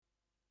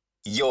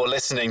You're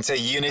listening to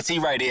Unity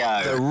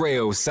Radio, the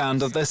real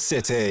sound of the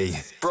city.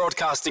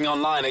 Broadcasting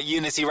online at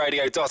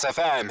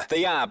unityradio.fm,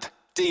 the app,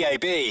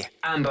 DAB,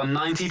 and on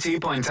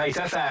 92.8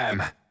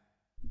 FM.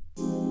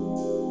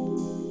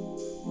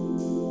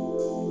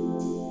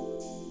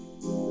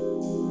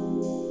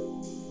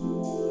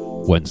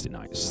 Wednesday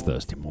nights,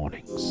 Thursday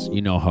mornings.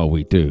 You know how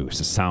we do. It's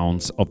the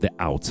sounds of the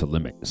Outer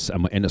Limits,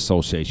 and we're in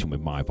association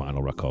with My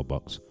Vinyl Record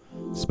Box,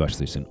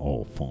 specialists in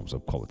all forms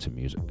of quality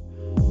music.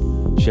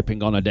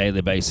 Shipping on a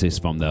daily basis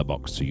from their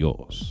box to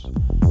yours.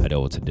 Head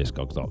over to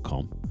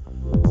discogs.com.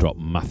 Drop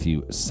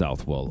Matthew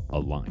Southwell a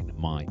line.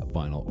 My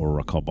Vinyl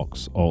Record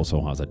Box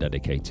also has a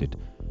dedicated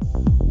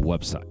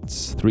website.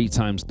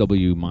 3x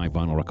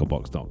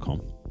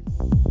myvinylrecordbox.com.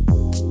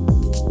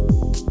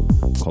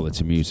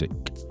 Quality music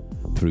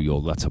through your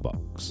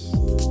letterbox.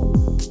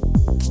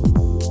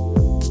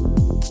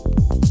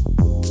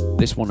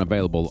 This one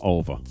available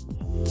over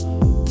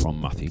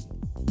from Matthew.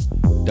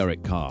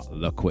 Derek Carr,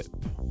 The Quip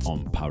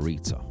on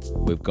Pariter.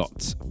 We've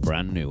got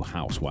brand new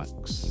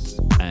Housewax,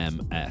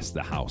 MS,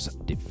 the House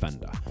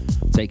Defender,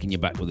 taking you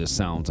back with the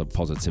sounds of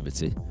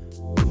positivity.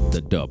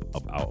 The dub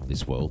of Out of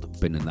This World,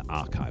 been in the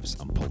archives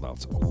and pulled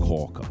out a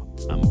corker,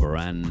 and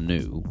brand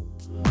new,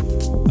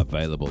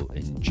 available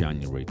in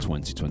January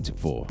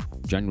 2024,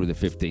 January the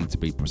 15th to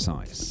be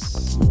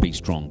precise. Be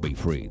Strong, Be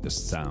Free, the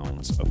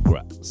sounds of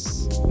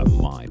Gratts and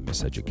My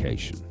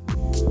Miseducation.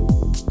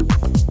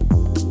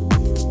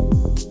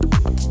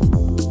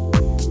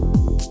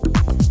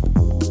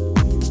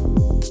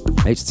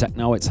 It's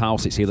techno, it's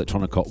house, it's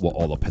electronica, we're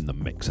all up in the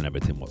mix and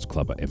everything what's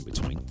clever in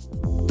between.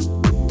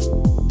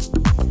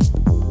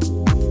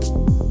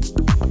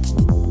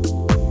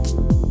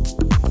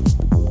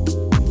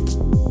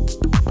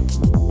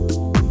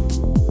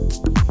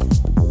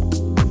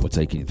 We're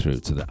taking you through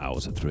to the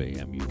hours at 3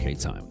 AM UK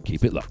time.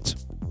 Keep it locked.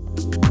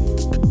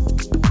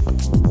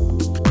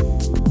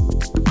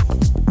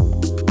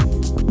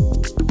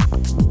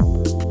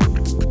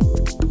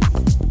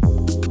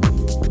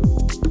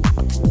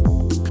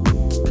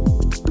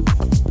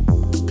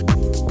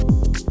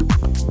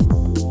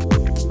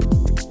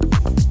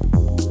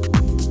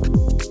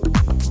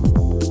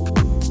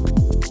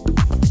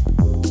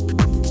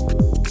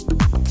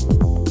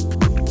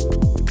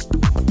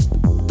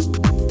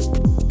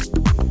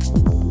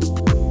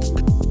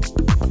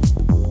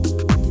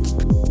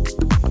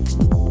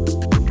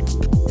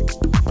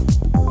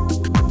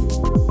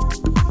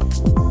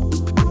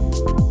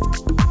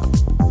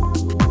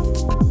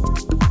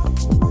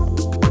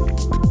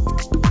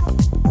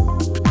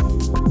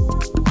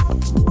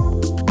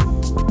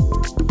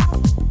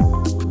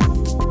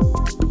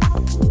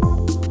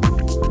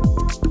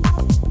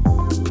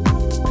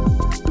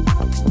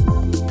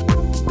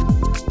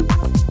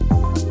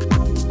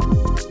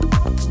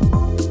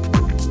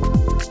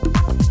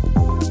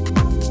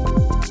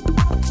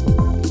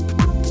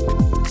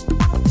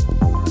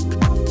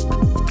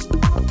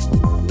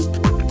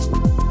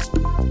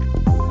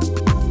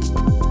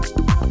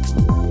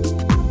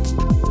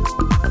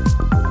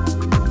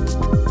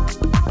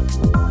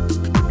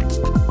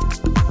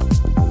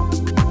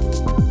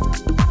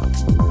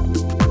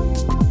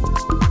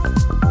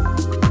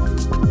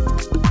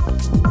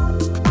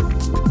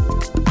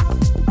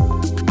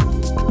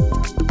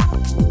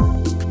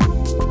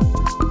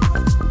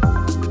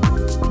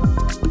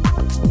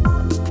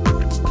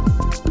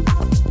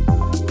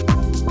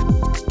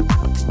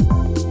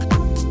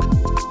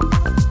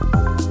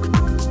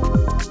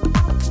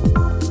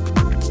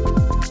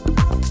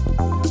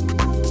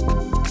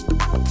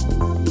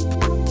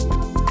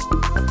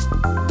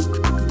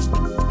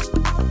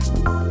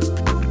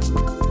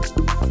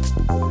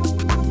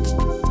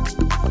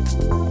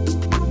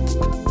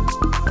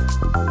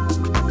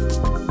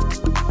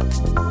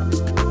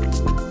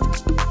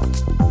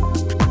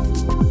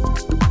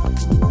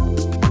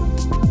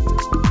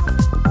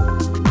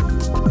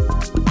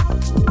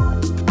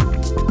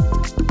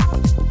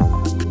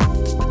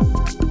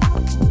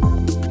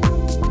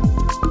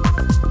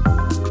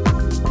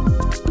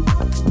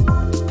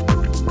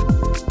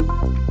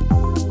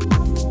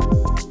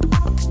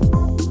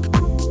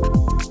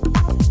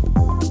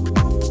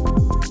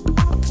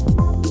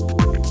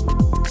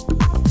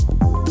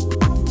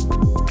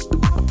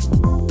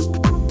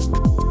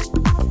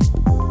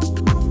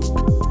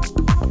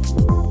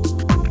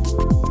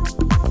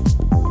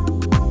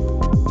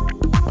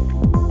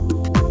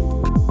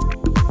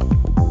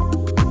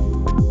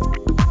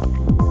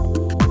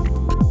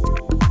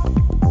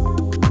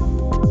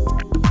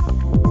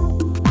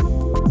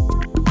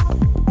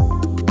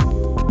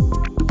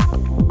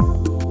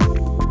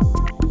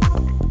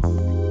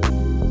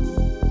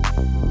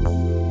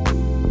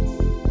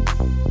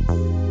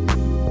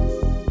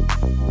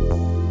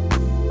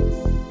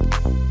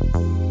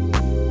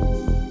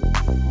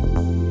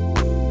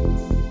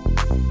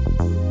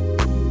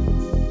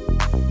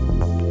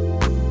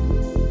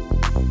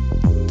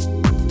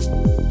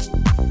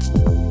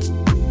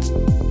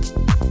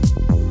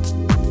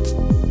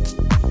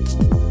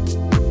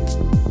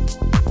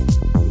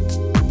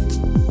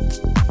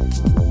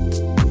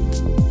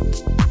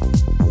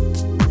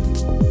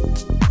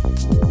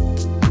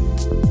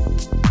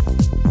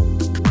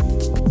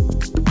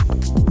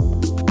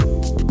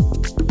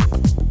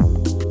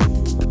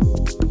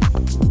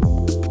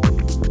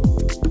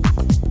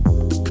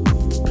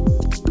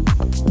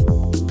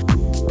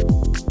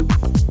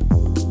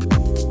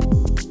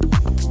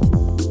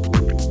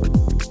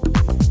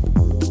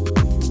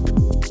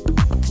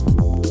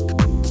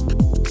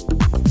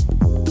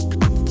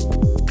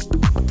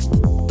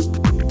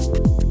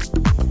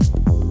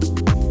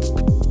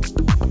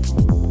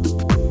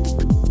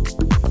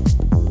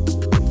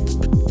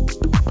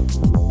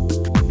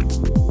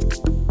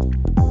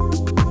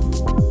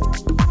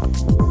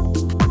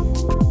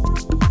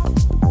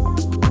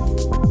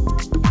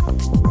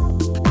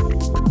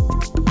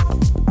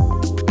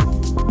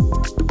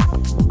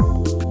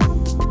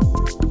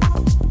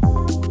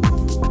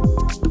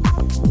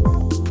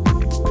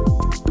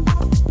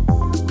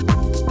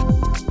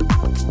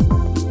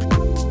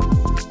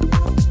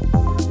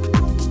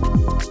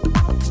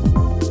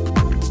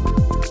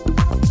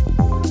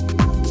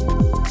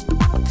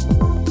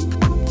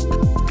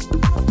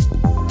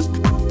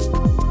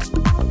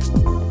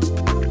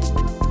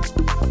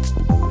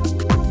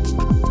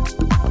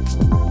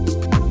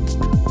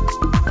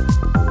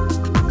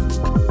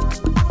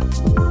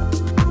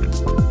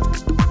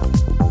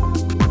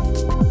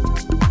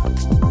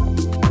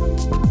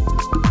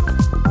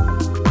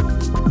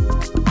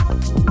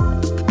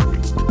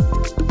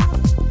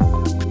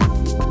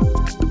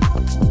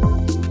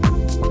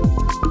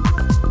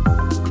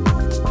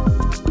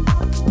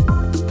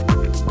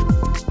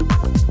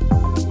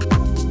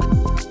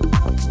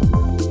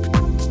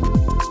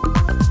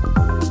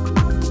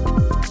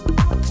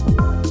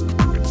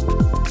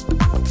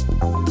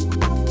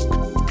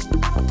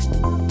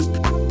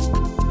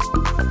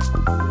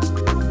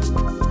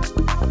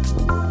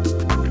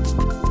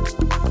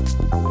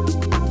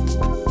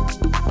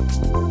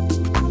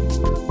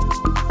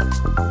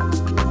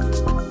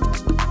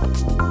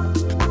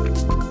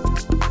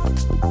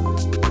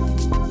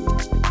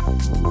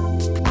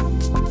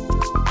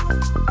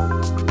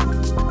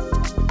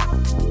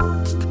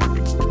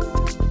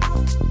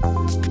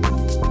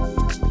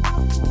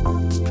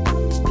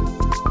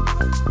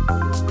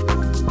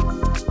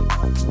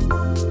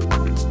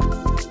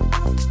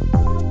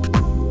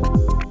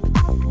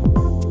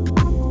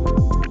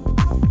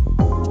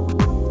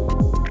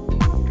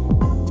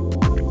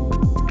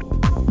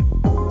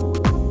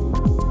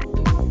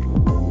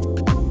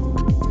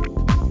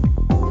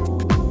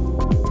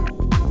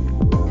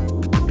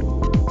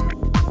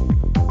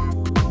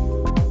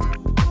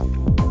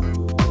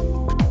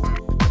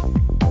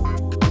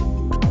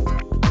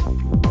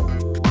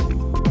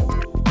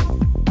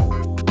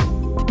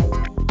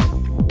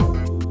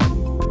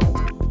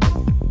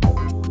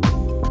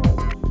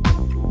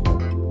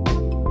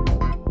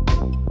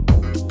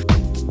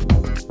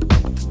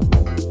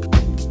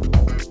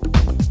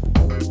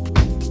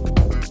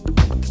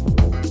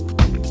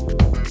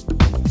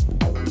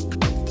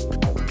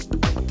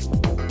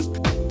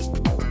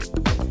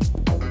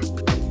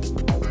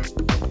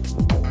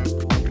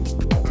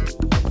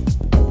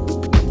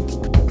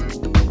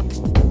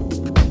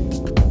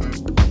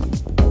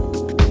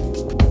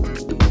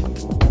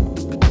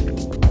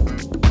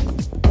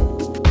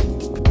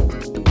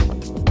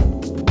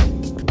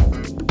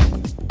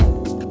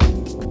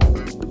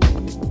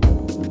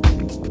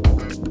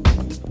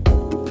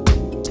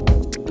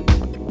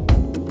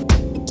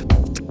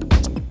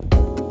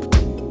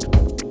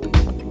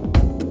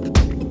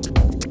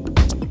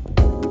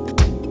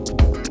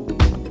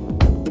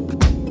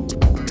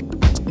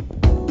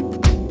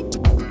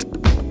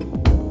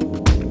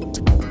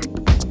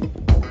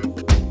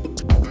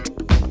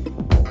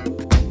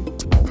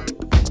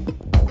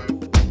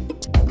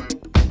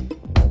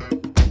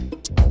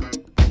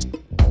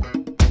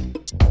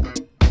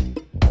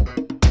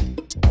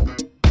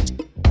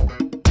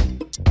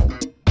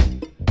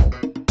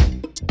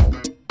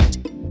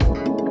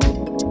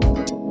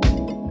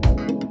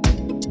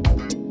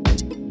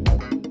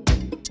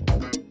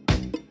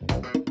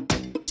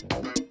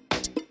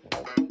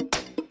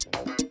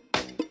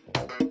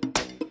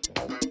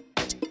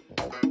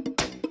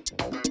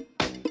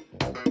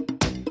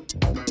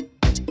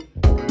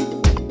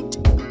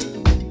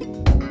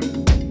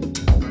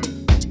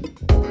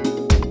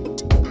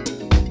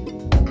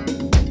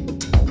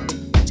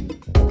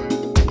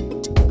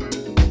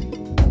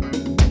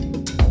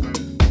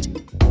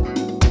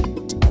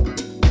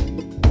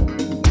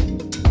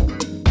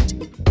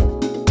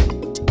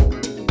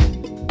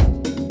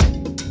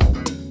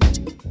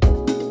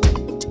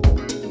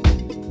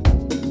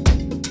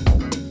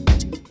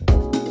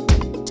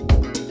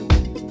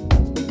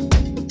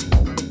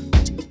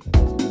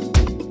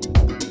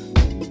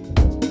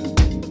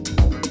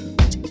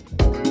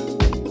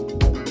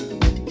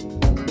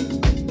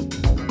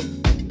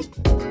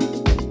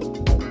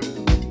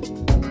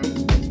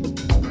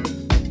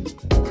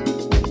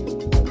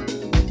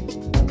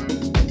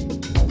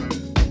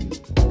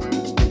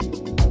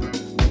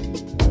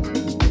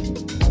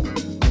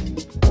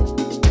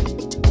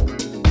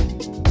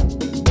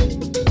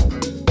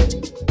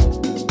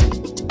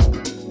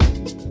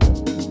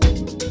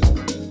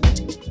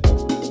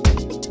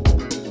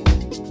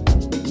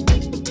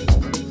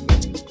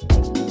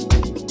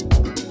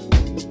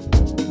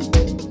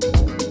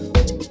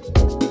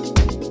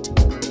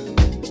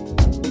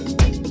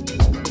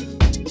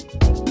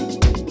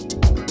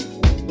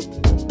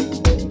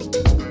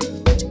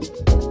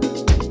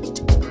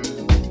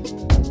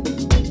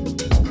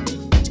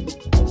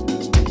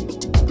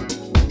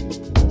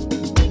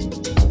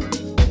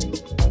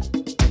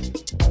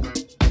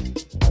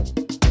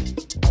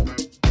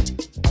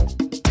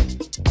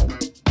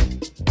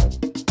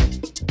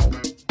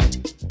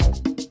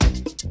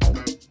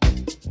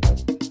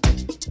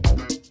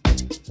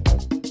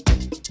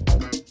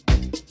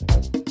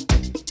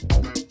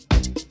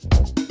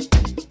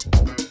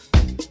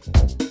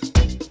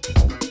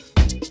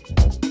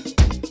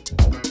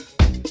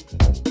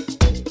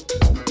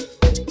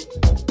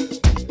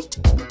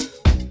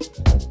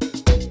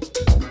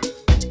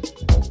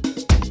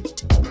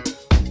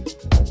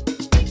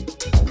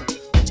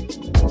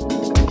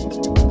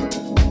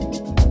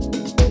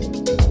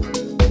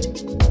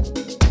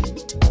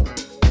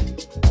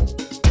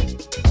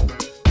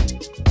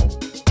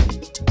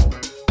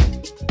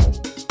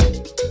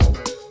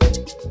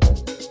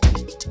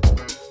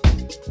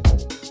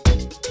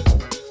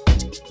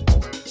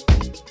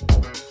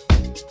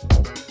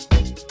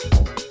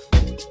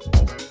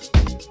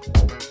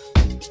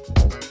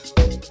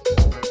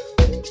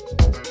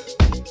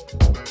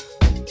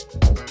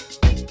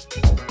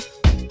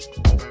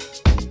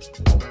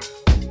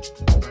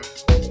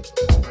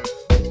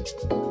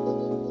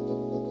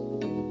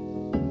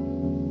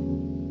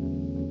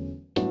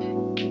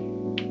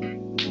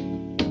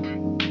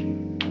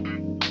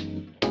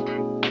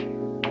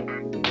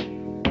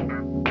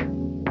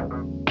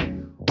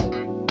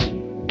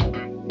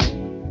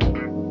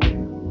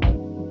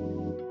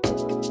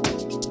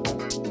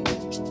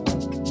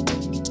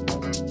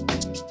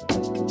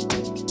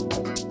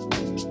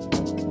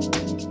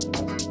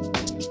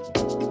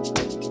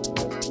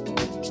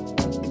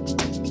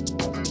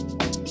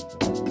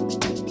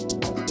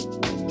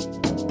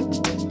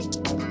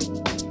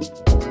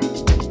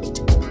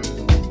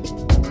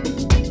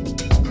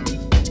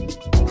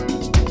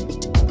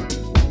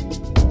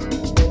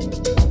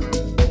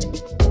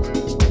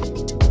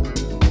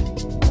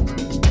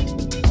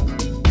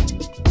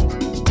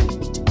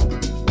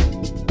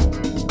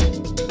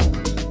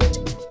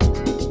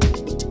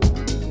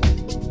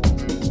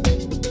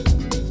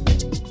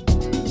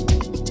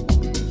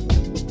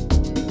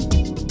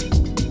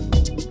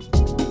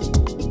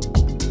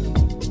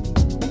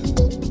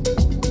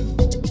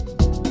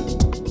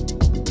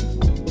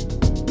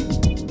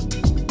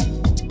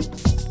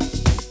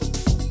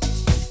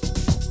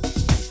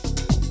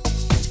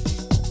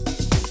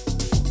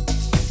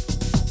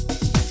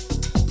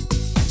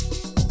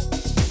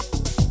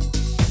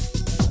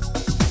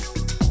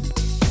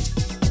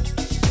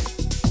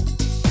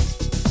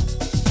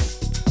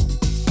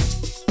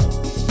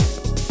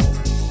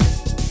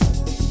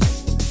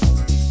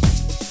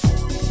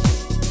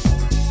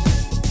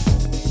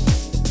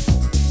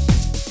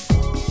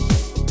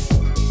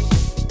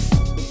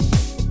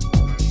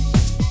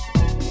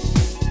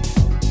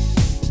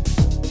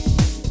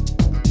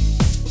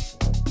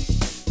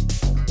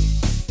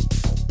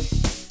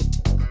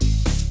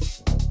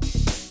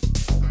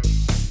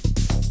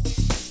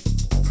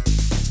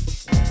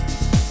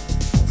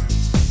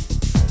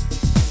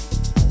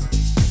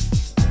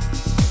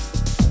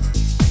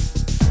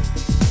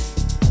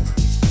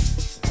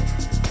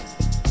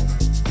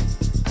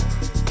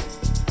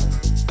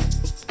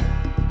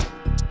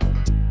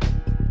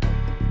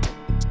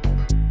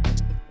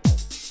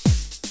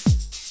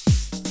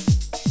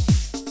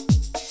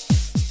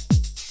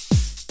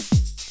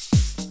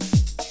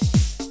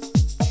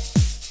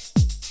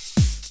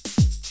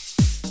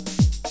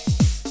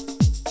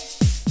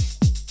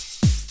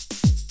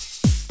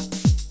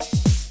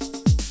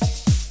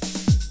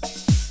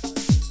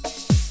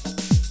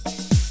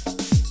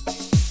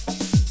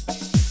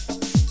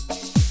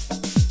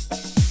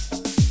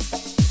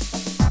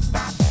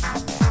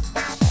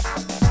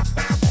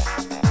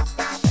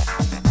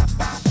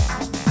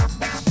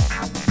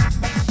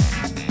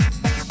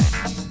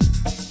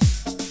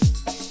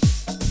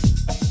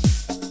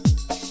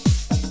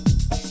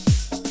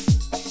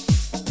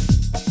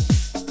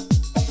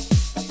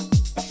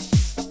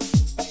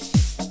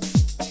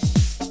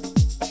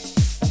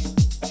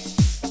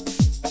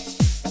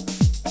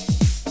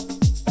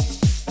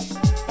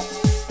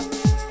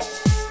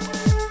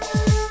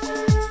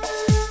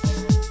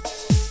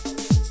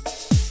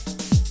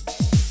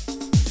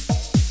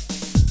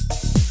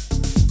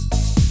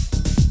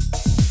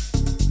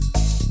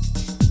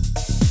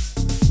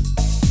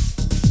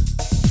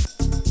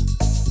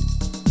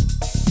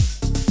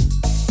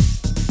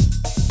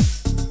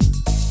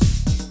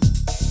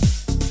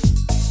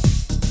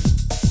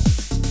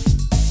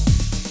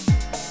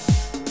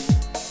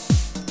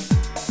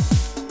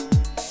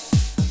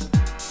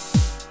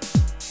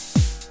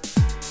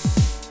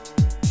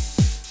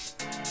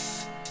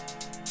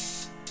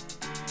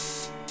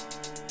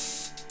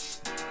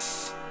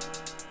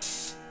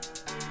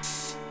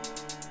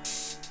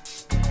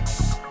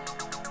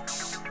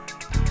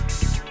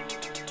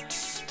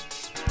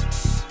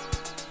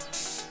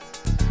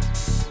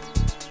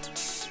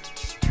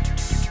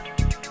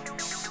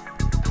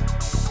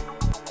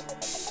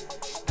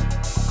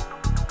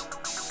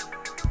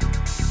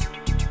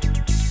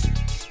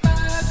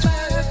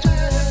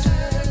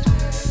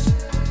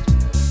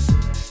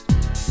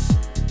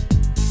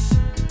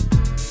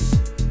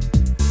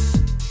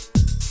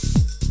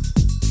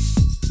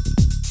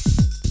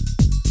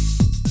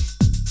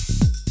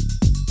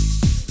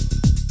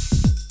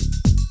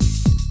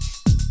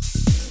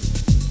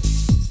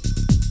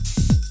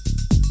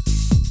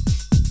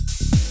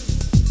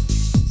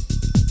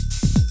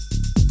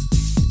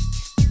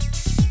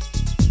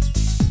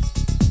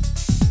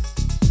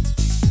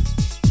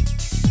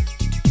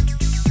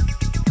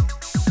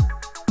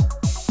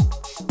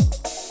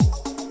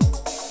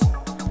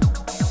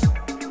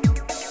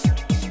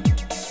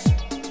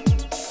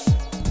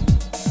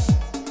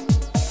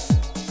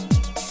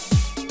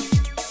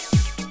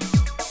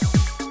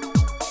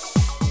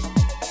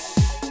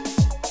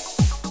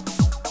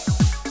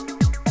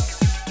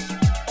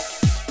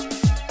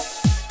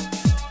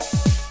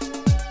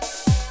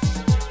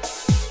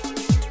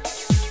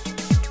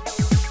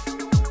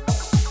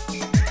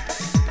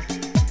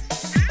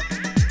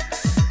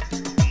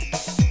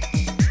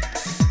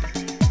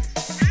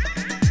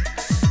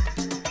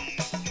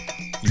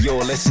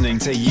 listening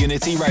to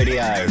Unity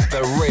Radio,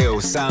 the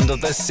real sound of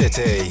the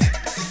city.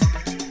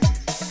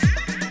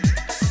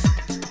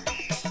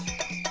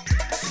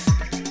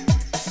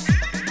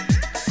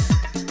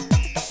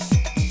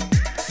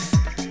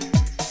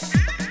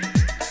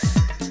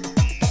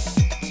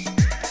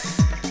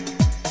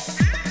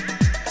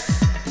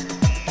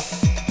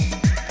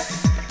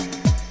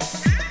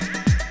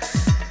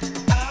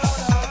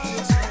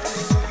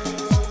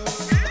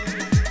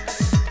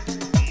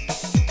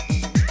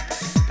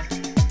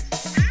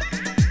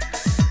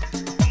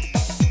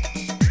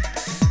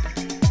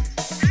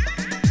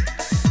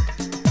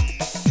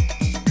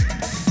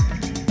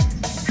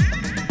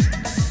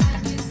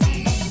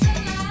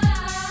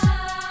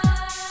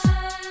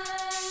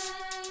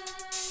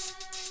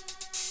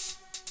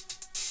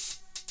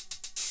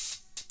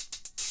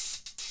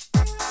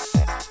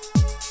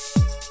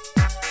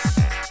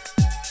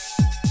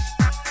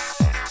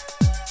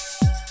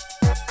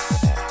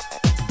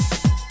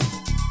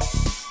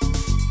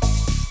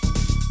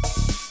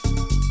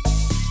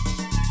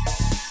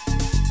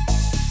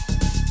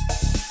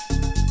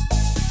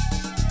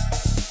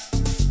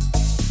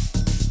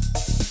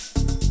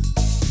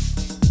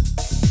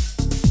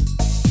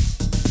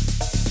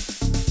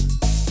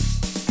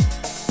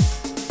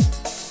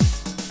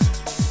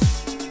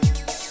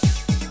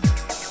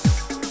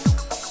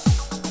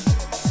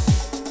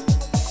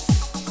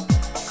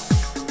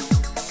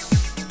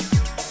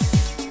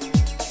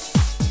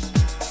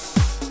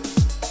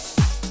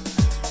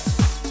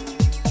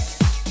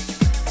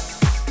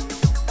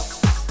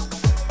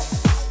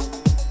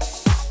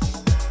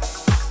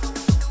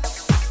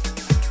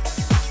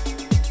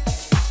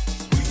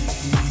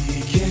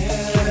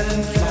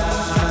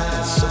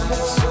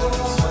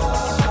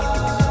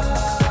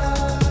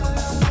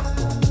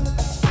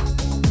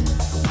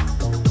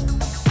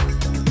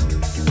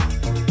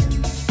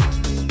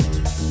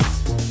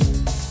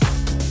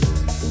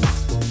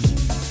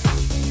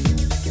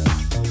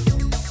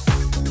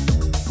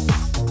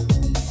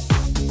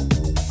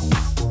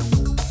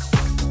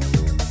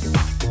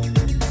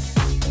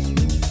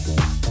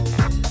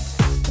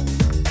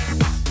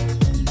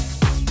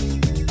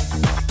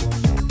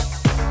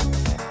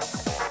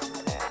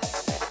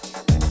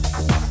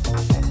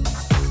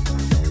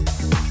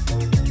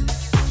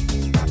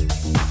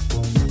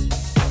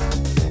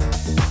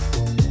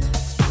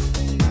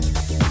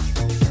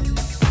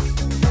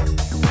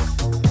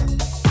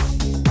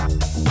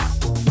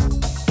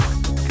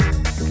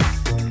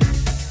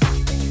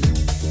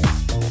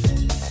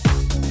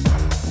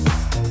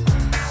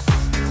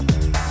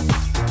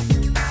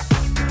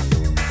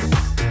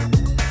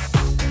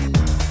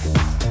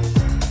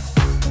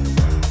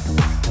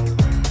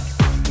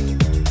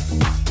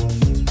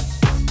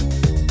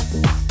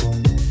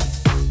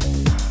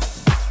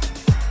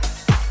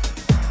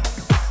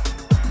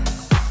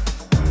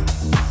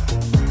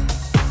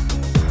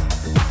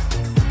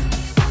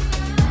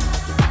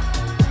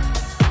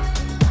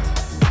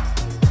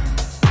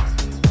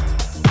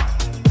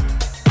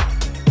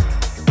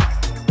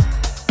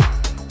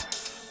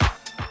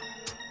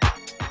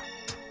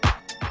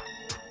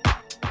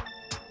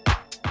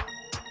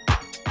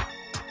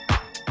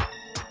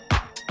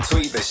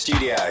 Tweet the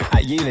studio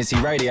at Unity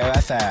Radio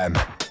FM.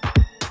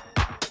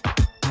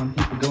 When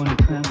people go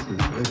into trances,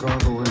 they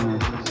gargle in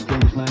a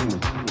strange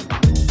language.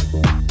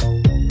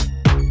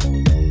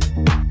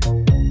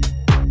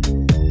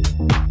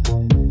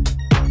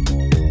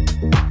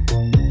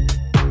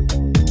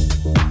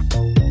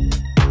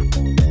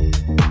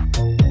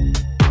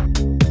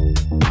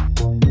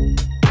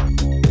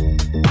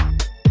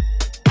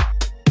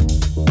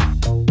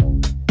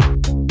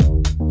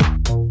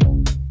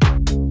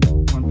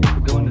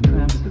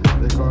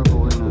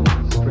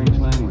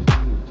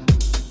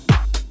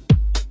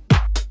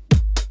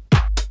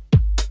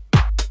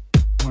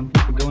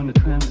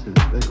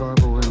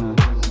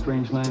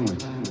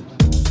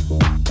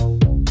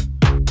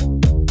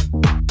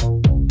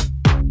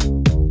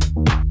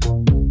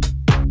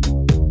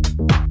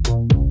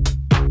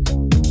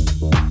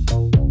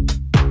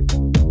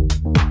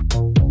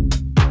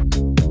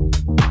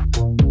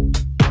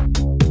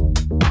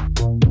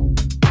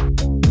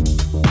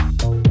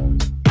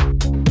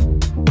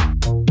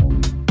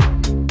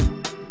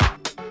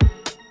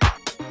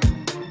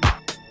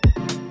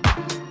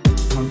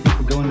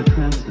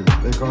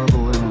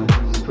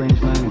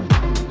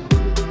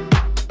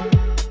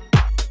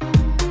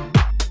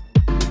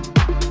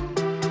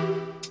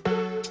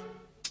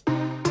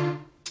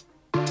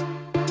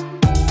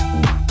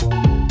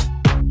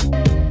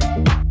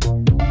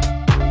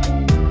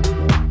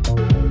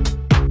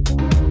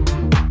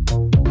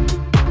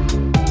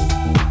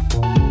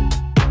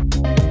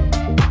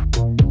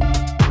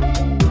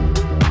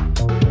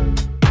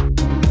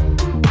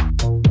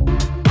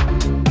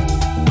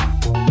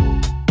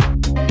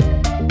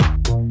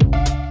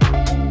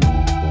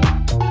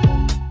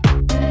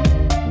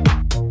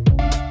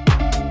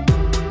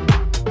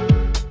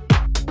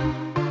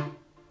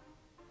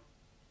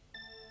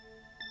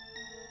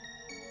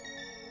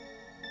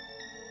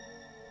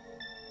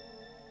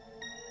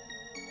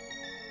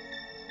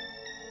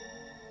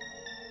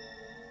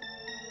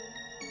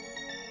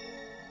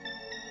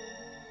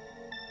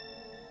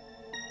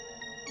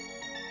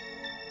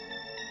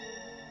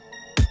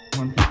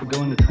 When people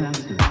go into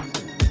trances.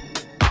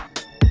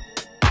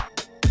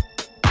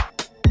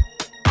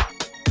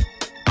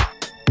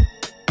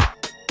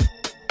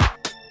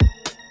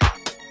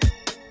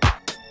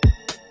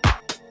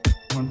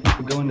 When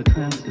people go into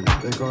trances,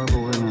 they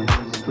garble in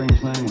a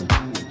strange language.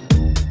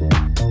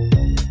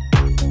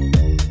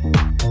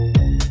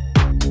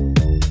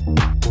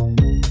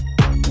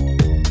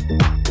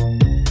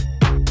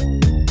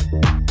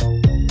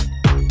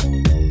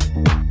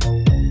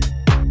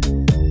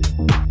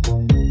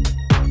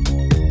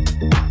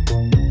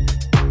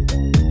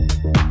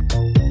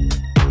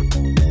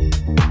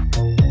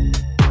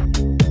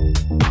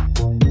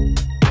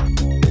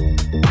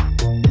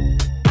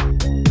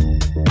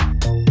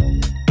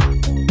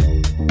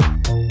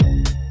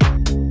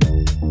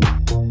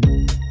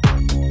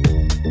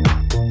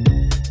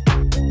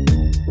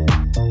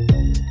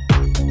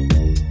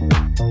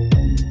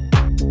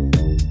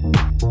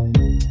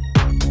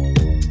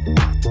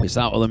 It's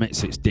out of the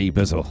mix, it's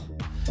D-Bizzle.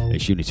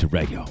 It's Unity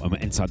Radio, and we're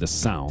inside the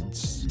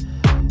sounds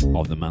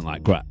of the man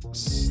like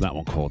Gratts. That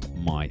one called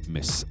My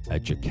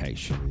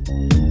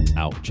Miseducation.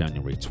 Out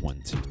January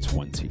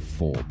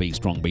 2024. Be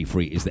Strong, Be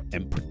Free is the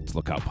imprint.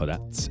 Look out for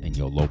that in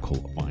your local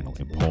vinyl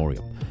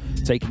emporium.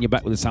 Taking you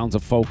back with the sounds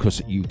of Fokus,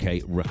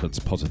 UK Records,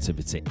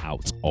 Positivity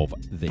Out of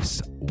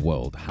This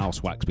World.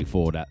 Housewax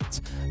before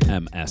that,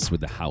 MS with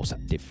the House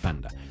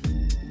Defender.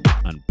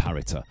 And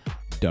Pariter,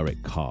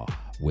 Derek Carr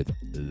with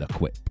Le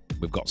Quip.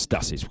 We've got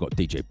Stasis, we've got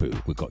DJ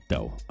Boog, we've got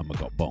DAWL, and we've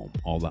got Böhm.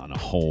 All that and a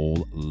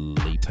whole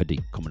leap of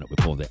deep coming up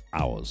before the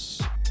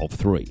hours of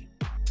 3.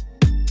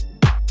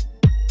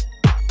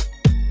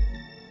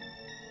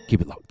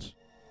 Keep it locked.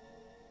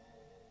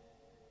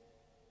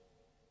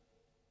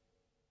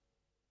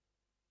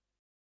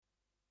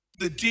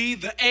 The D,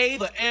 the A,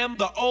 the M,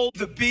 the O,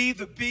 the B,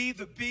 the B,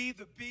 the B,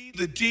 the B,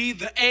 the D,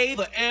 the A,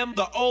 the M,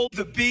 the O,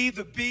 the B,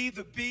 the B,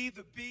 the B,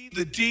 the B,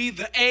 the D,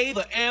 the A,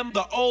 the M,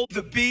 the O,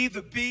 the B,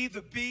 the B,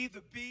 the B,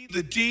 the B,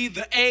 the D,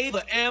 the A,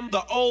 the M,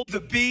 the O, the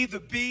B, the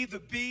B,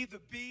 the B,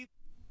 the B.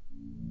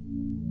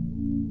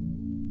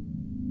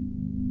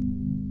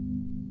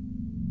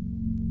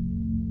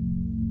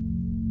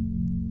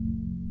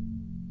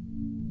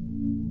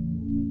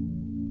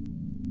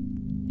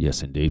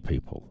 Yes, indeed,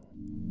 people.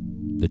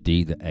 The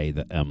D, the A,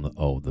 the M, the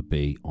O, the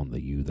B, on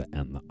the U, the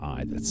N, the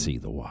I, the C,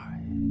 the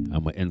Y.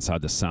 And we're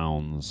inside the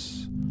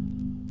sounds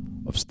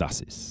of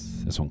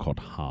Stasis. This one called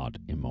Hard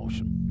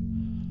Emotion.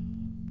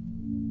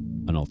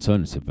 An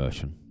alternative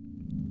version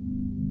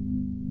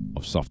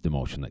of Soft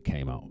Emotion that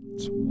came out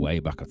way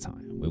back at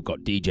time. We've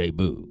got DJ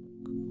Boog,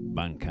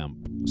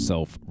 Bandcamp,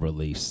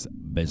 self-release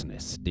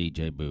business.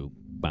 DJ Boog,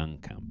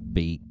 Bandcamp,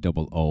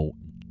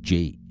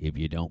 B-O-O-G, if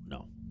you don't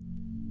know.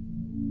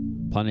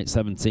 Planet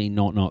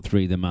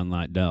 17003, the man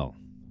like DAWL.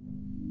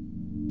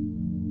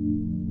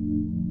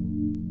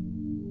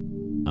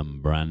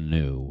 And brand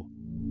new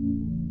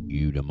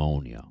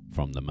Eudemonia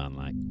from the man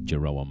like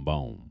Jerome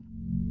Böhm.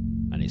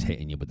 And he's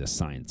hitting you with the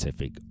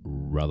scientific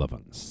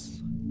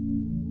relevance.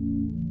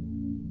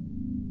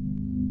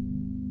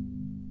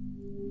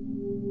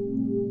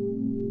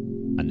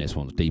 And this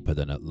one's deeper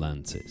than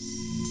Atlantis.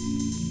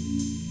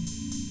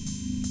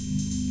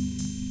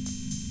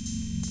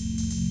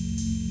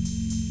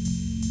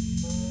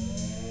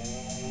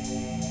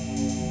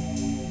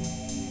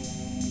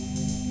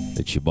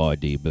 It's your boy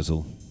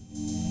D-Bizzle.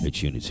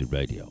 It's Unity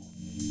Radio.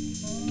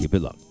 Keep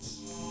it locked.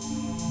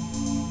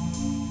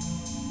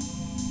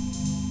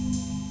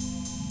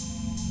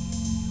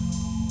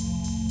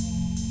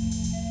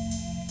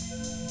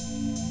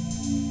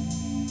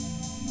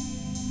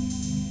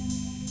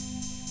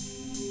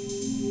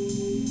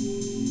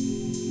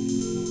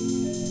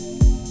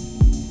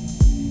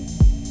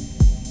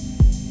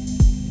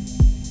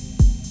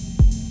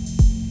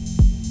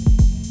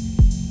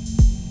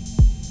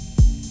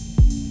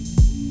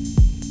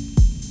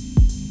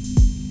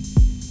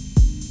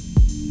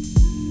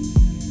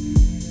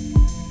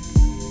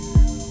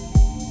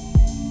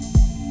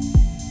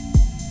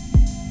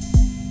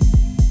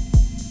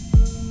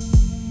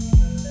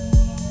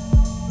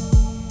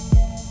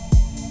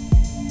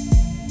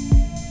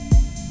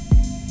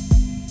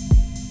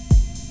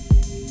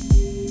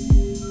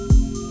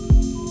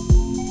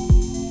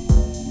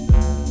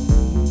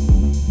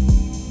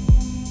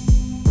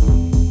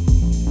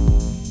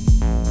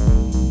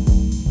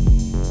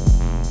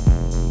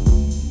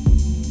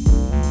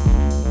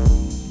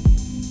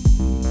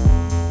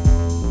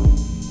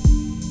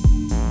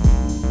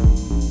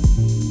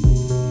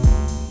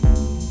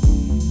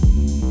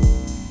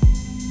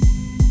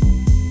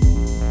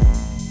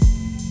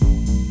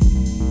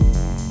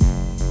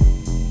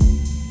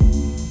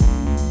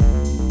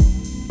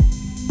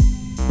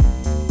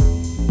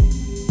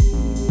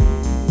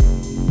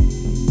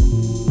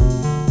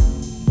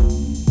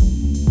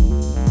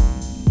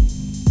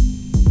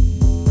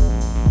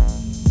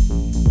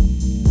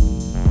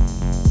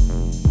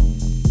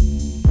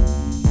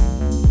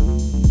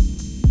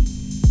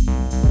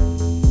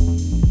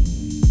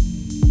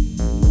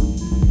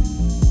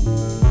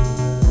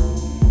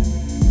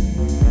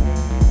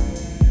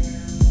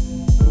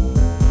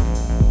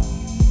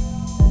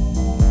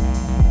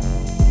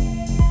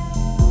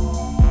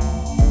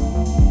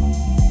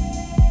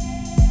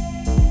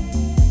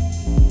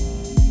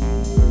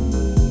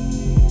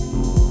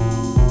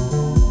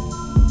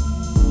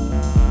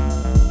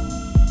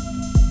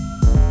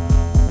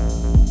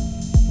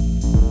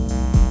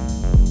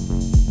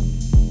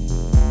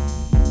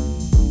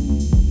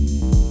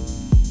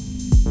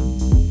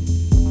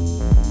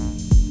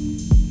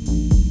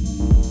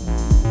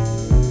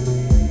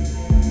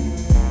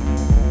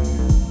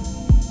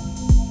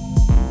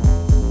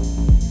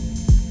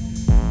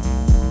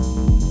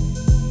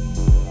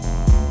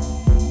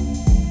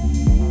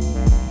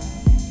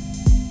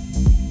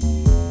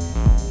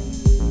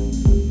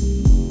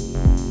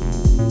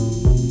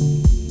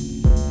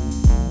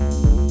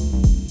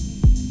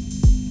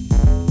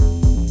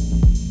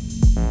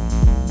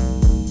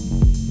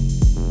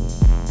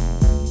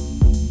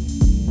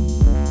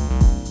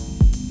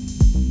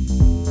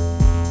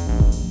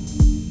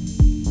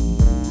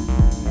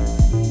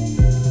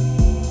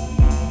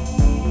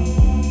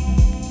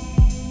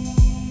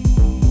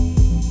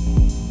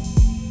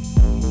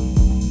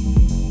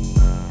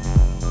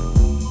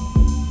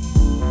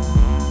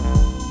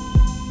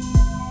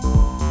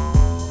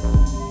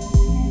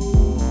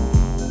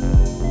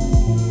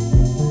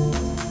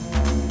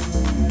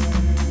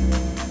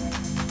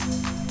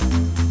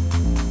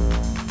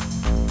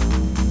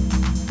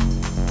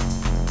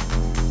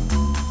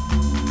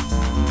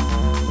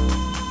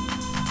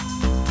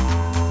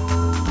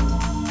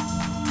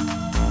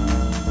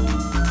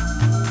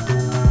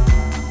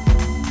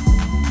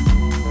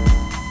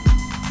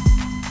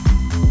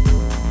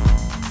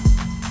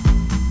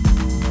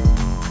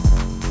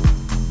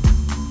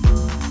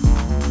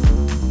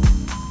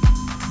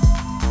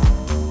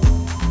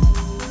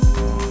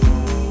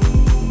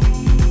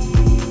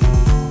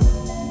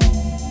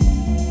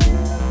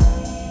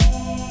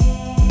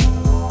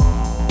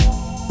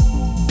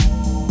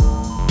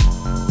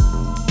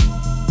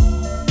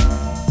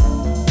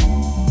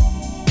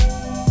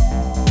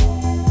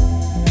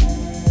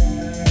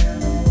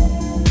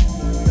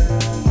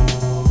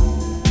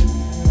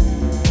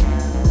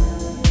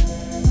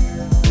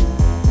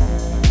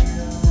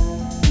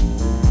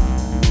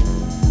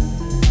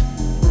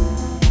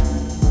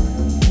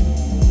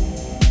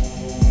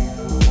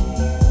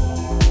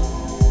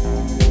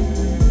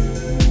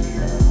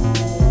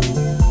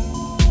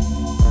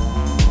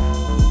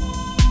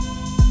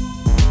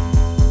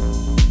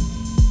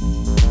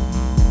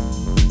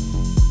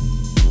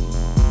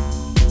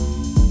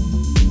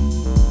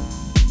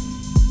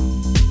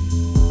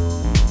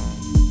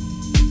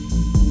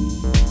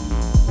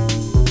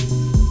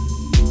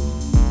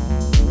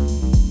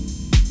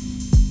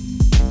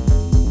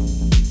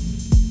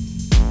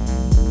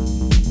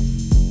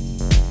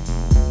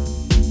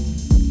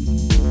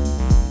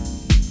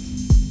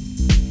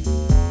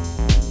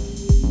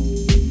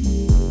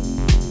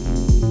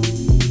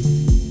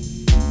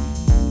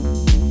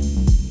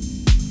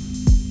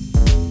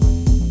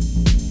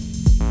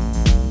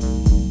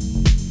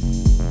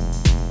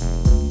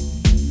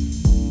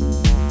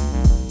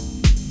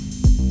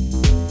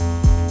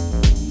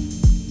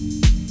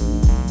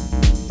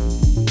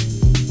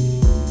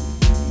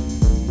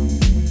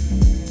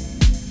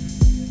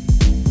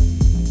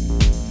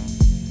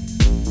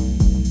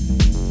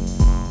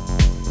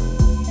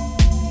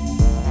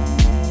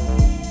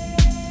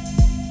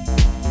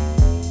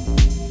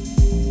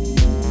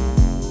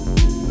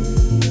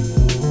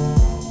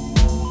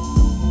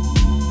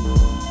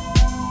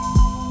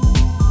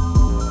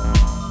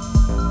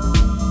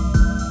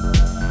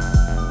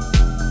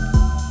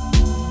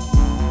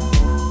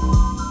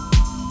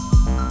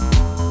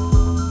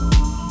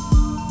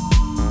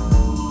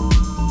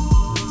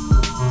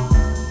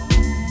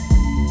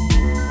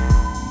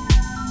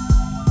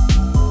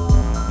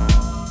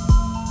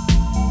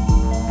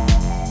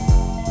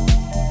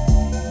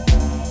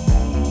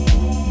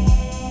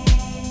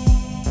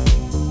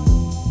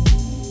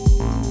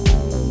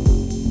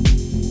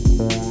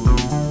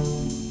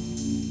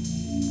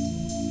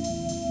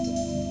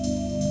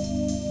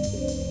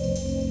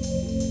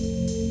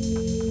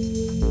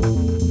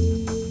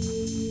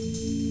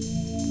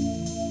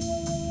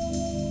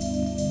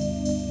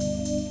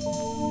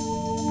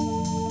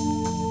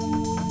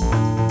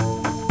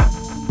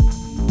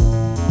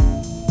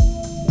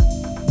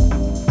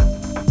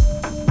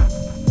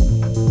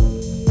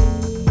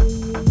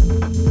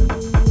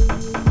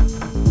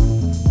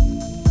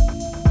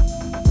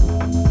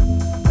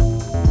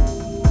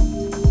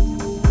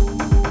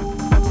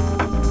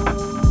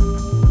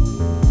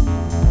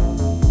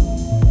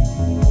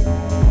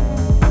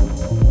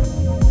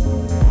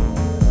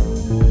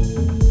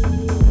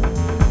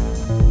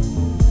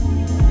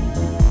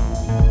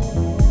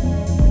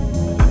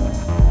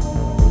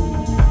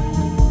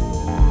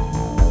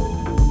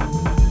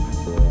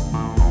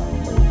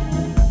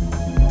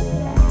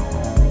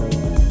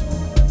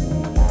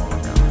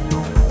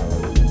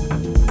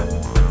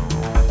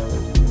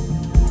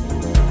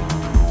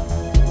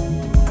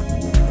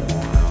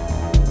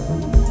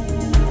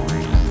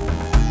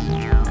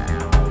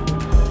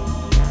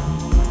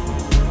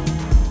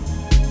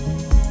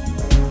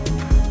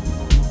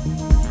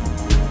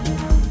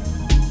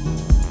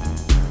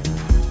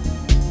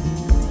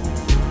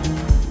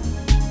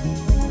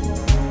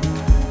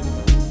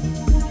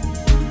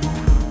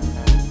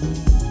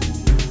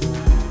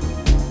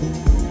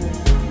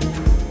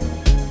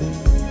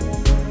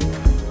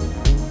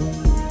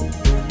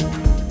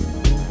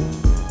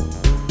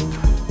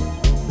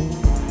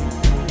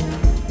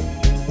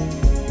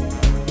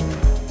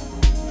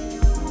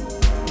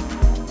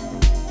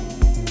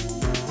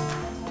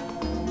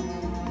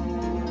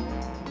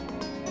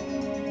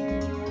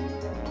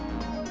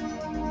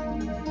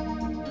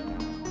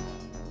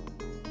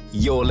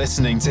 You're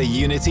listening to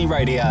Unity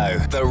Radio,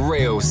 the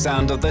real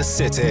sound of the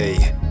city.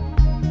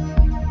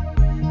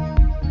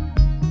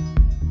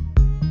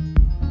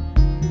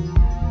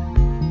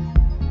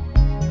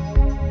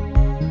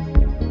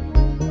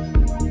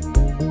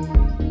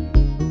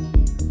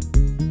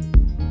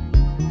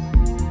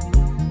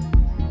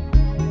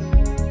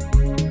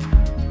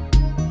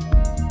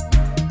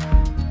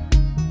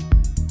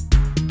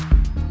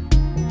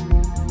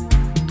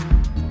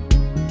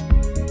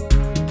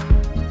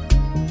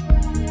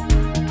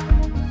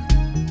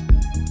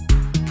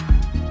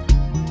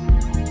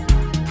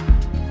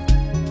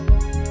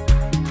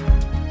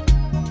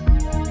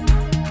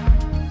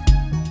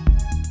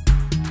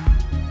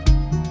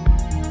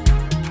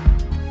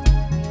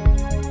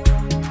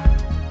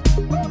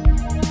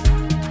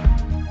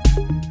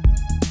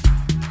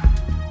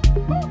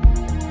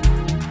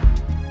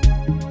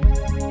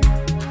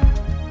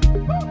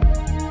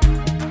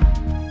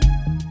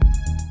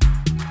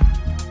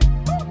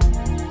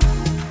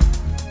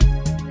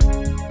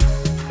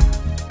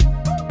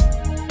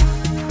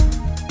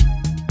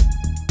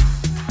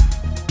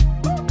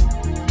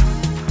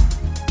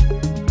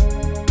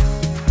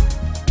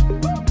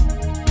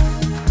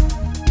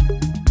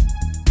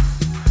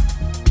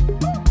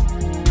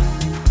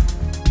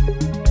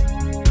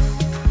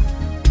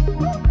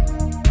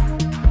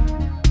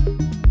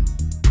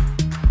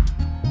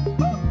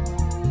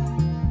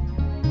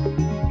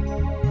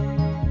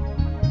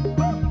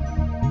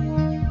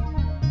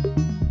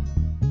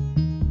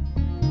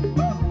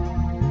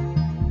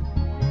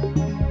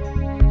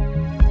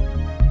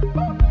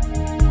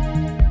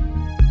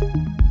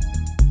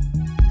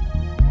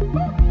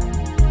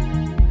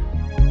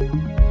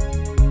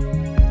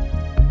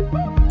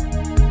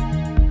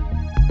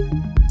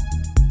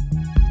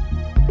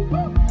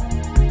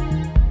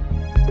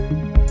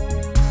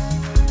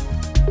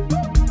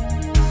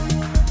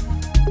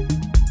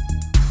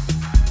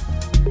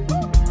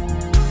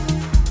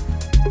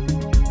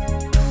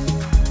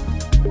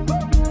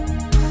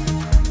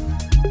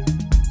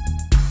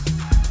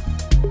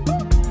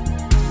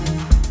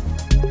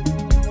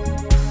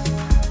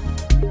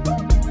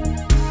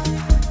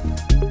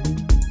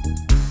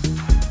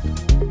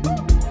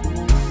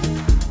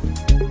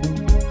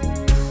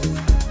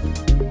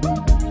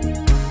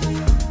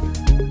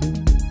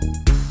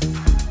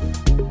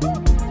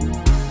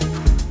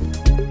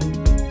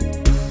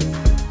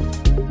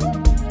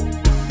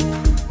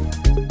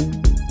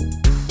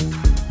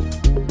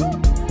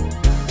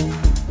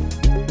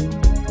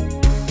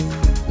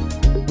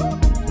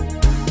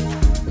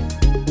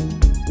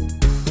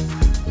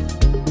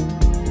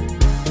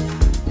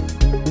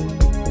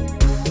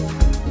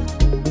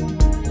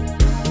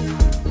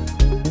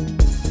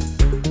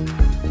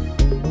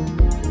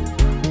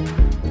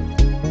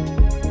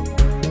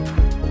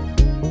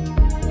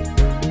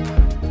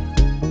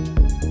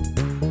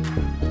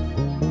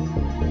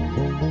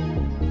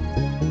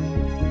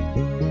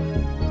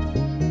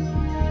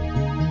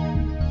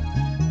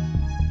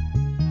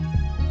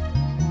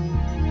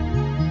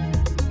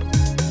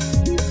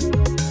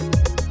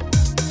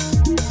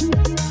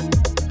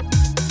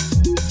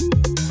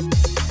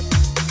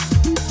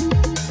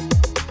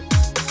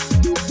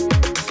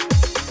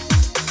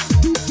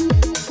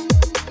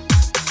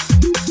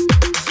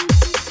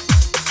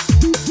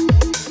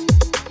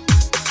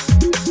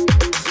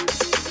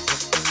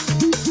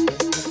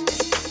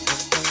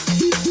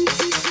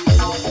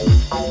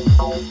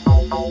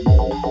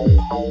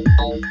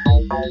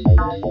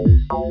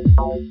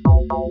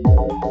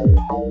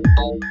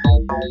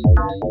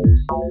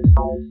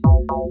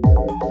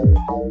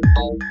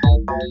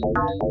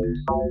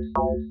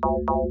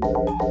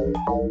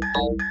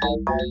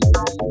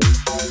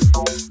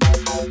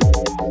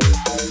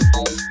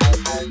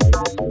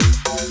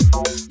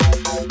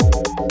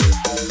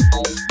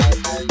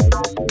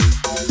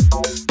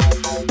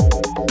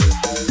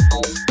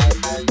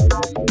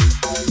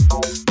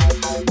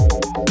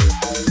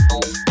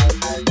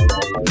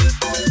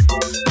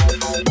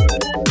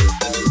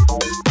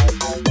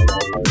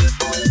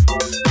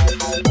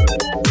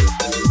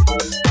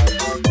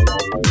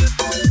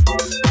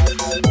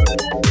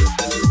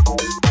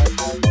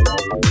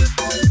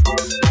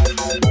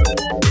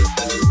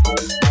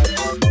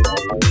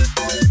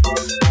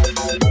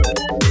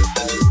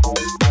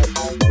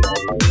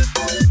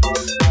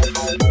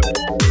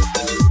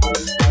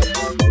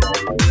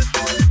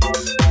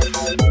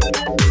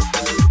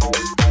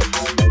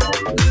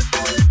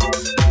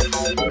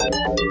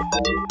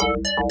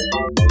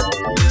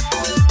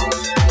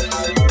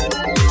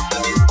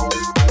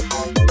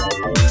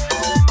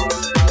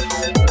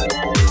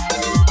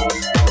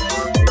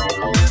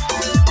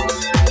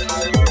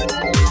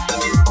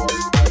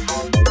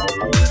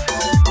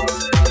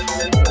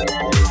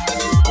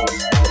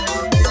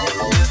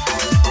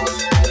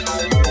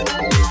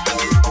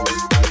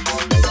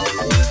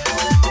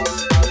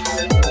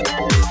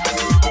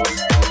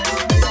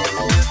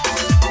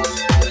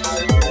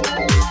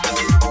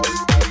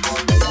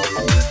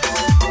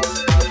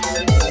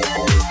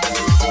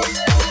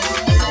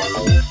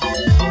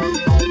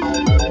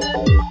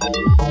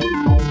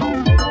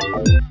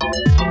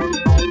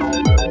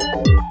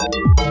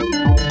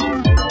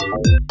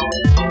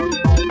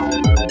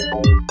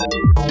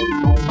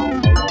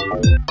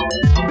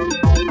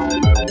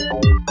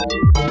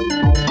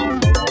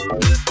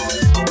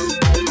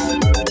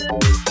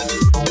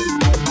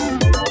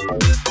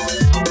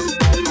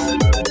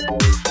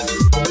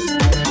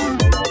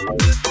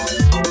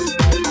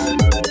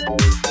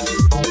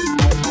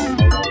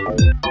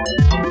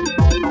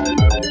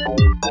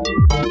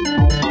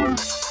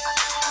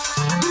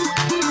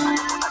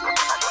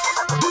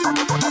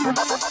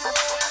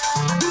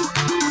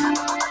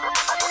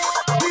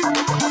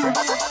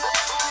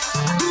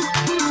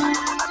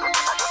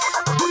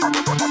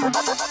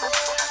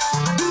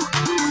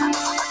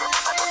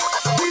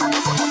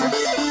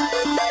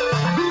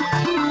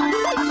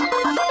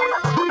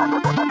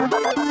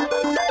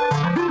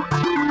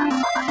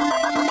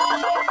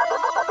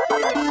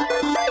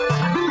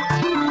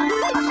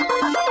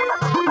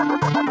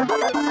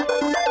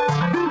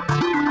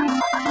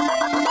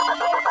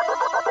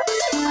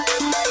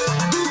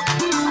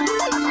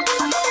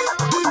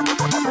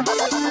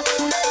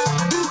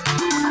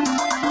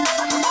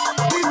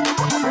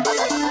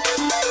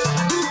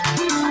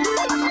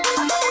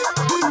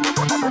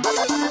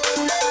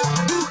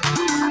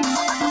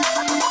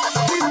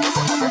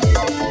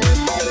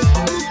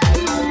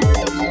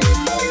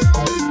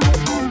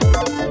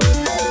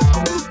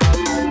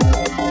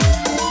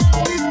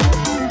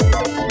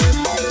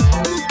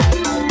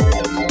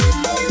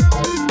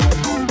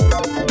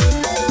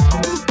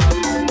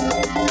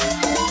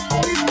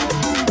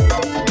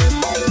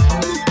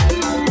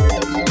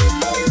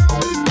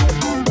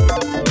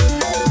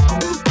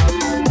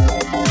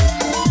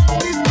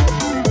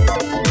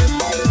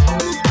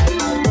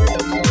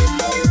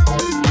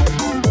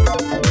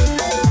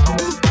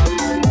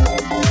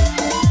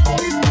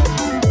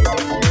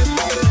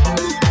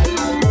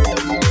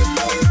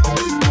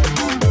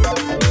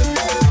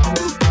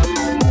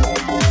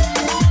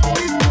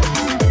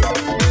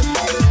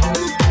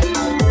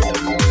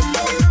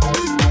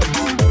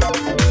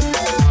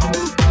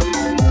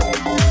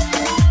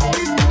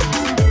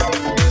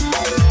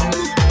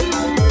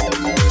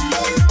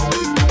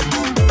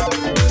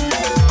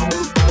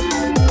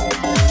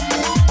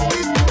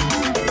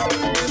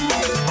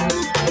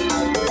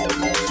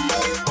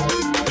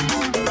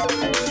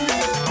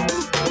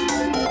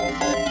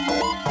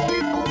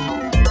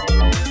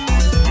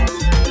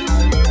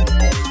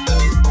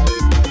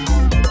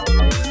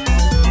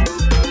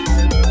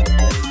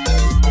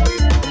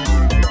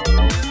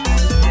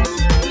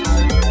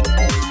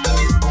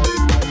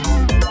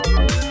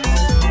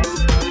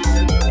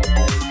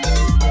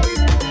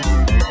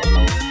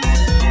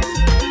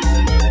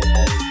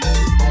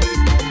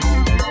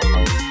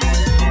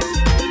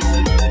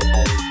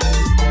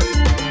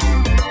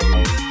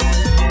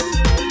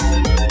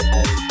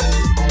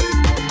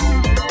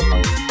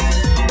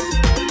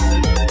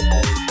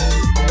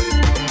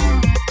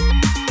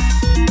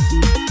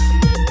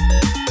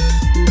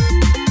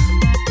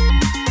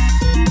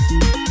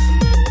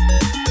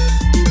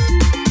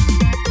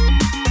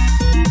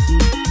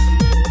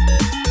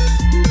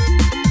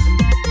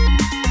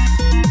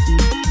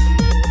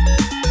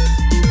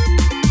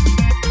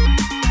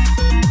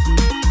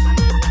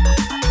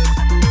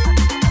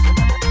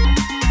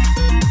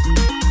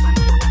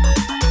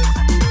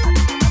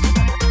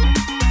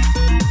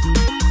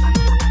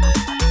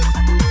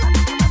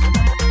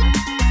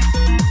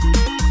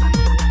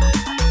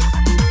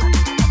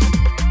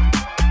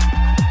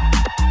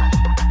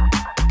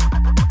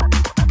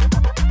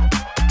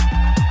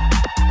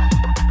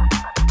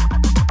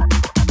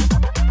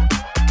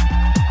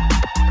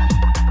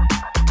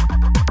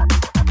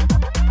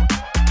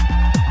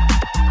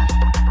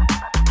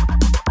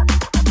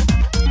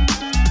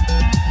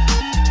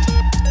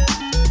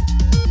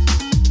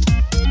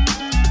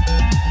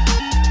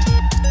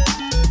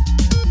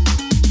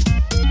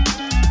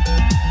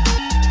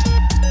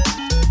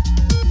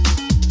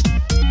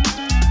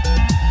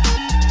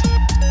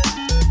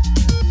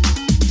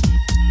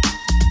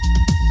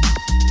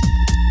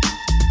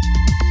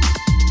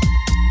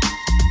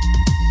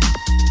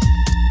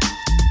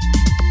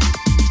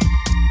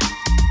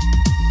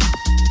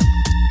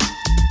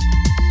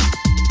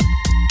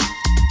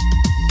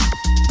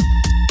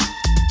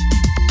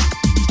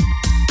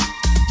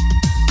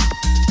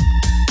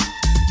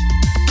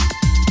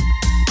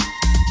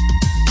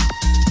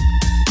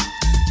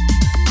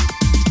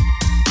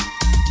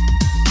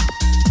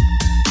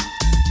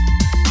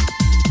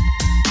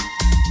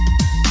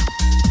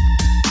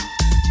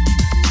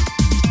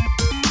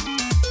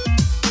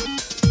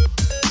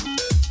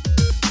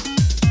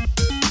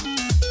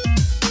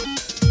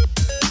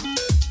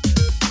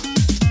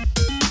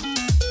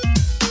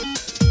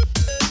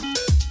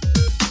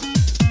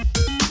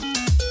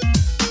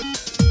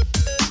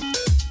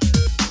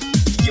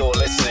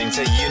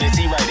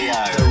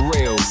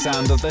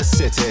 of the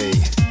city.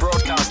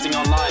 Broadcasting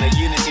online at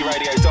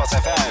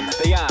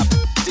unityradio.fm, the app,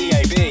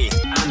 DAB,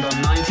 and on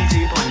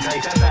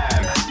 92.8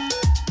 FM.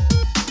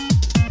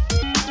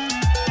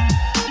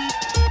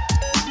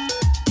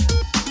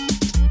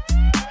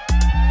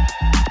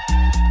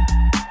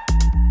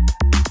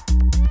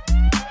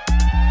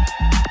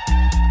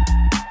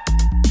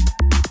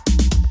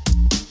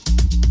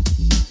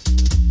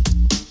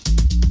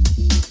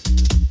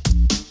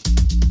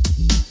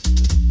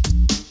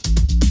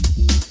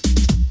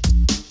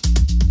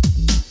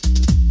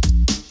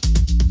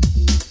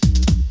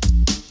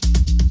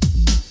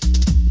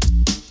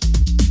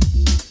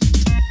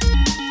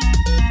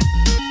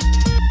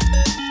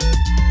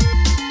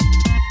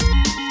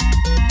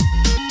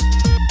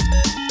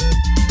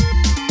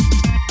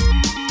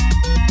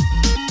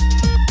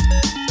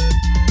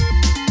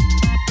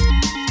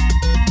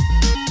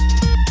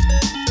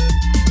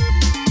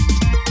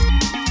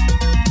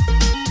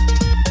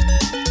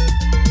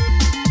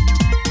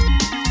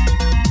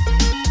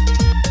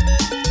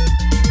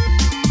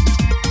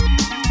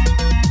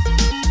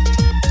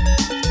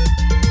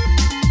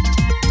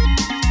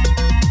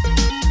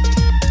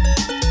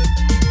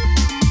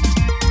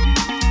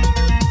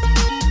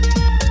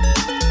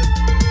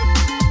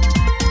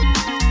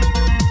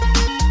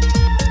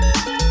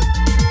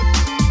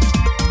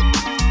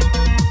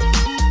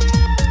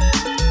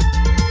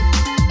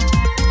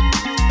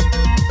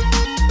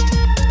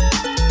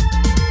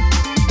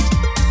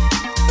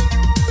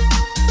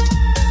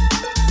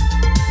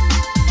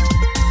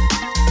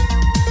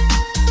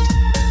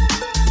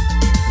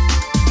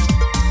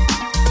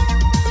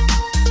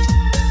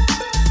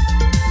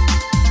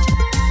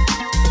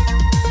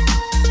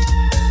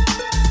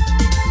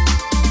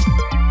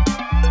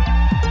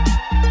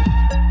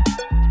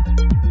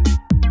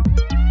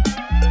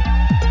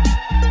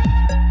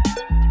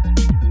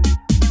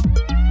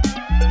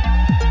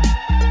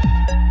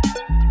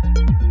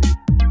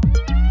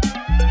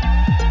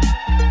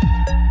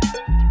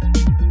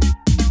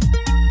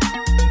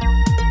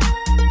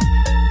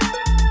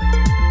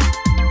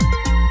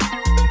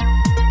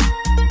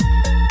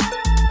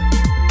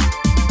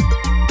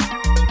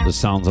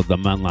 Sounds of the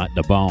man like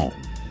the Böhm.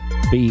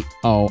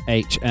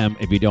 BOHM,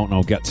 if you don't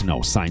know, get to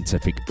know.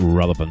 Scientific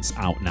Relevance,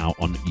 out now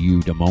on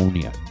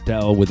Eudemonia.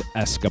 DAWL with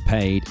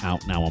Escapade,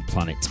 out now on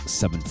Planet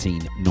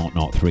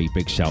 17003.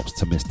 Big shouts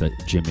to Mr.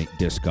 Jimmy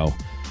Disco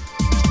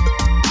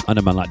and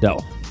a man like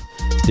DAWL.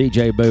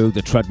 DJ Boog,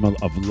 the Treadmill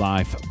of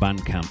Life,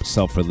 Bandcamp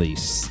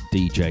self-release,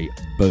 DJ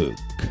Boog.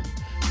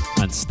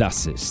 And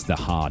Stasis, the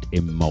Hard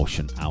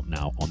Emotion, out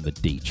now on the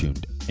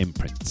Detuned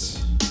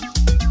imprint.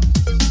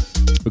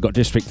 We've got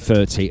District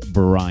 30,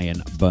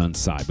 Brian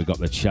Burnside. We've got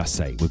the Chasse.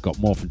 We've got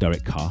more from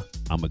Derek Carr.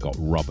 And we've got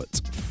Robert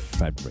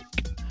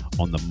Frederik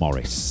on the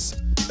Morris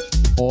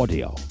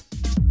audio.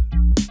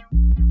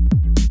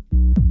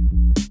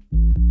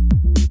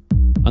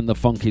 And the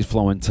funk is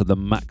flowing to the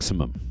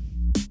maximum.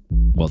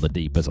 Well, the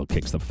D Bizzle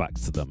kicks the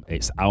facts to them.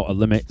 It's Outer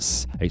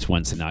Limits. It's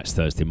Wednesday nights,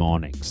 Thursday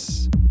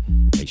mornings.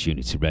 It's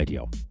Unity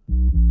Radio.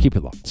 Keep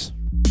it locked.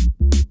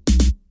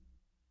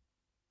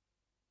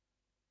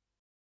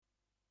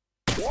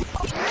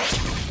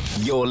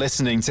 You're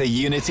listening to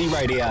Unity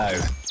Radio,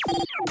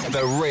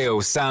 the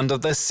real sound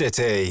of the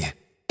city.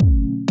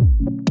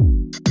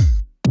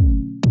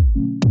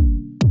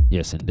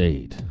 Yes,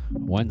 indeed.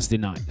 Wednesday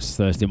nights,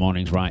 Thursday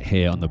mornings, right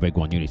here on the big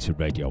one, Unity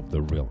Radio,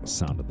 the real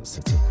sound of the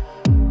city.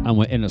 And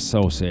we're in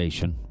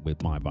association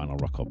with My Vinyl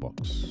Record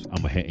Box,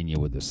 and we're hitting you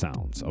with the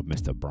sounds of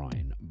Mr.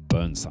 Brian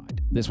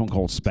Burnside. This one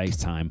called Space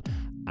Time,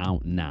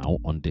 out now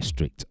on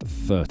District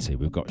 30.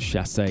 We've got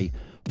Chasse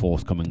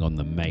forthcoming on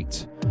the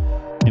Mate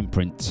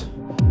imprint,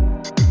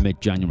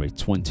 mid-January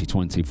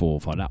 2024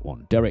 for that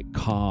one. Derek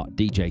Carr,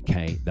 DJ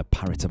K, the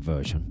Pariter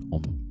version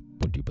on,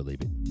 would you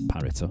believe it,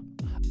 Pariter,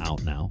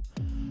 out now.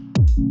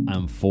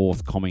 And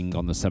forthcoming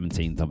on the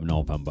 17th of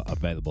November,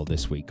 available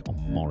this week on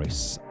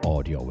Morris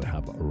Audio. We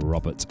have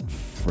Robert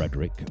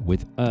Frederik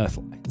with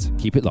Earthlight.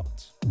 Keep it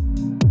locked.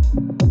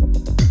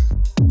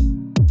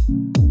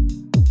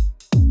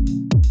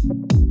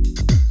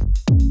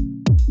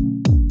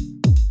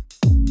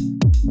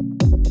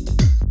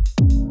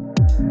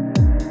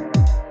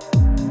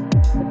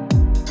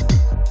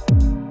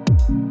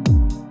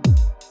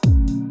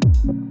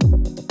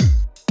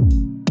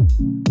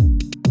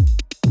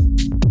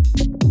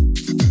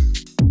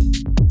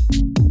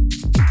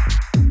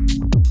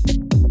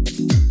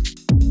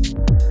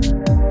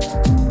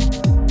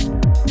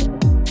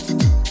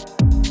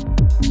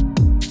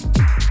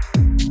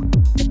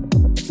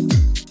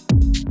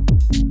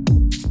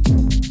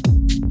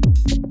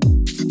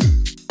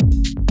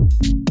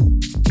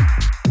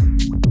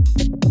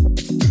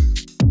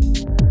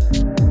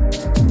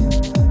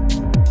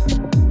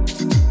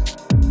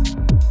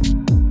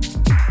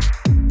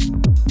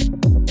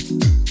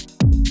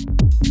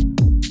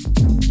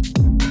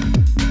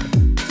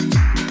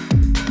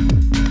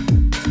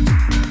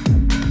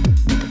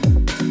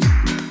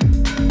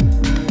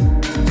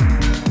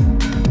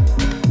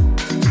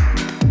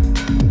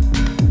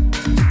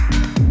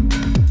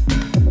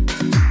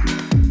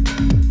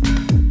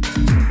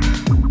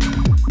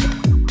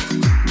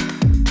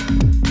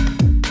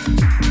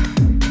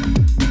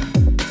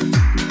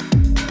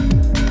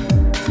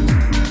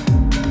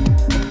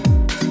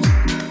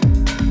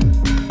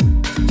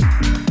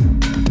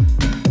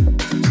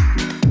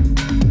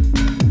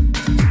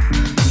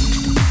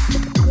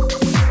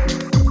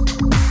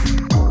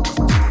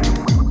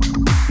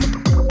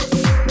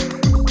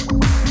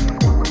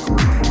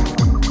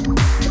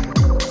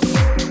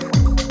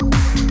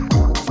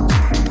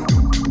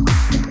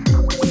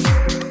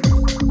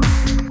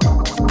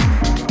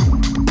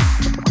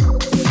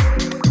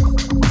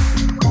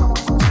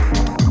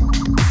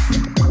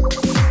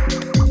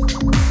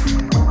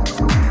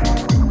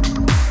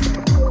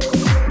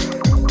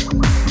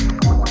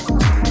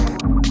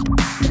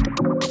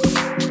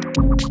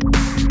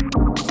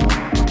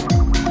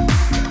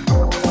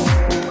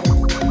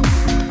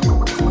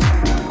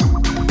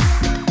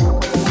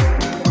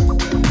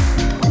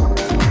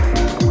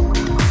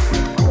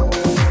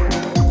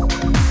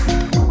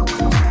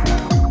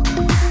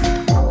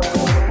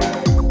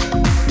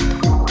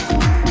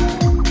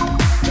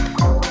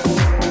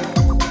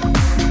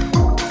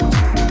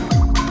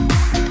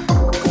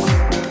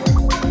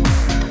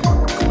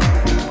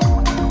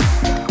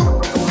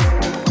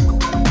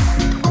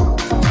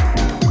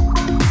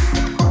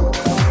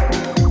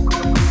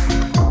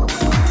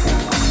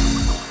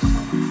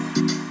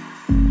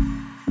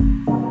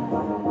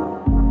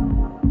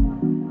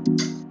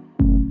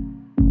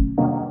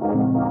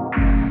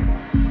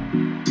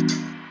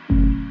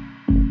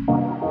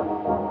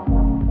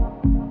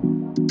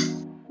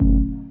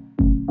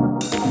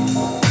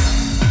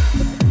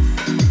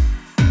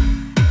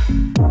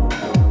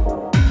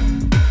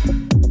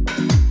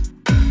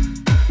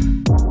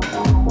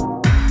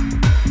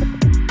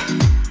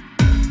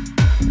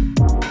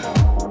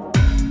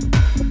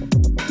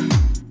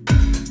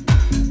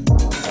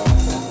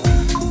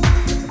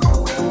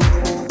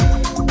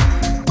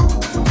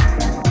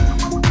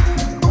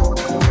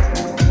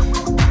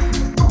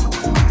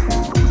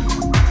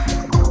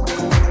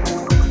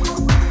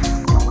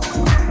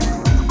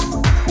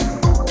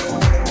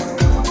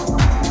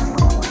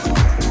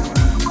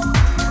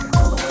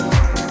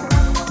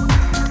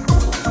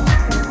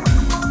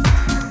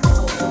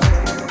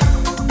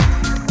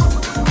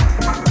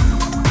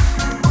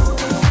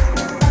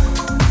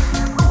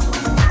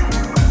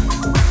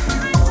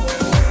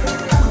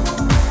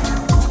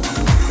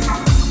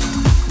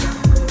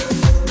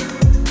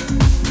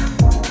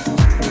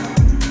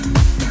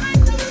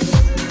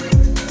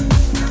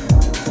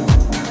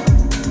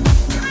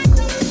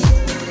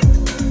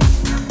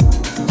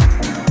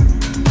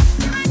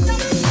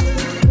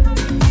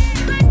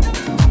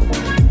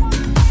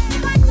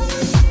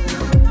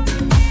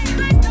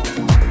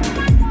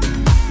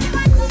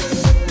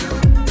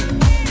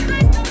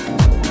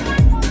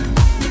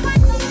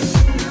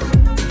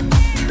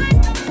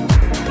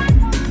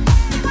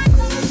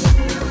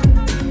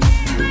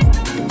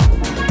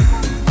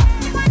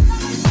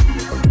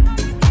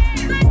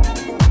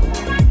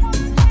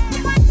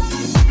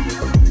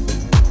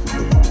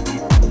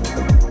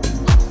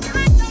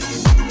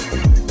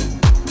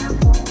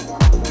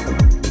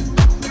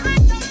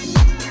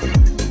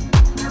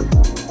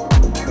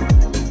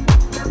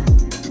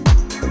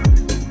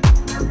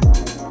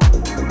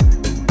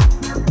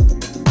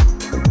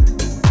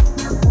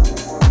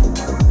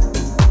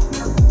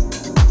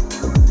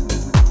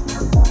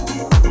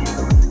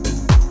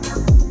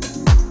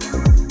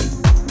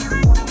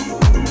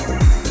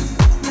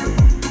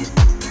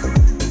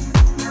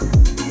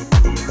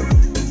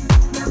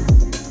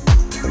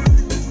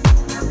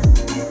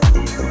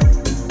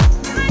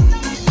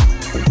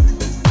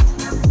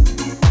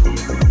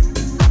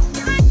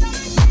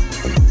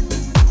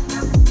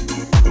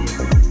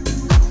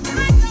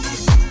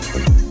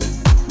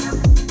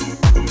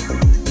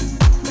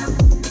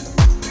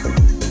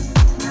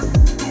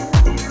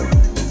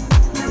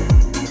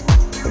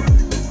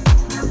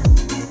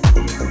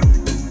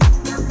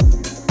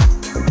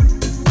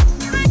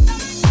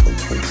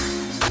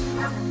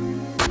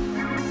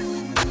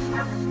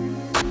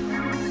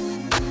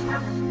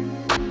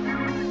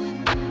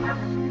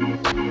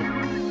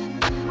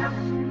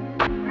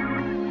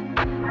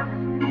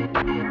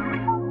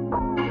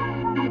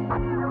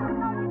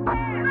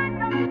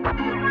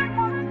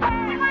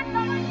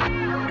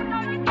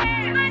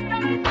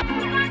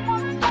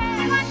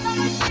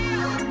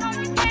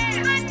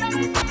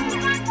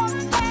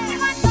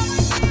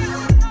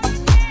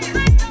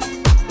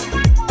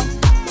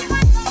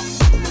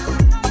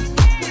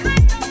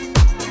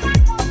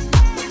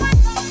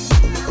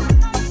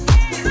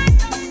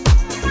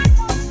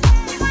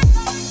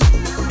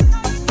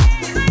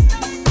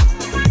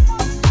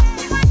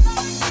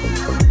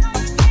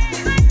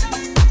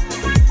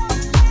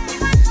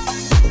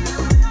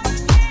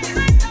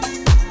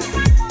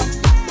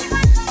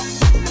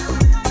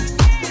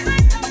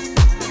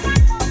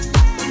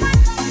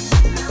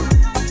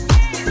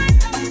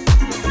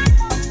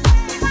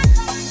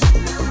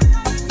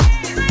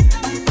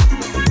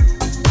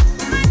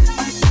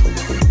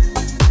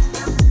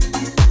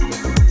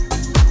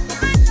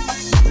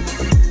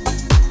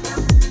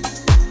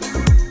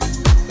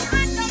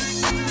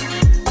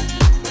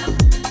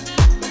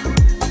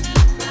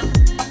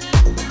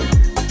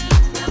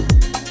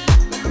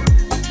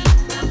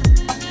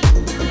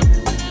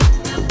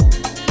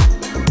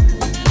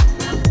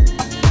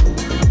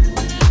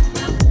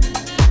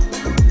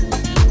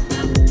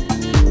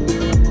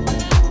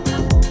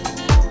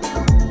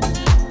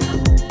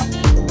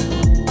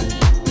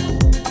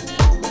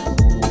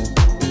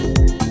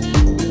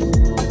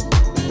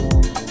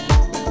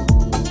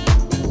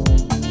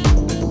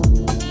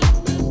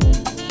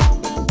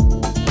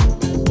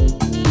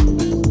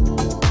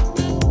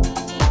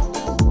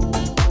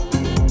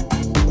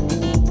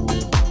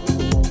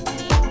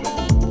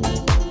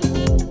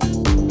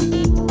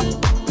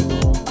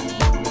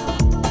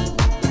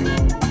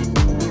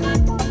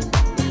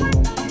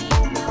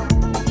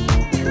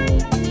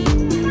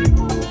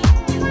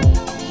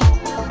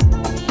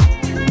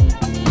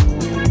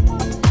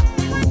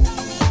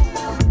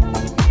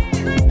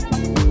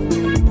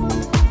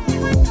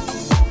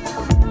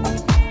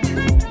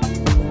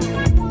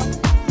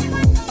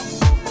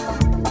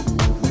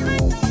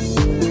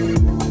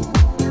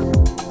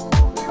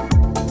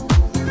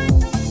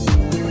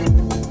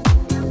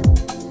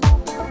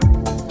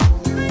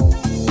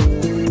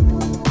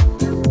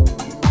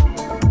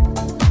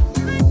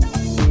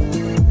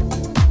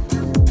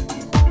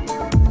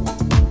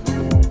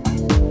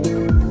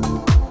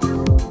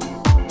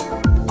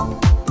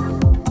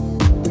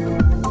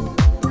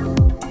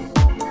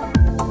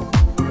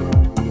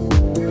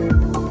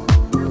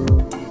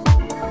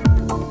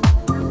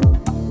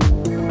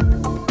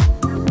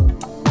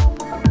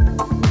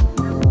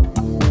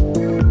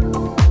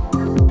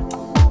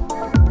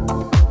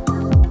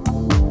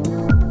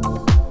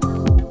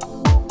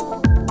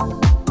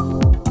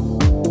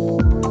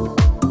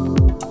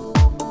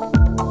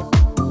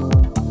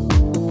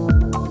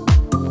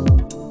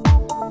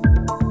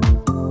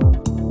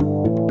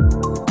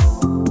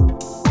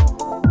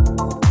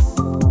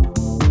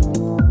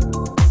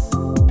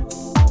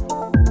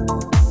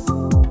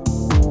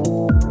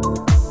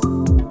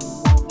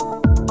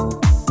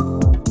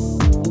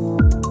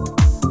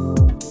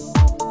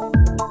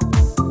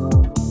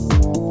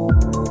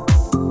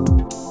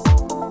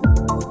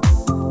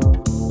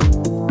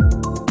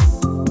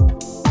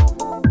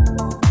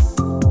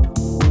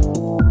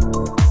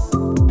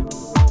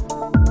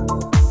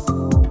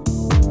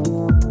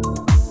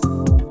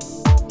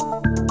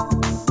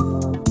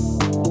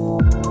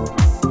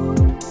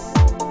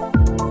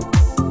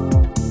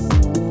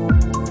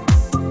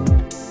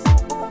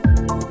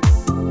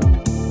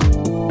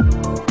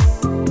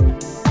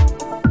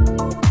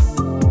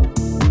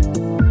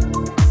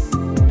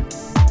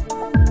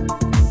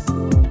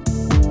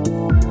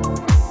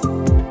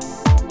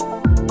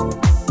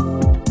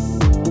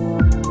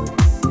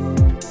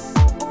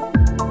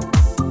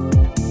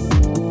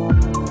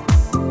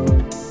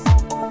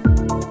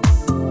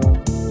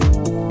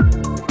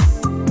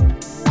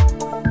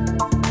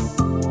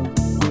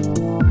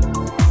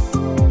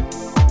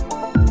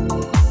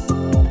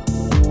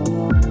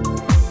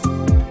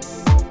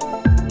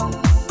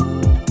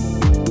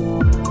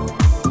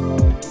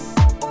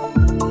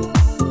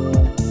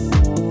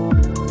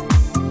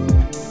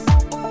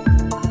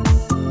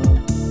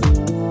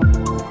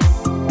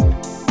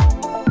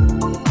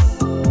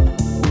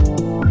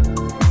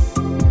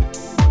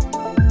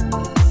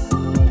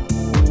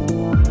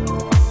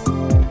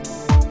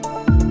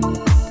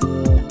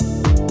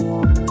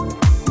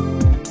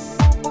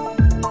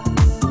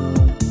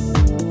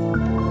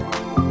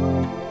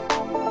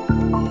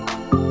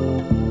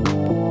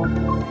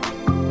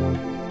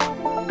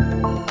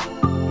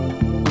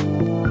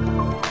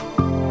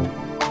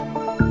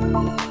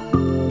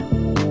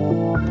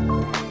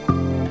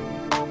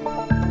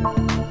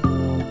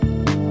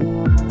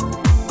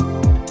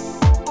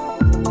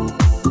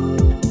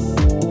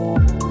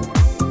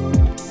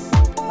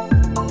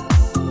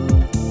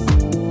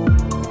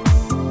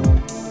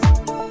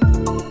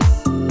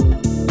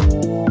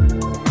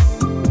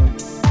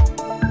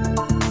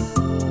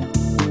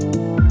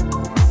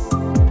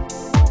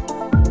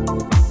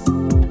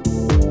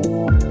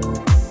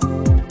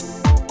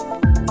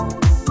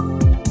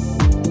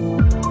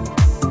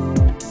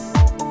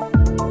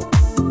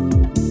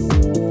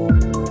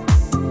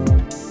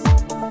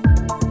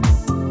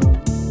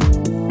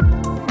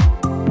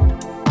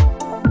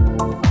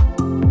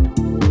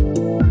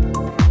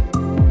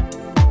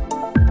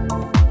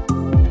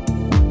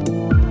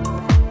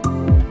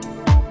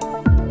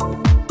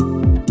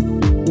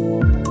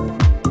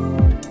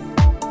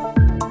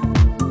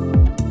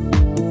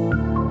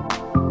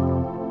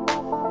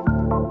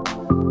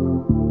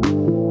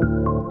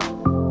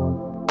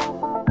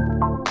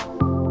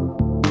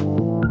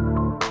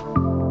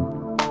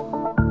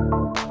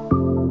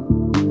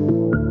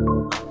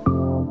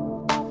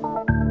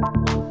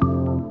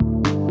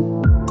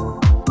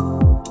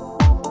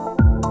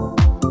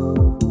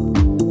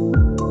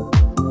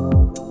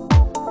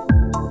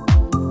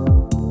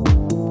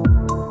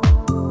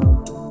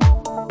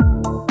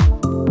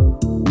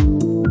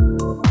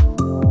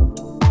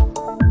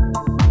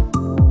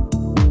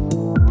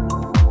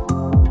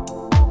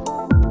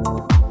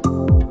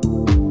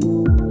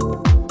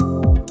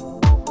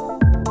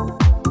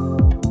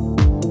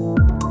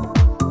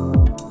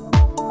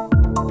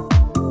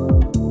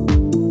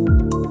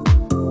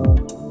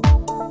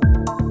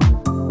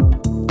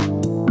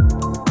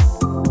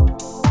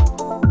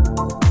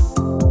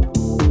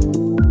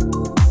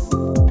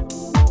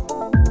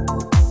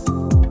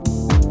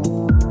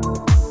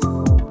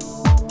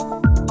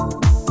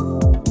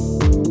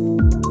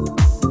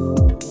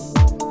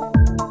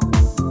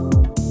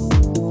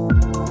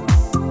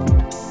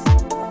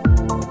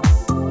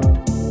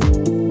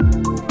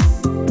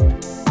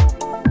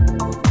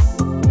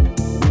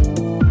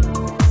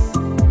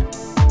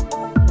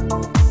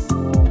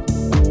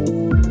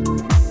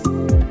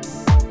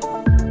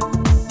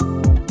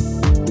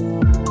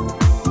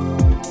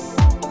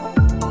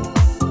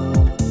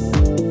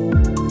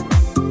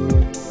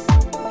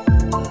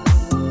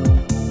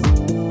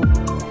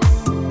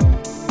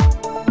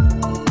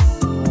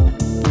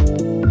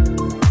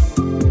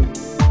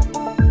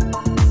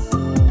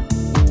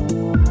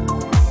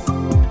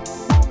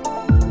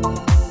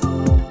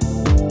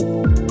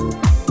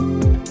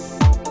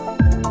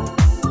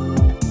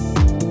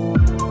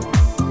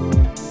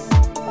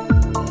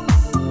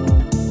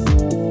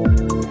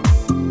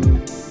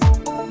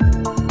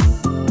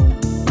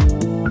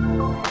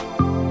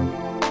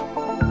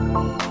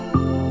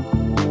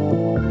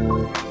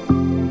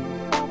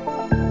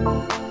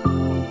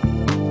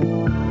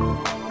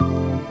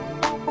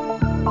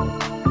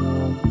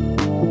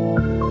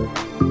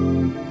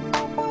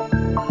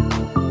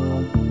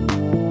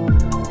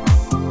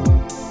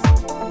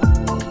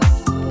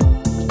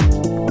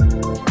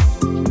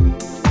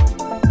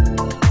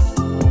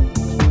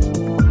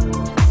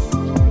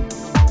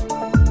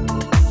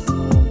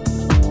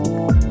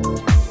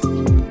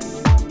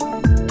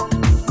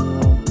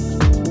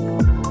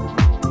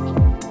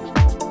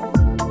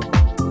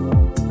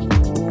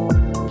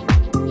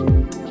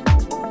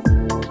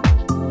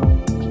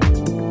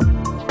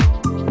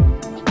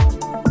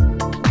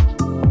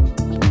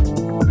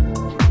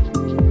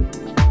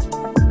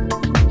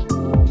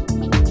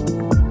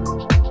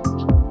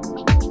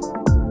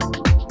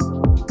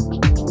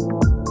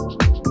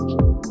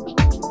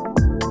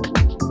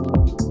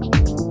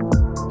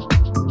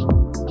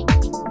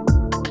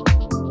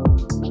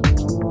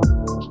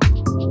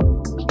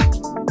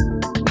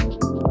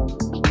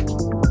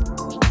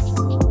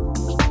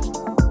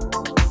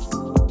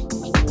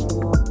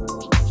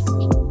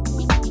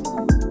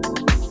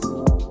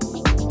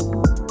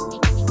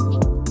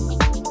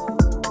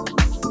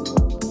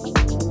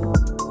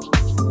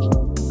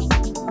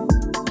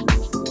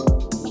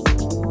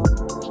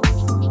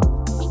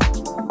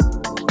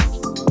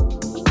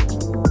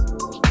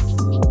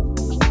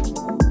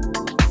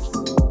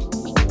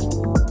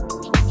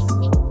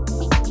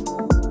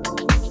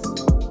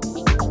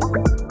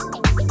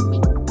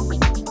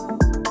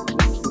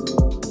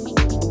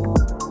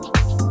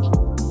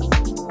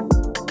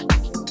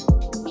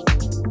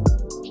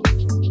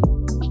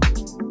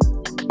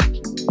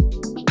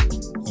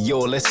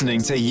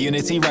 listening to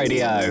Unity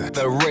Radio,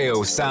 the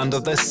real sound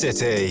of the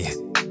city.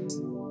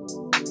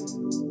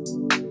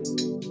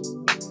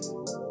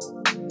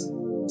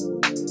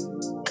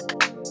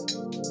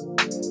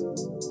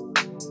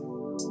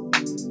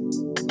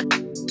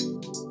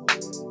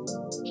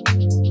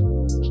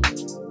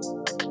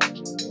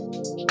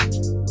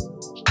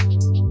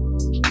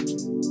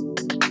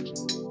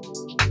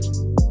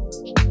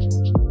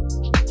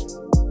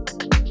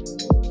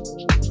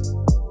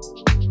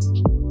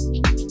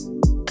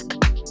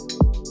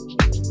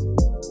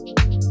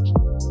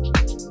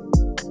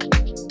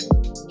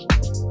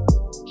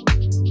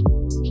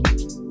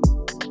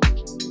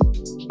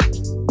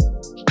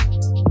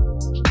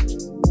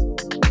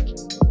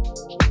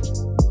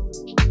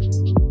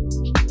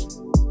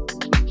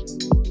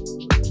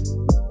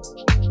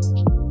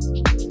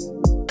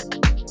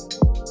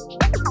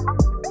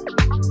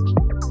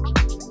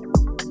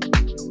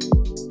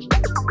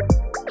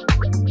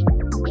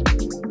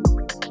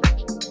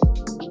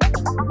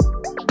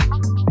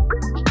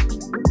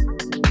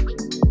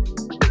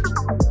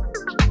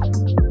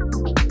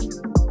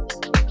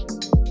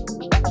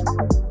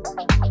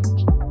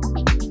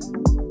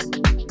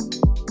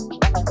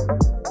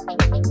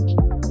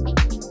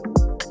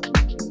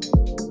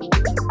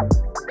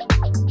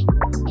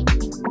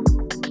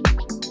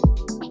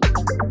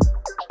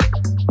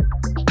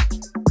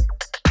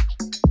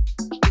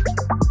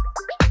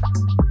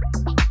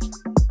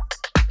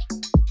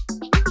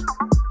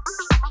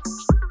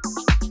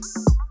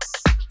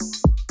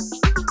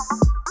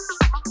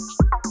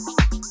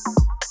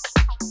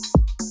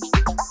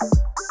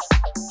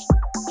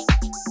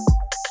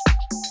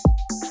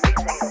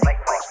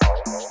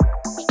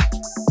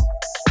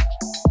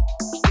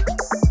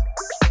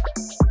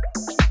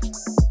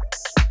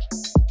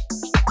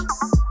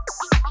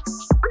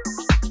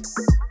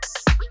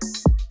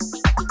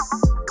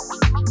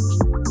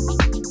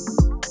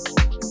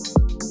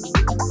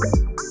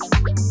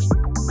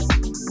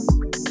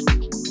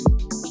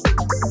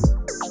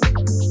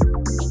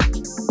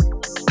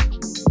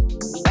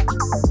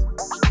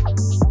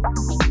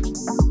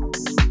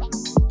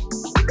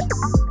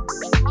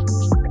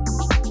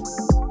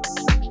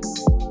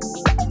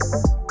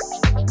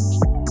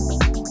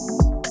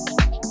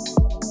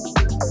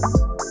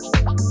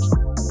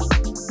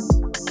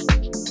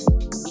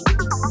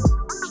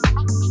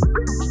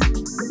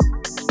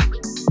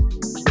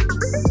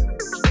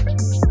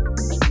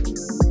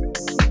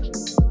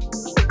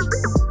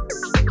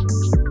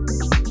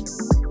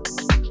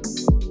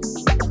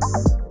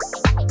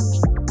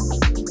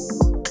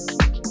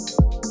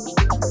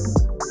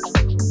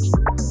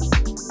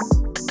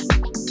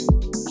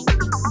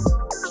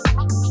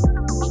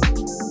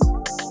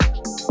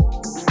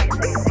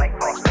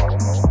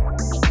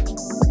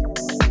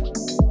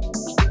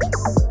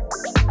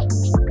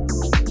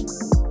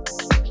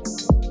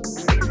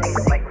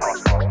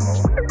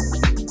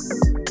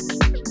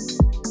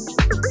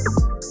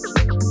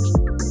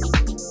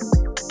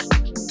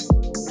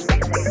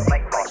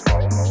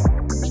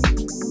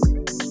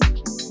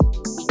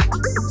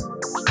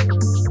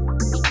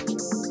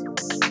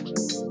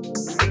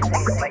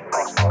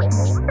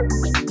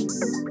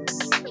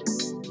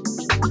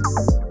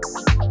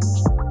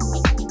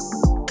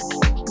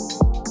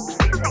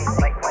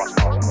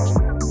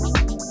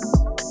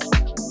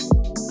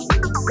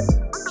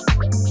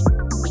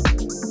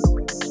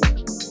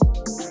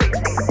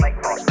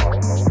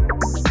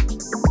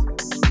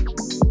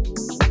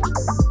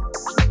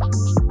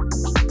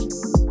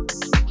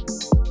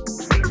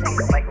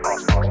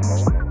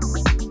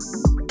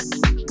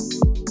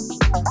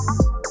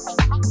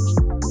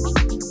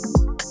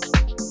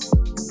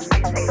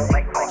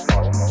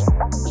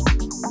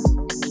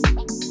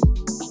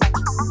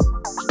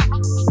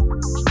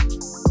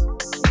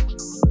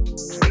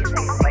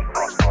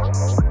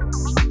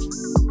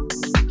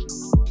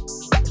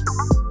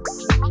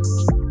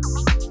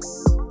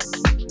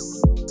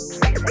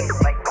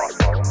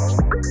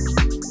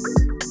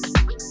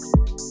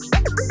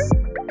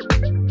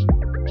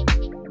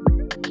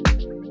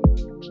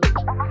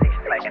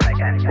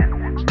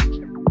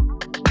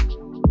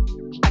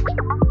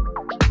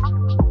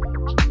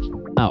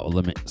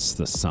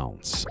 The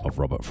sounds of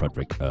Robert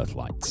Frederik,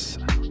 Earthlight.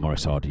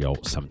 Morris Audio,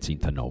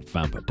 17th of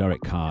November.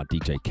 Derek Carr,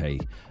 DJ K,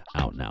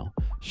 out now.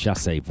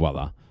 Chasse,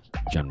 Voila,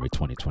 January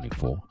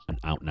 2024. And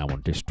out now on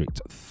District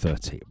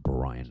 30,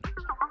 Brian.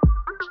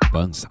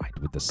 Burnside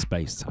with the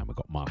Space Time. We've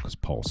got Marcus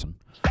Paulson,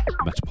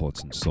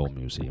 Metropolitan Soul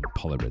Museum,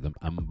 Polyrhythm,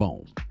 and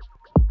Böhm.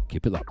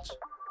 Keep it locked.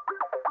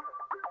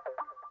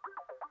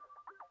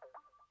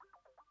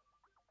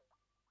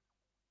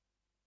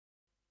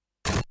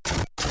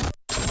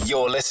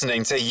 You're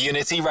listening to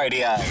Unity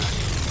Radio,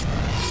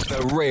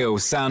 the real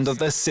sound of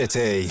the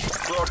city.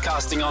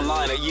 Broadcasting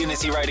online at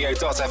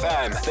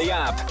unityradio.fm, the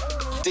app,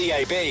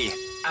 DAB,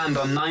 and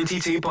on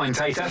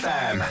 92.8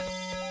 FM.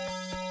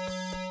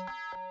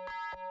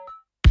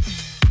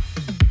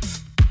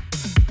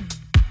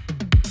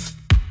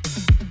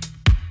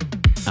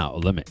 Outer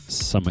Limits,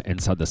 Summer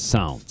Inside the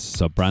Sounds.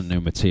 So brand new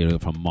material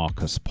from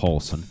Marcus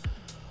Paulson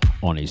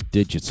on his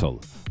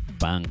digital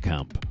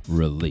Bandcamp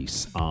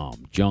release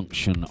arm,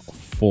 Junction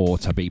 4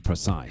 to be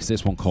precise.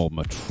 This one called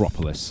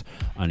Metropolis,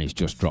 and he's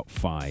just dropped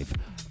 5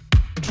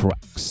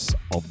 tracks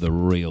of the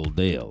real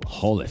deal,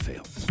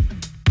 Holyfield.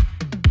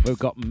 We've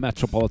got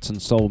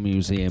Metropolitan Soul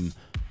Museum,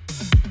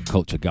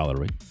 Culture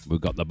Galerie. We've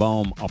got the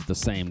Böhm off the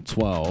same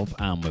 12,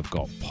 and we've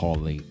got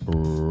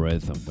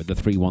Polyrhythm with the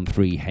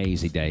 313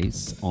 Hazy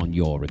Days on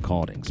Yore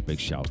recordings. Big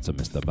shout to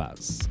Mr.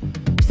 Baz.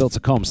 Still to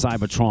come,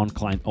 Cybotron,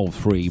 Client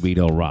 03,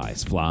 Reedale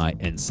Rise, Fly,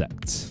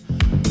 Insect,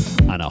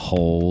 and a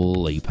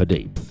whole heap of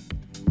deep.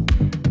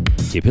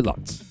 Keep it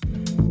locked.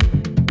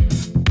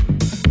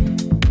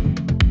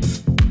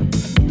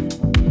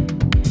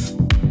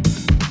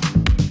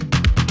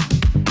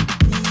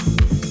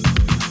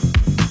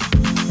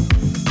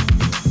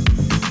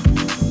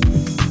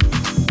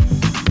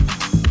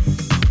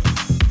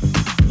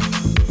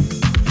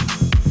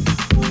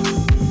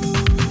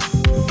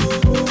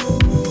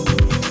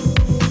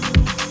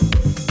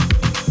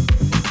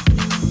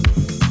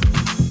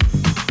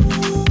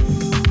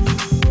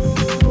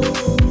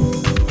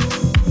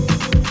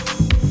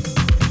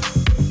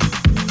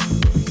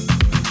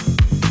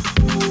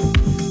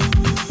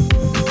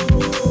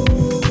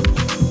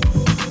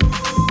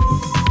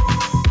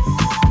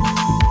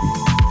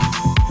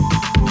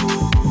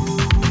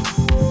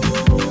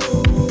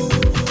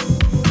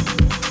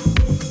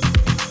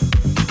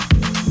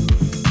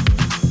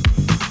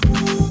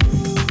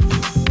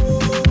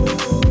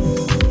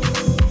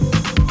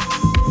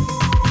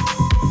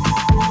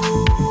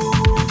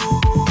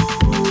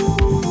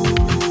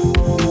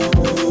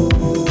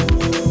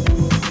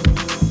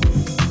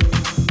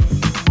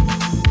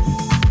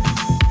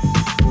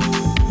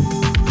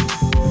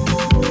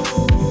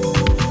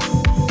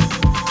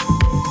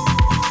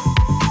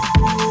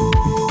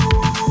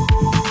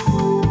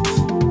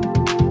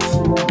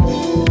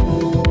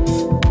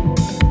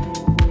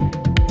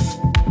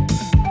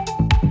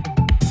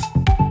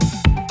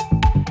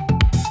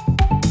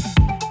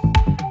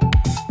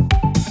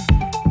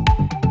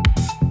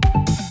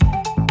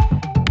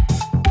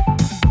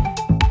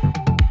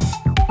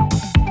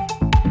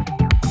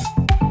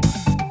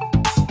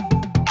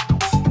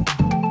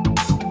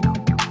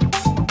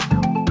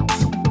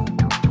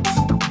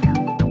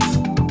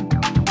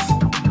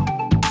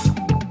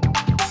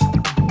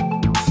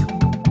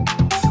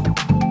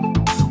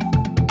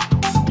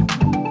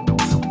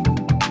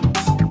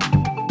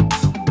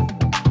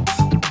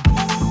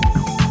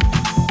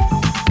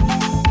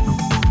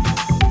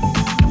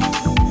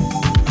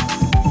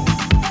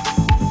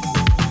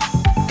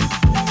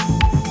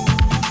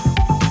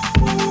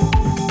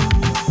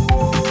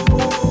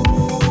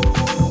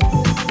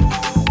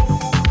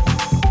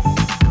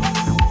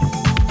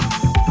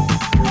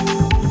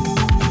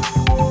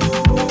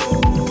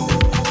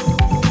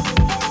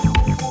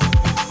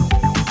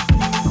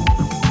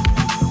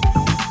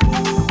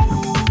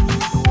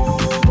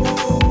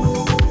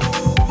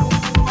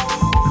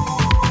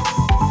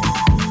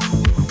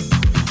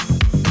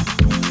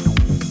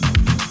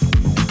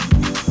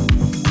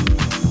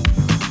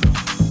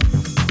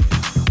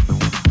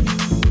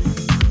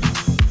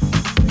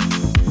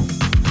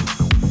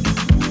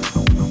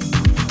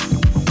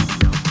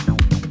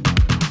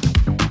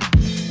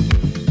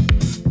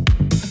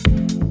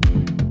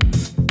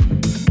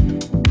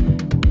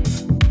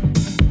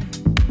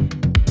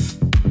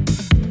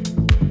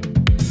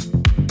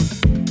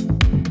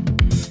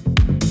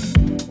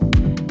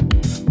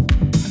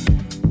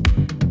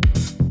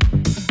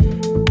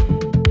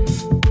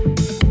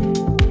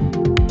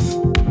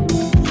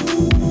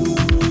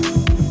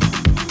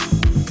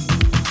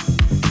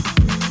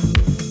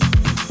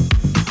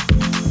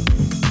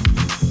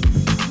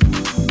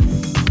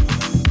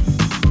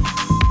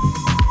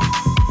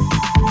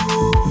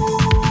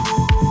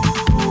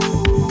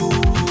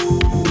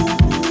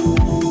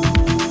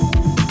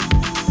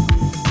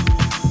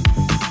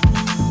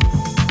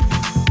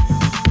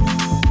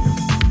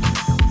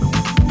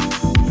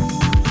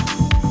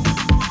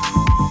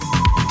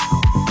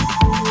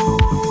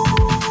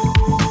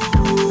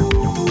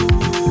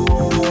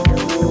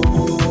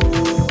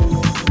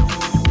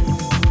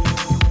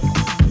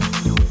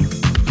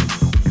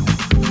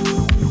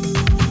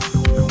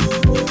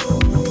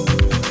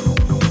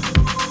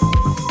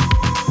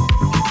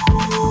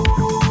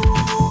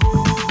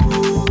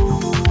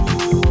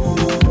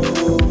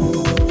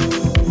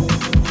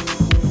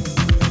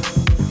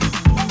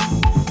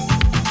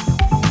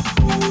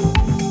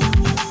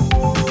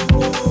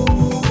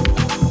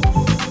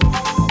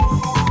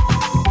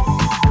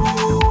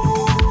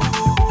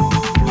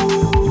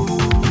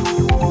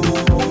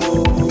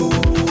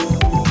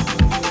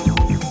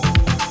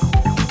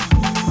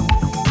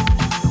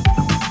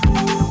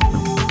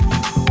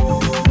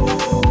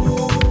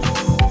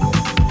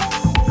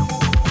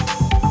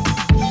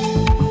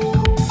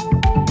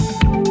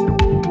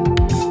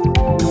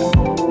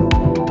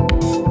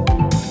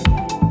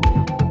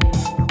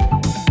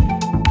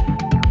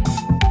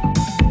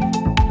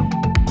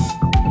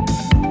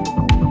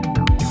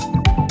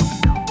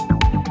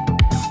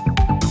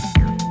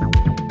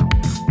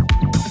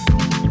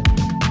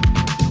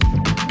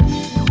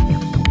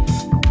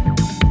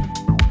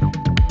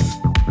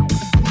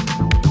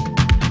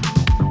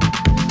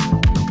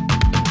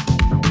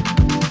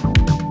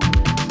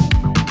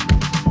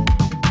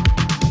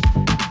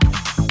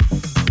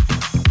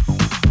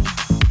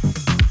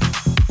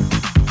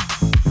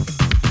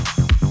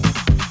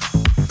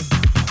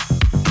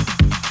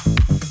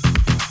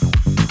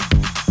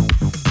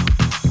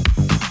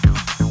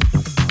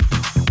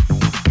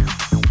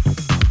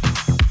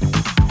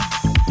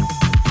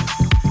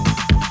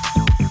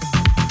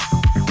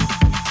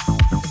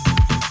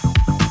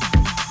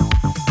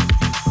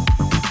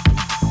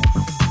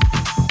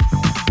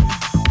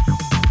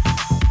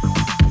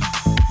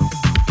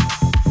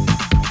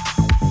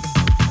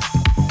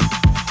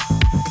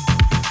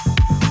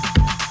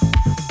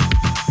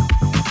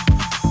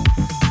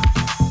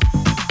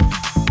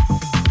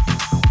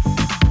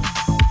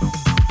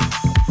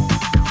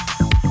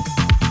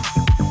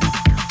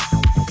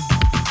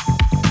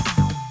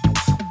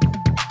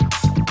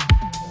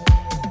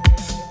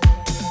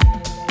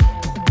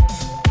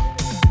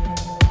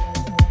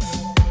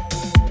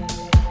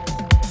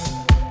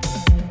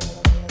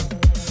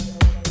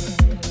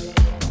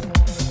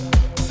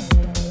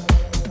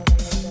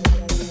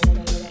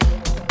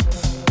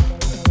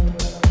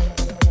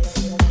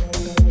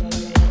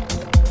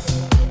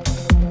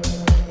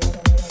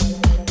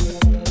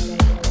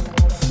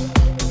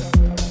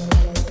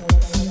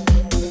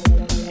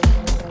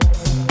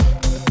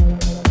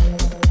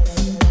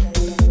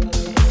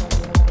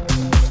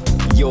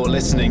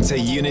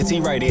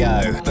 Unity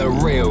Radio, the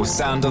real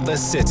sound of the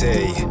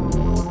city.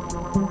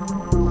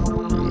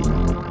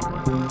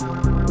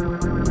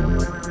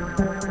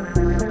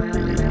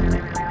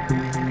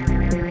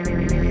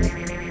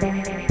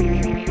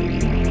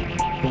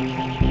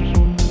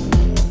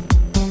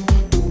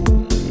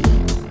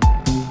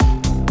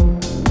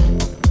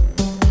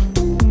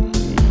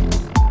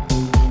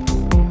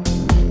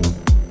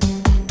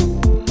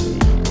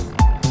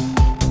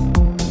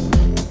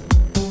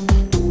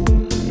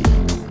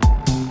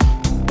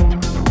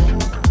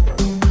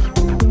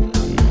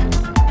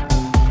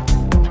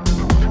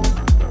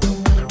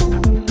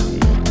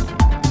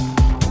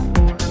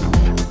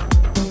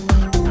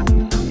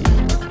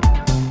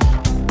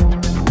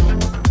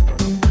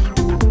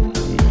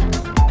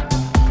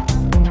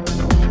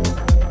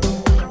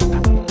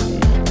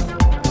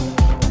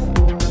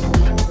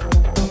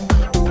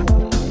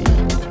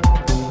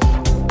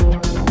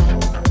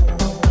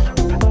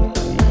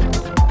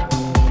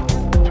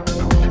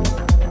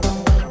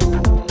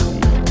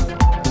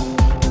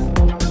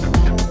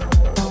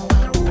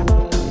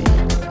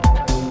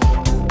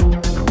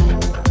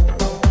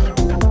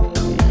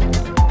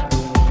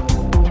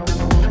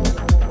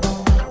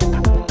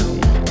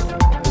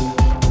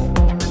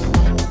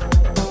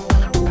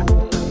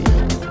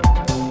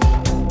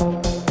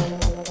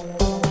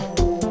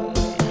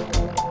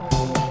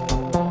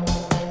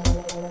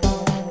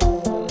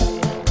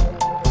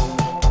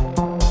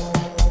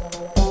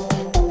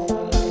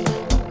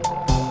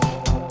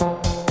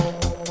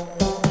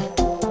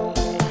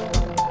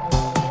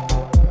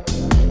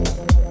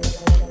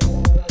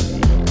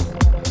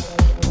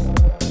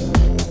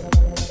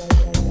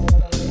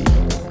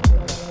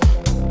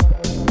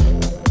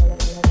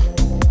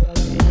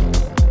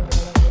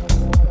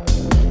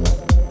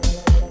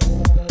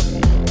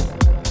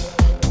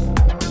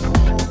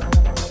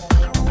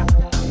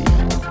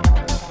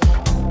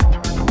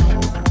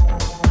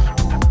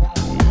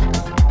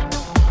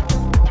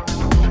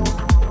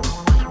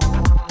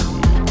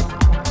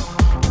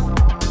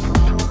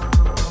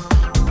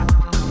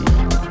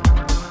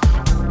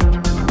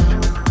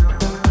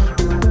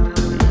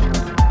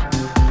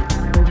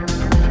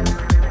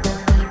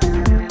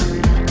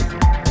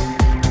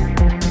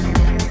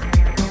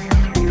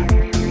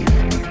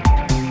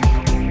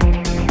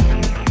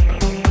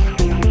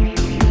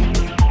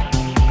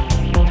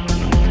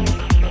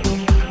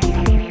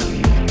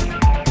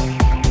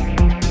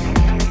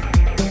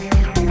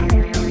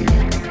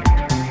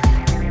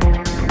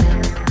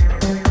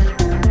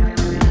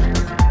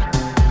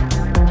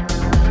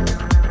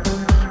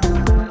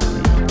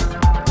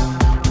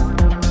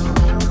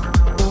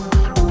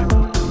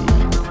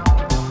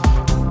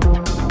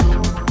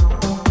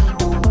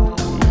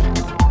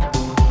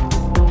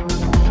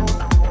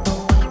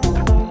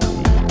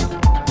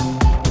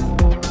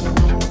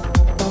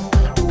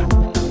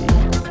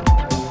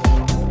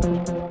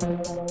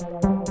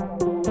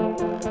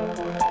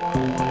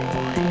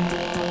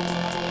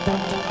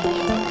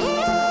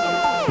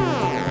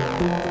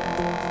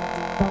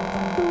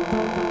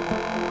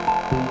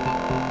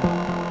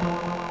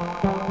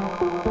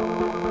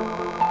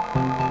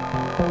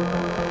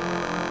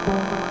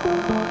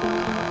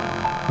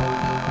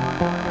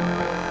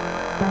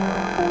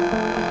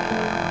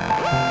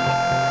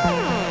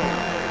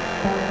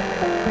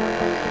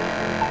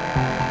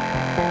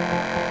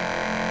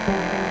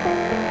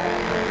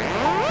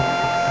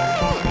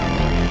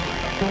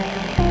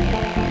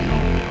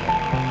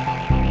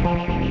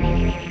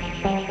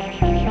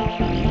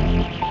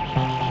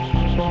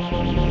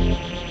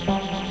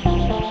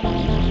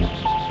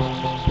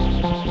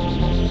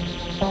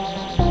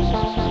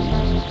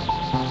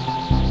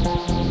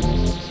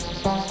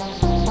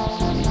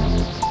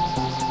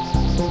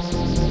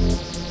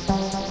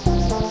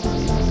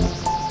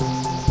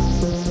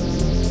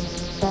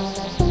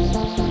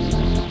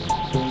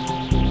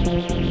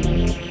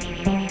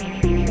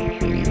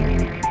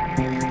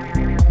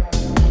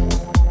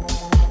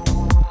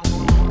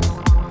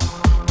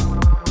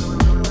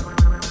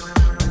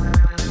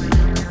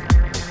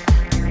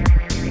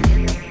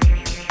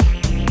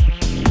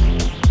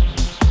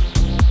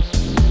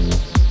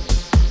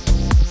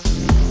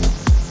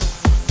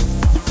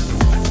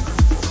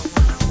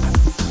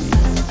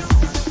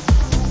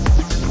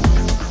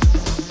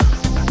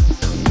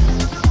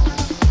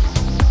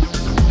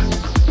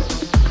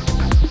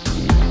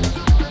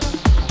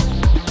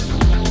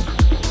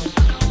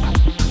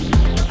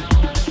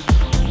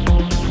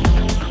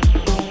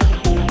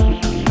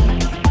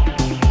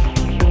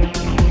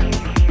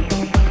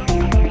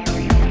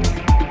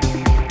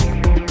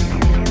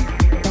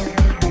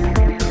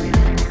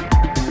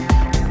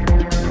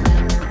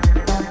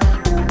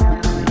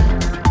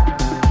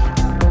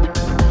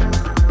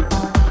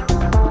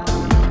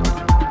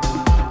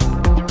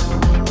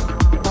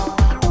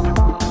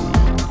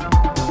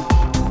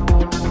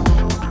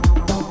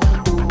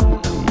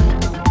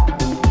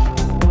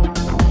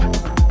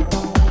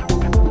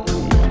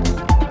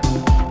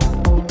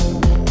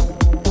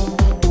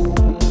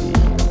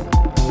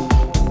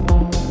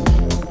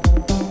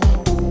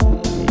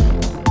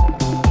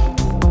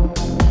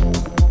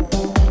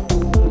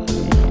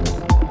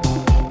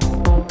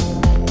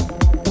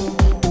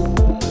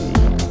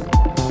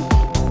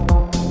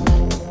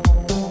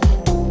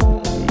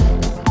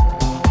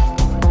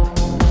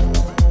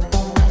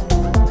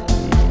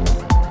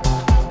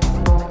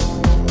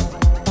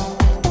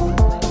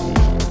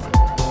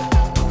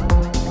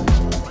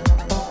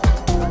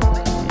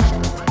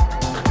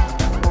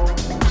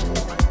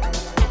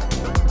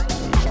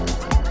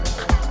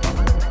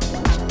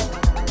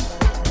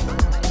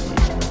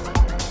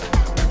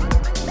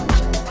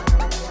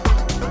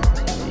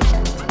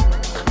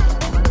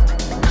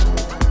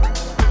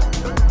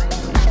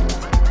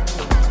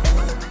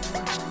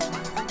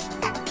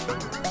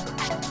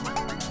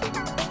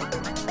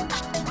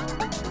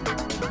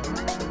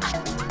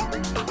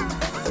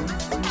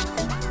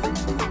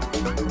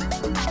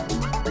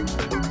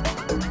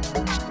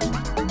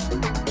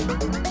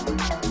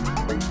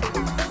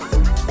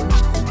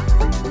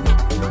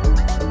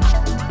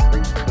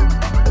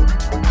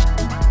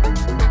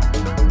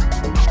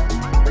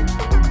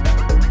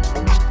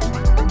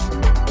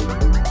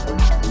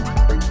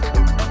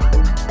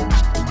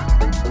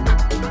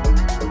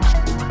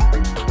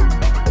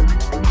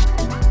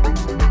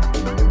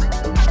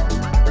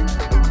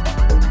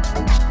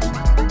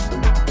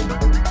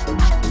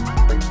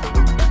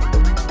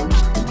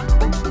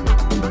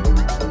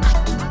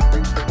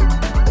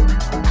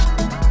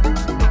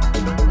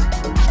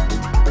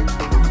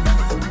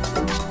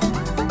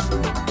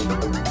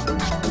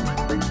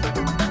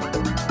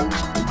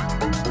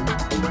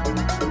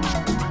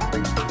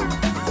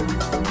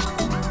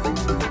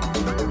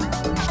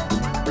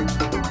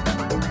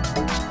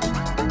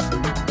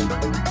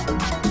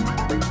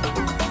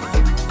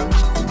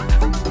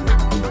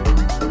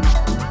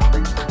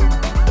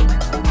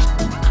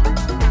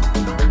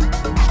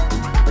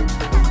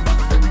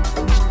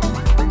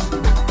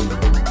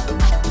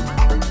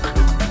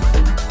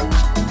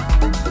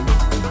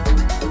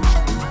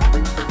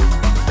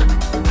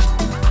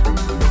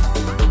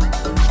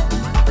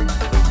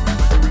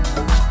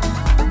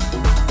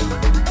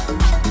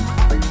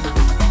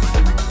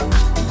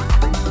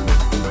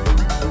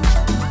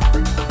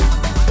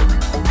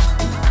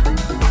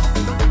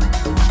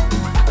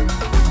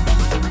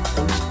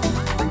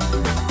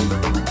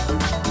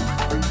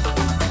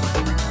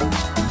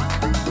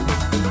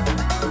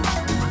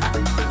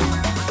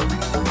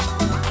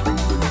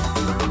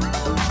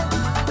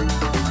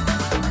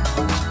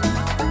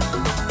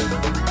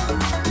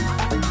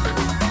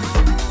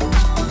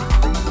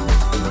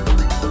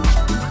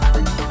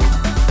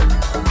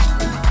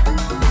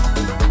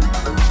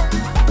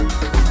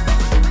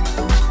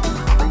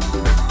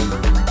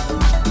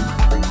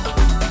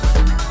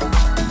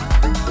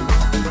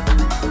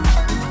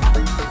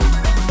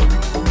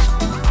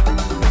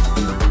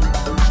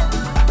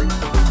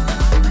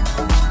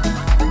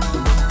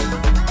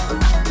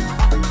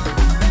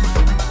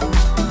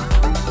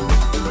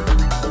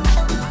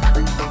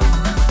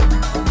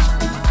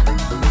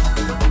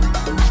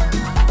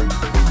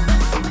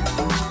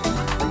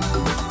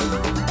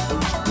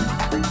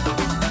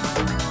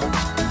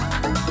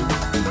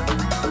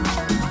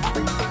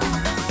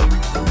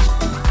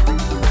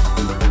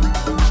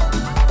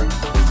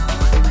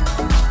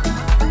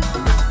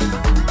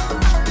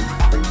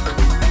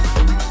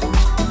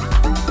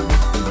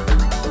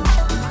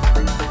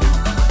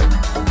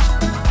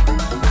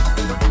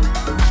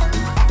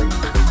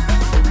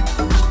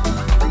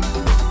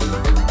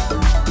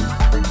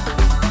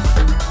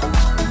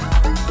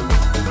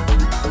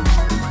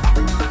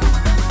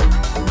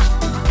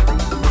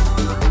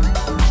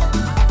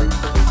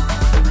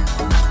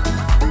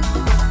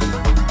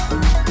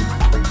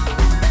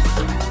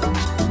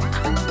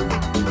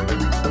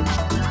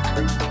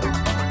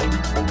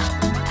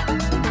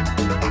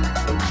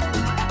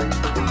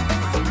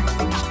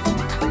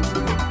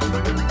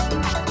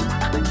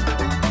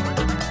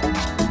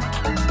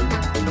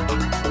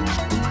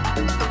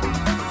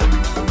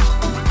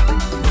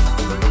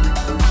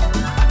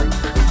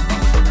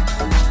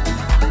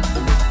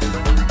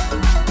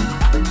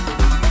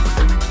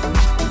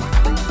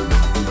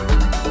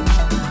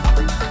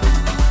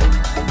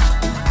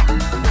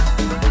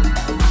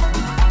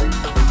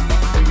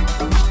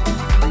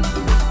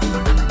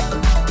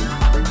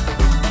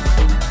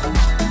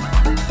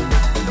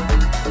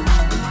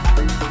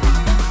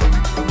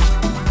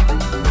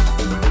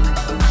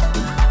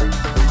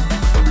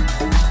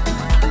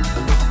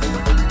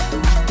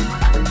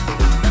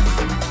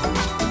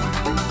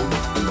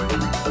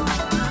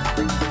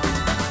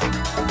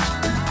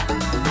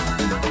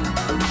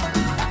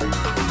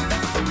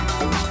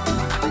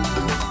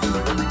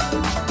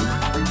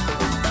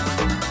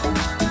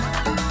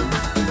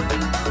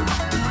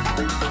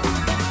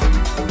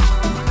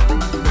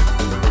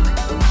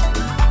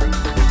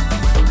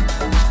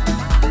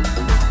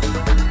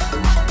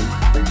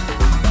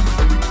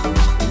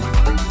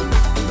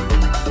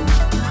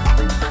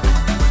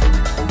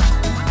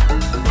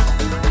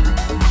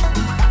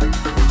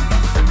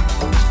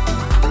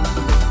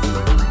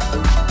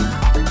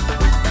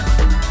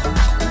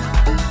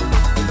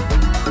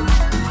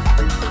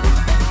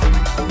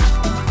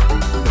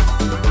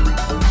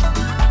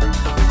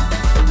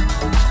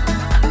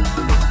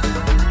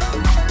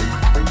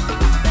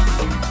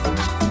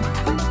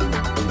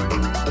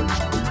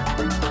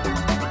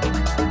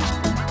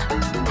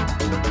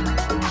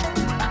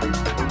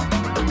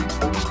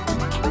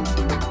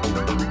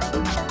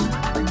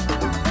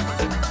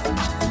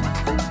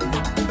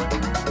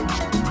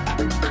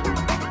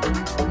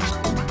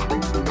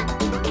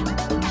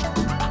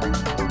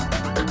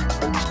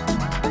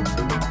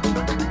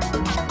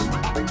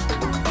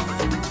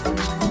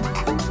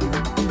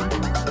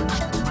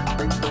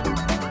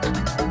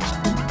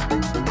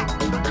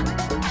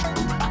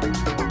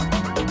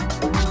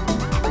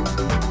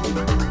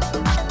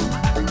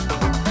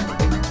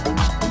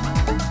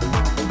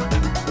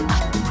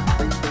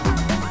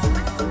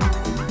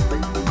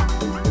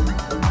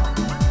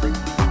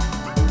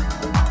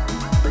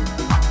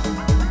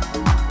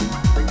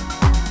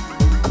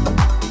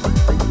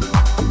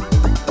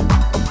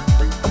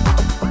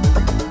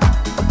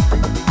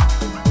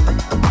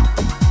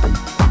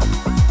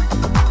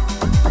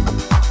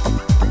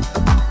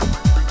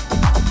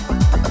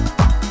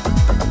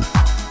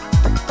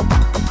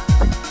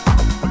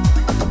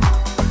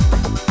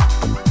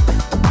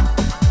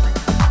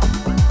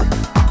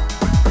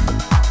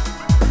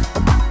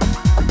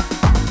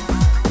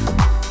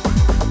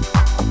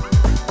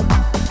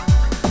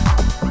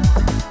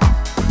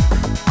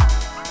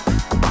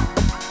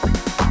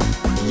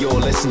 You're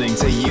listening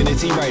to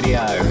Unity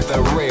Radio,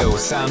 the real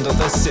sound of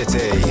the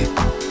city.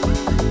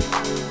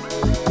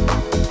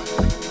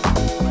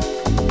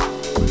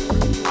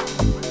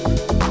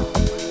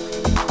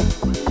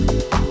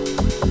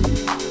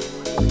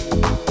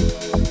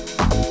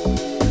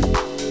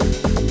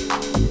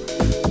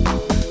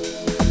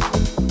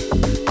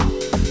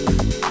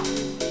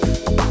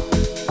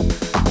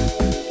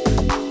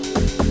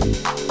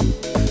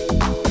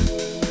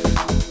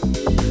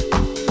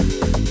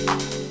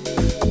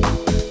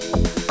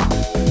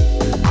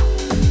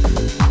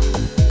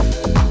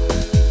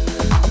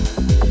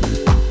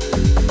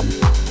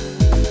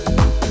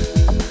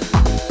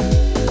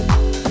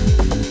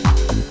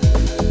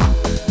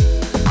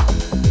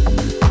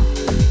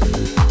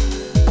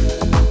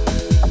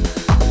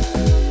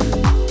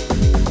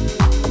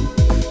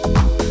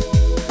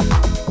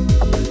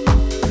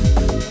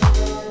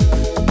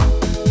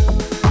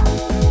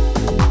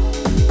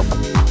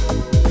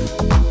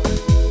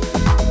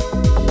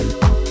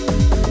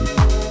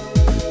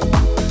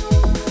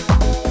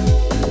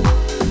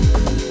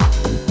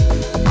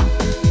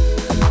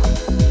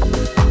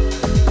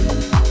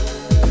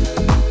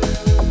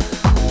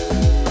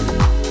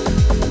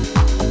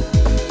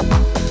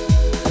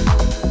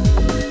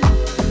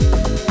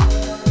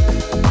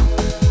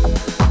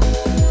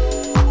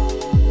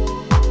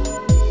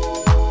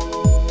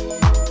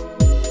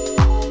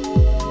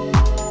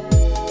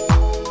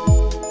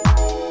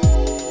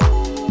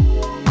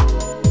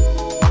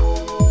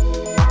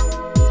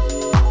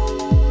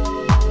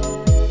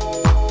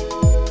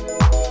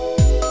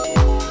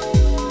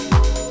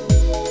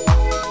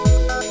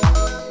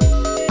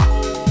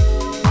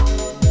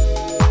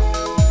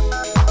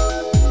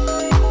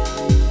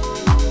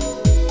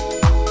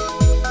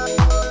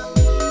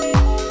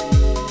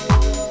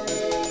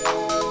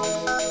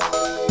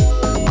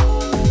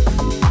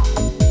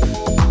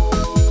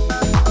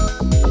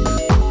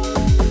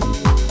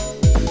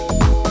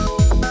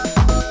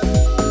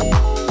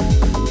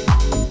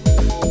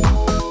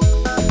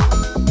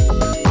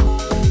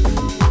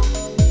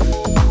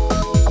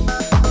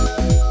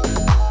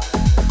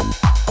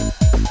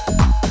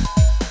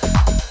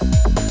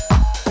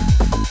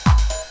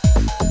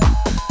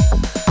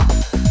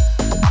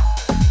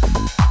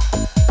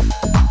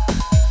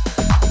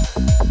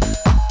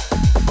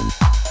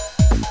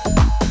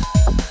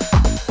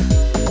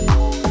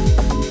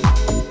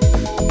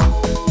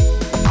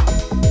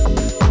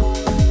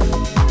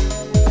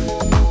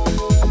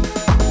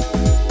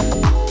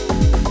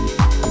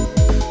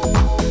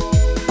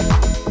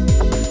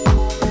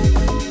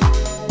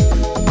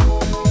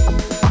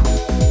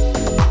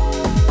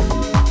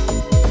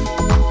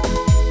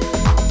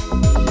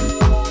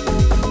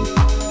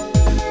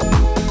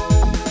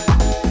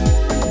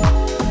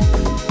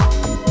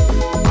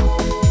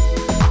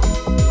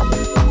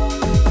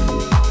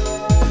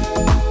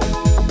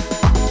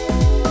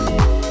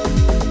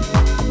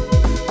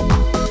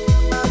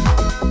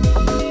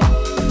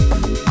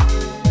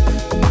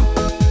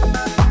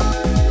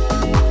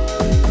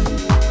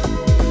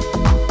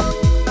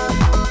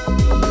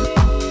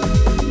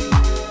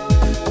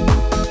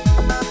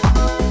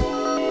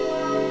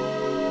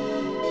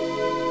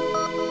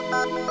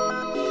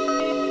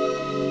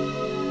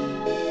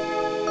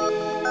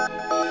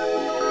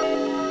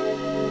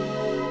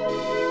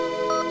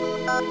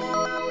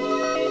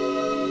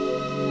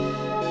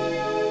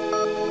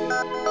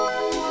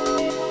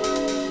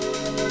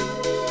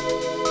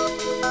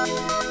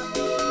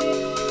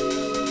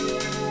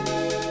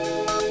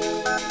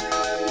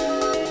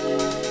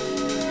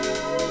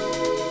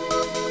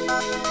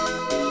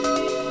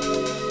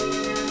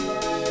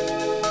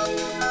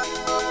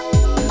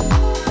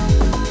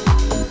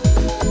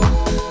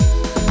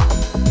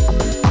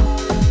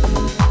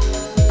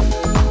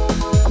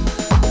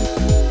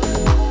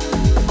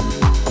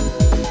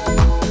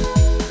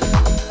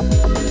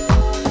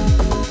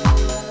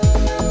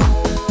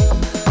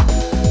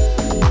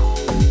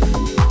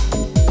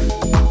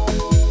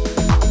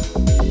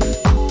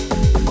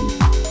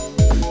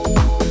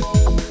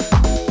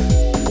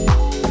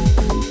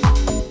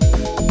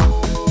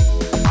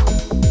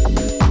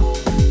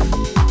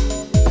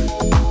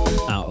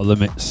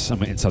 Limits,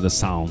 I'm into the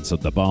sounds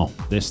of the ball.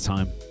 This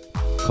time,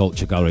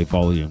 Culture Galerie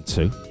Volume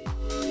 2.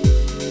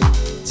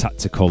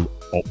 Tactical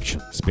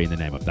Options being the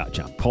name of that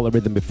jam.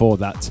 Polyrhythm before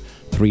that,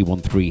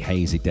 313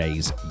 Hazy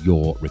Days,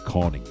 Yore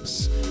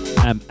recordings.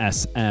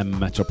 MSM,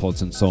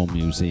 Metropolitan Soul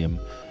Museum,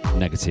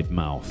 Negative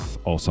Mouth,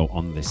 also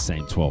on this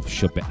same 12,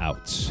 should be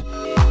out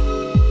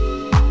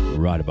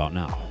right about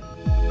now.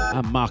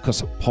 And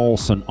Marcus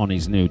Paulson on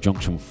his new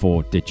Junction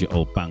 4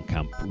 digital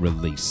Bandcamp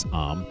release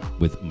arm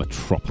with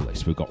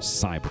Metropolis. We've got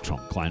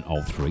Cybotron, Client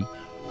 03,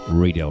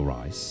 Reedale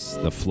Rise,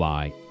 The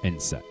Fly,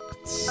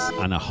 Insects,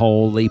 and a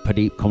whole leap of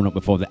deep coming up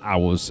before the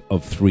hours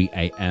of 3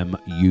 a.m.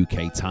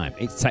 UK time.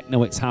 It's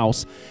techno, it's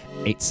house,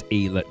 it's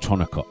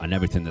electronica, and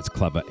everything that's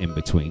clever in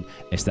between.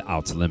 It's the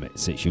Outer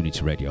Limits. It's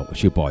Unity Radio.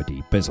 It's your boy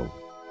D Bizzle.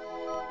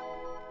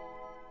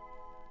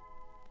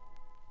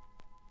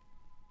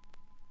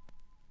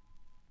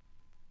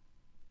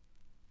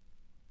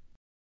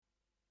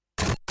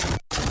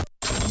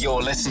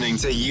 You're listening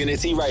to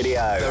Unity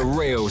Radio, the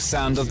real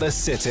sound of the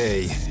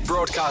city.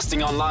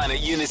 Broadcasting online at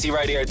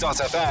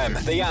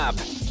unityradio.fm, the app,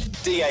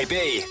 DAB,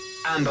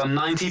 and on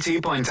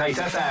 92.8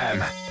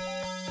 FM.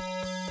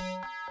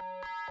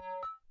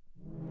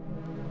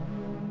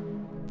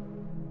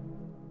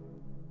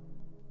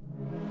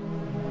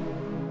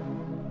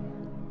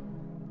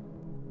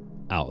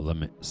 Out of the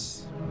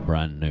mix,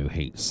 brand new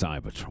heat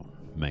Cybotron.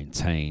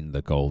 Maintain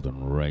the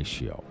golden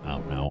ratio.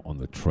 Out now on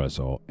the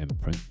Tresor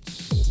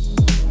imprints.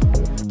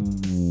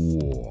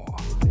 Whoa.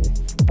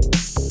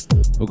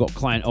 We've got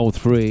Client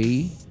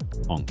 03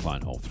 on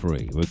Client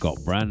 03. We've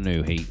got brand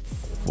new heat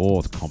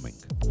forthcoming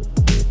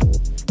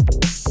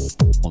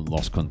on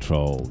Lost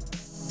Control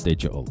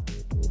Digital.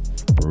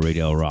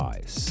 Reedale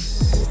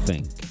Rise.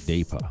 Think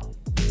Deeper.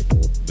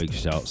 Big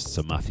shouts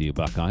to Matthew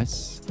Black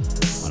Ice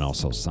and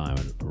also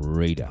Simon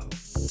Reedale.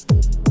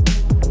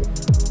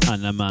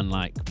 And a man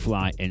like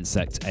Fly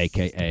Insect,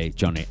 aka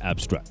Johnny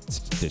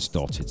Abstract,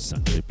 Distorted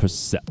Sensory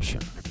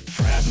Perception.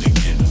 Traveling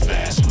in the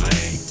fast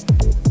lane,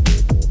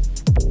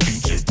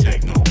 future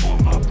techno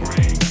on my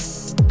brain.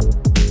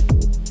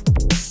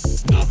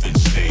 Nothing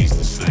stays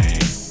the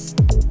same,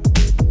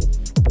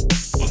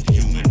 but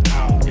human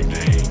power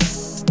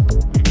remains.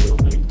 We will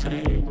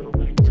maintain, we'll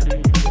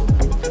maintain,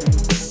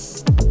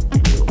 we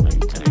will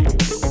maintain,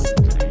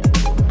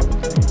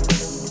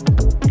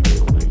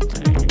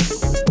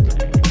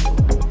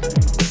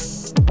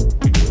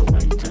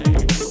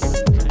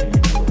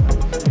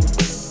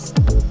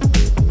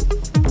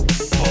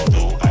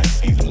 although I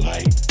see the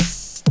light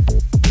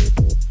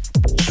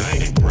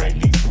shining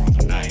brightly through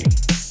the night,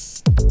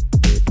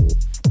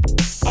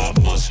 I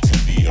must to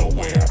be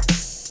aware.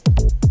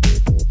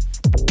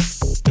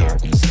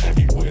 Darkness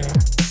everywhere.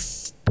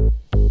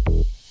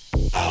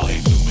 I'll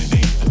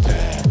illuminate the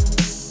path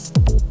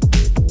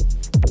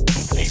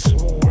with a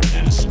sword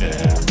and a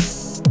staff.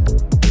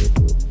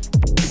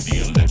 In the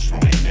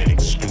electromagnetic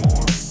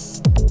storm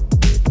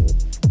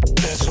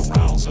that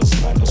surrounds us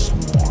like a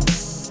swarm.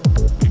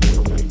 We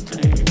will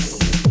maintain,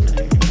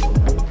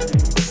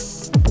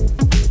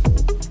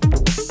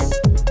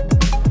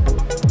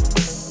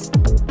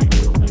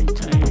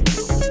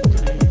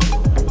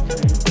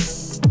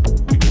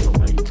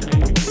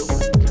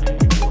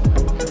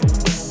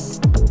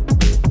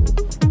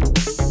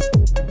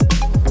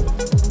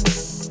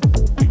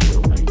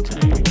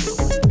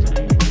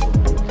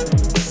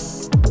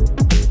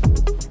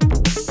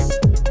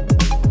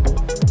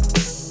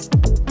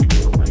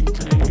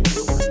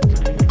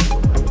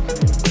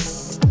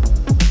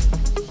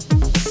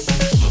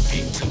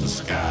 looking to the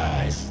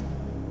skies,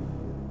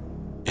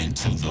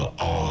 into the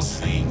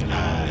all-seeing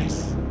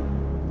eyes.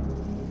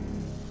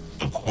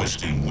 The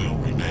question will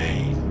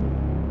remain.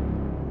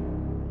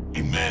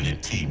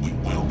 Humanity we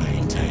will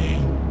maintain.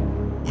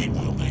 We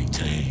will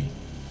maintain.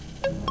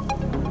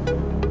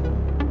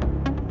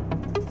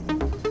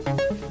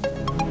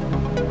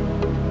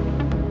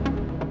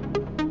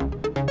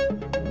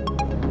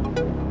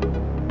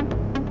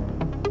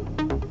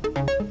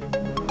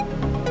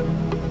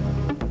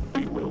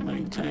 We will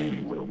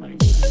maintain. We will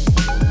maintain.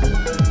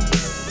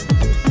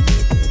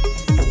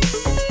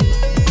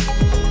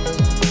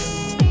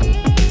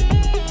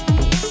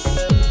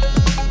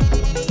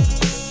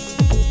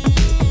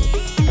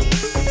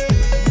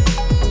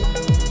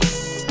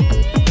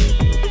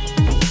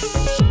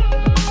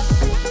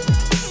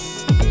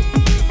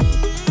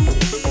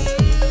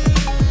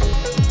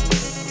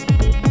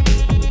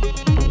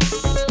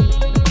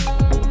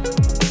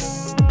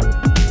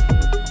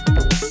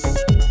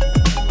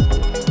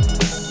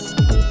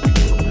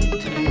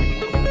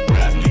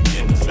 Traveling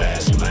in the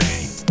fast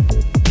lane,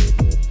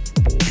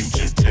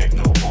 future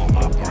techno on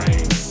my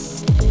brain.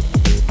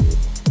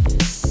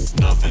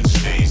 Nothing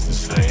stays the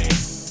same,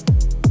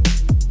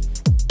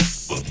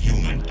 but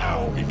human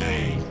power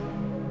remain.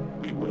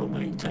 We will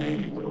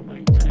maintain. We will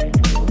maintain.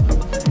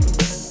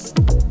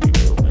 We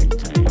will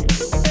maintain. We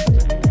will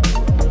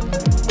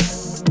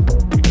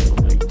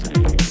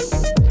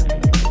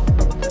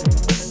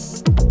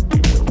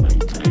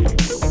maintain.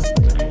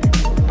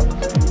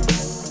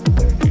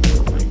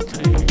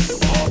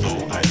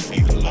 Although I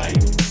see the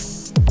light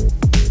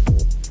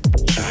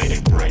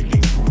shining brightly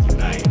through the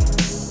night,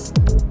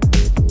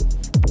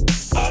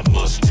 I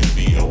must to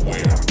be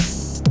aware.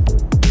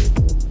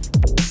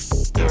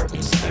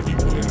 Darkness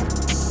everywhere.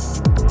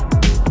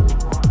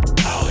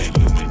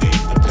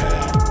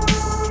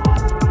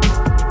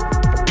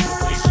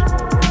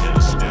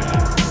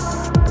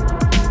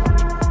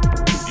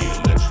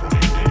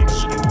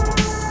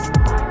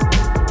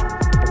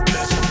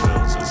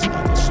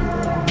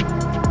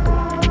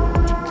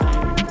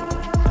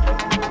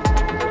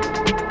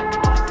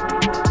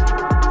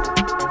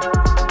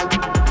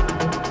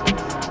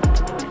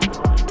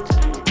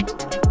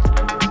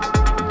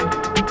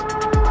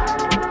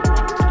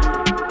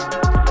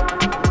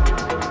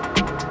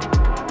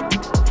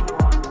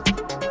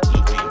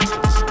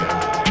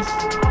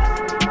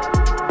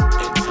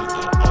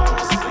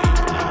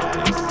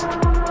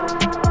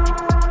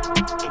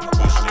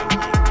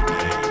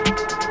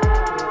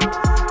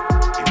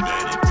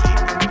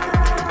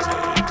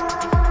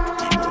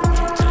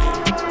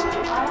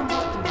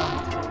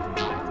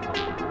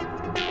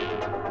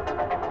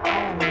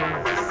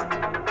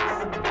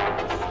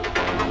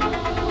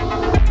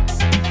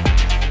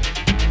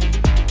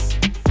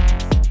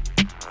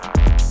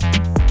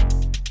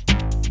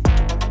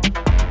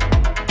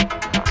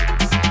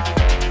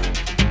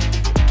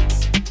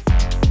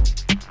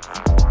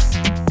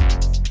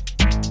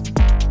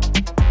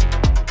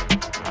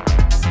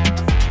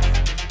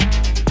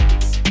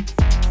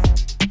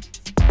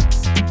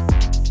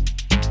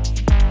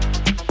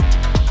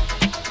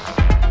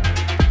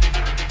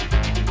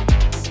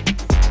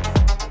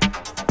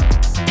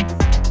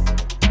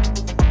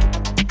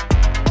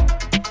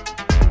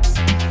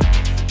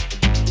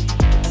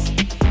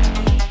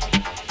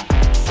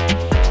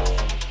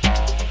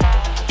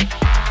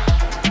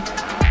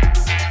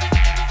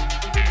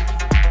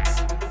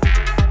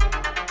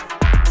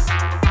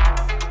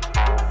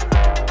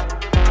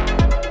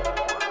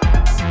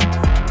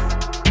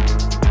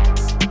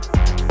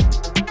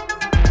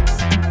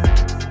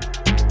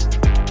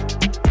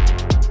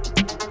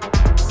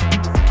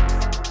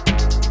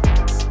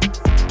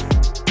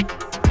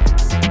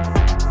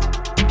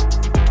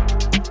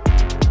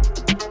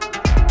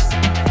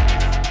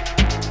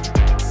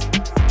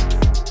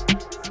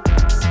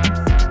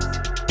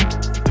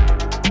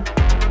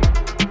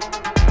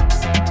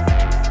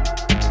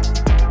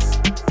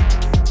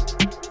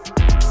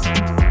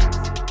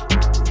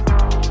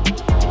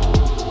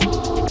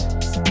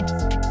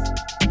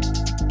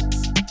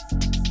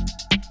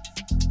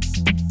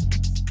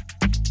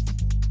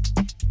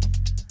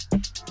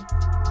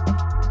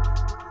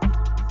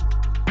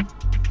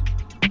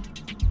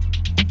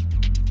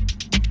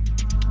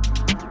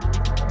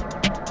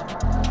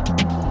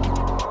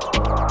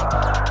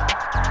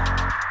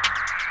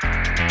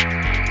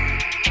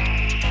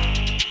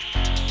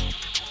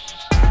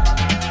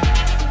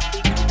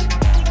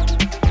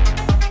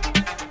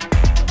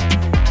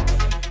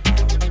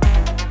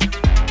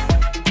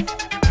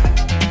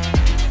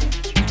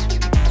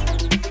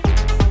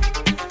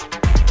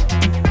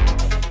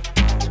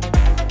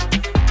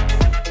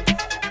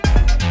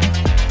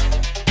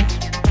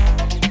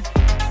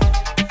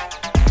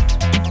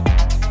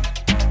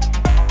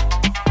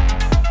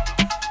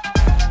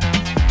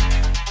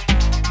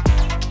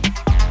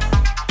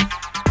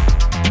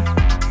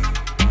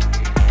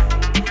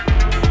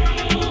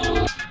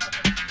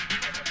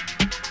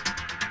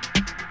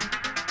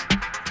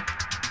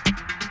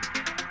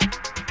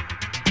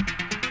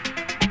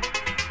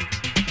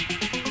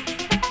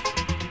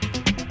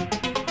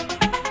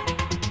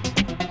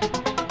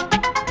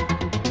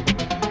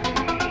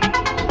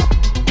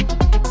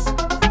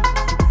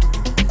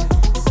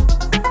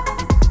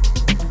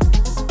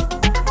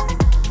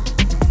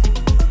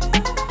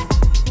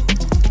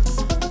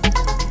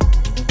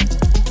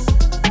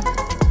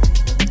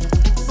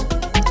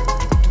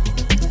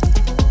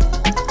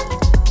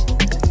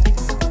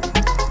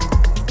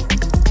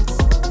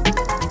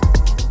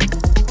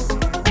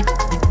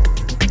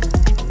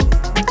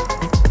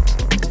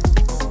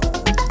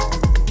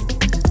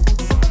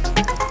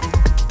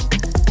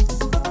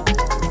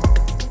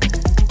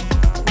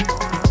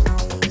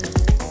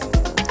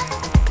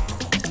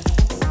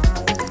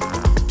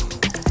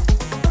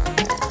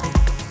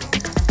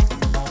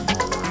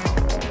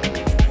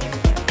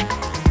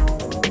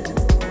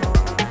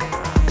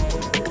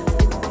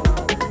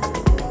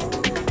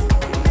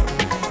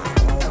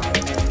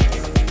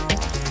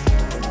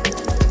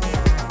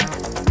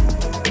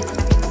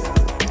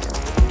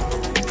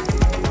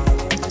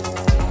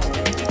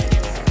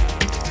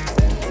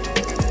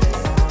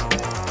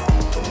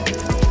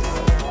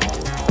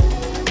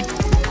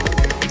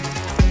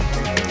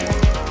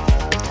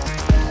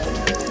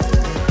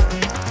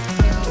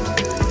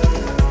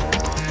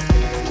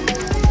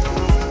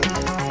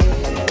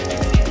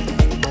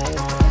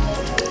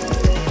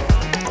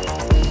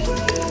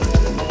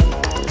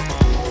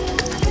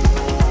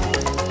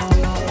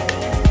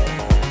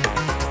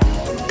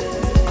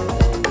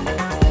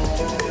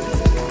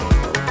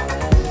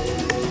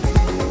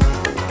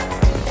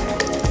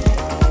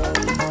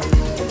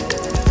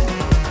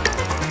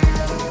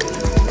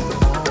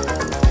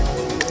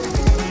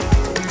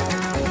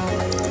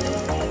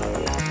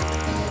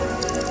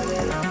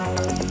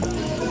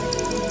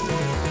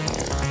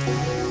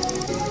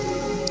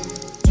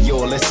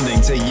 You're listening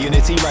to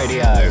Unity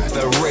Radio,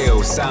 the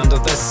real sound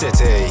of the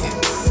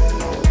city.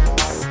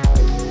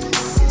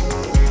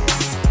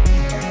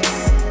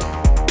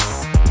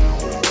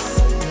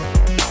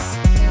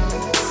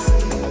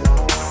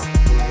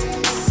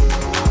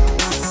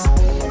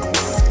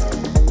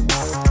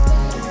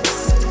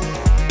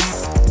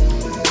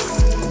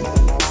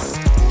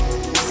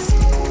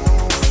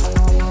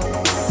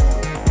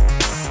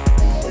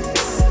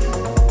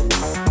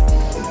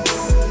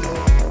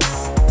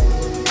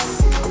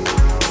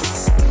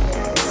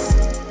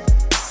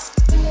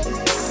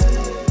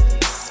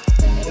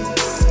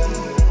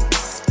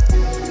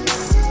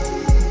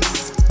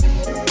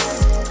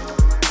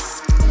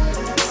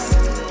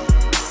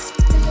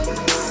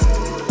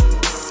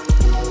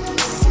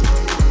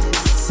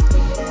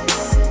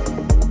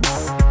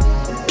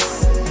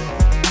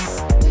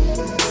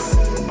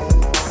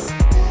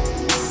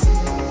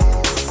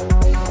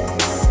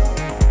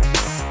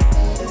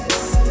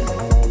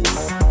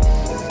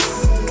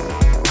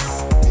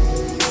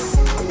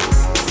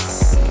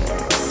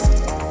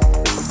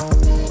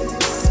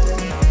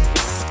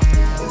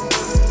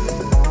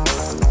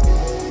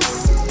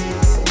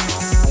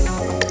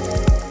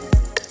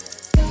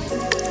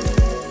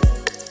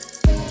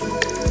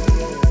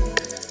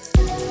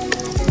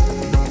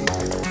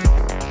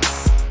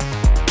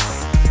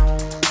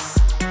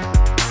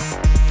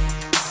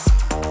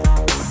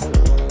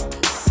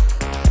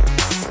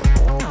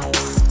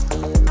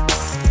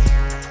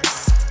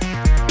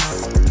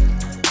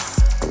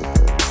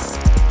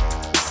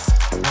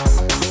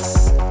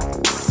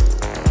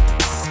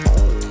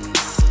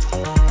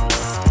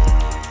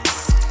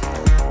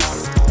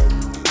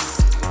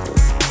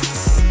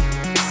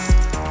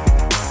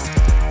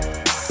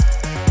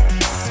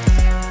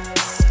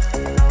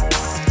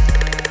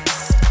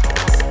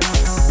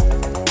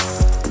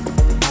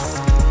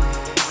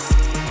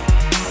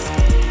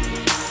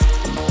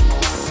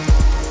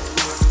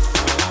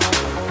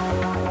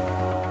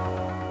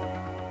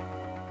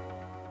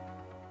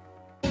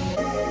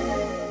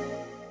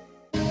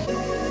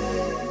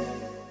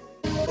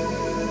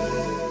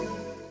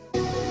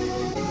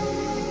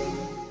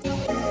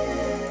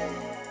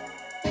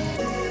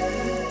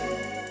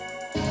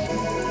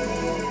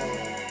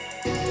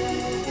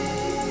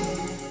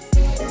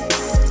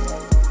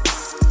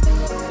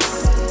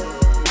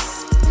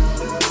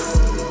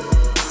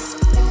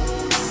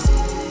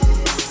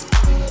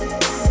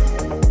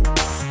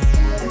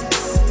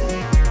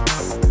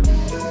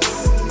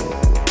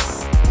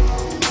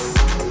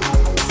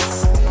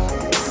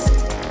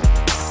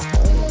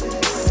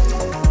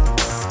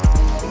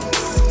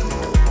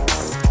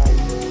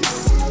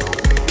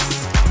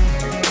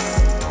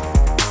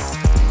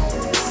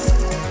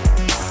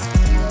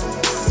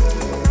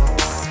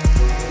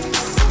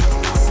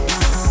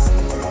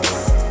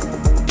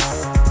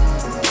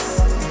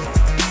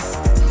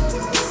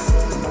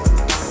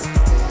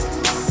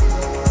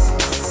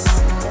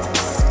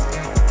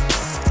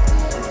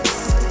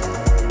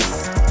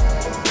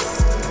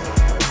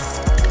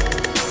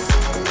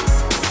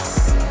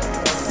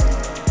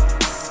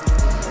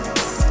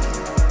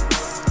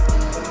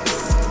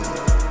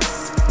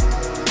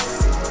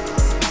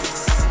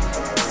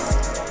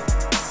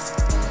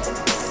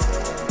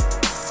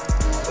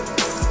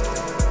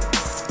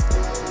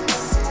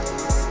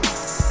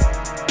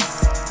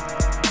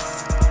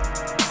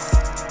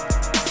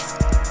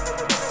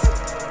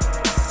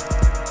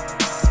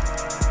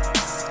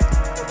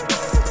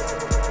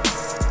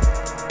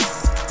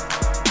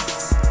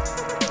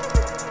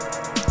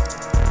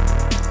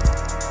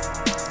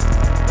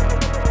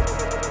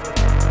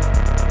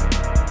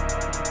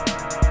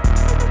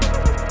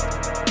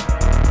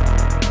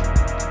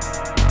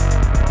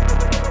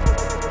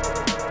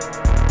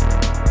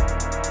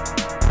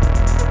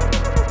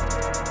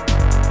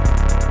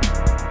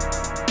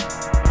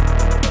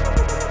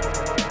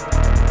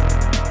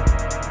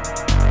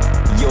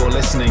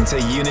 listening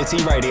to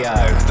Unity Radio,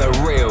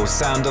 the real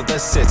sound of the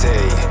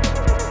city.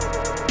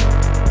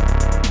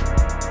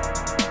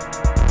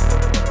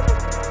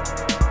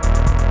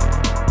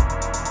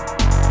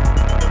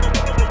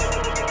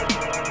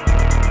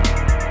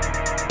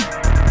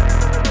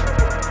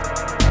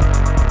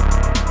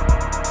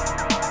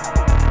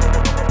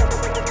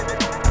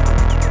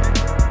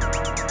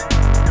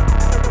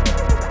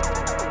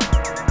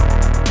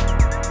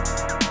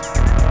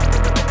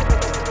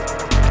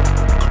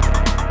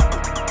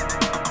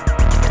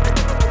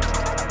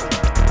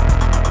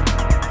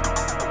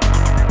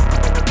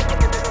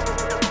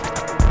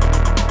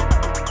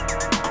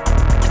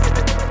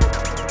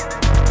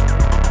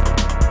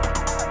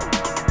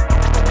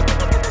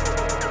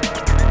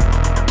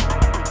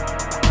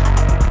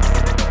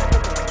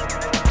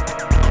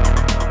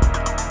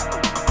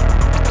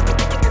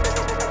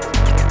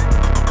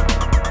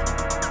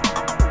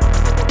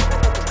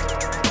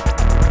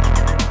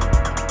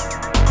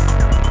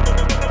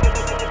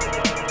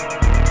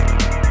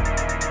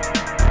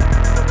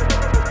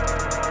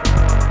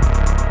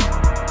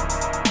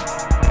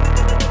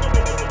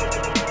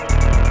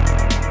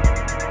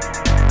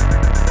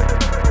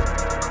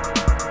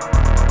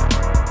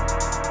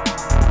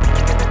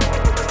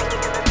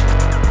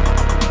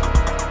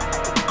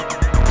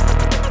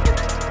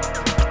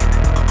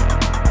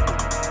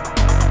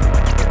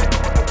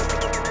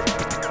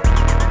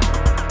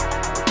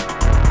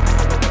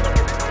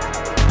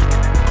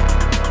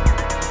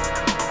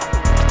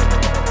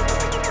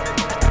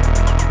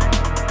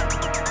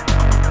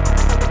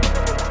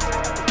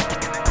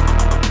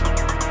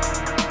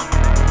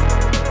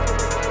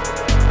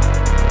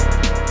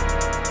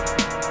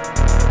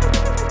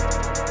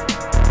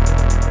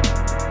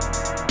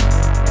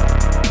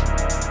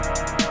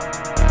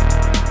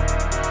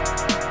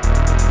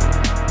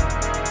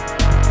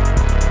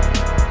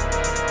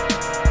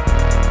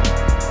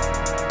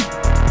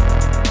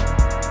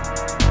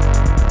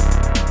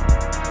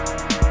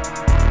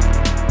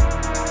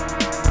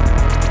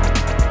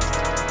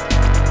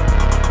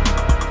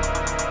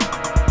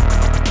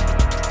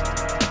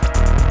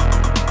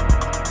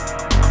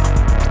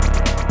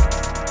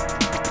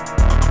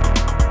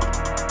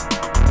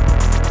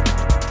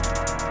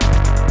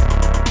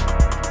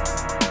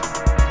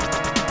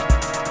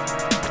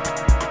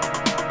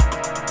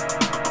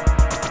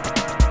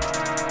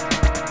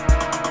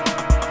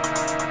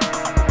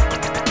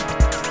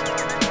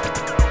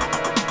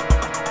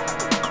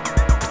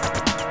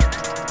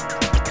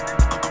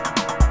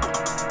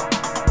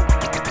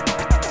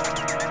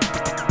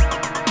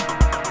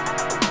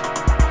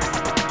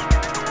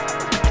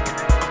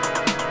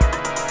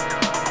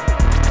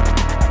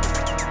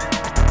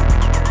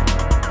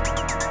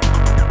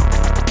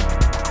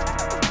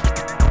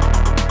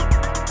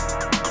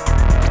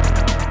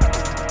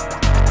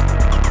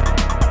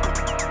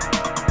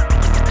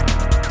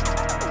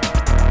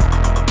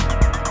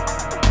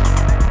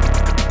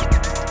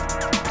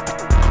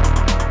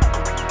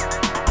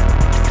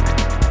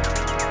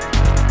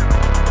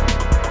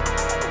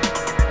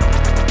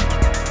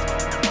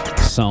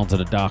 sounds of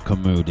the dark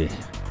and moody,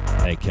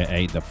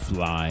 aka the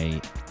fly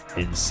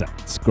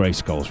insects,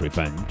 Grayskull's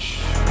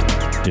Revenge,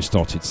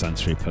 distorted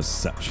sensory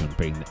perception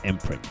being the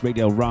imprint,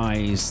 Reedale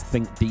Rise,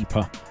 Think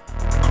Deeper,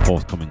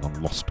 forthcoming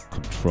on Lost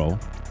Control,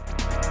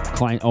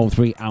 Client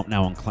 03 out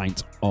now on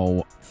Client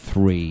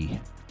 03,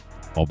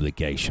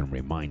 Obligation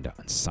Reminder,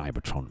 and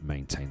Cybotron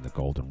Maintain the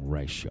Golden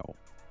Ratio.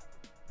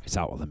 It's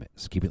Outer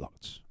Limits, keep it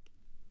locked.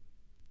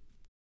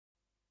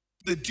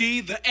 The D,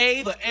 the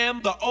A, the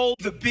M, the O,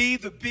 the B,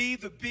 the B,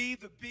 the B,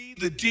 the B,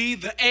 the D,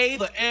 the A,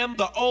 the M,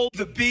 the O,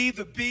 the B,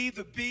 the B,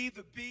 the B,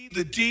 the B,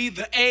 the D,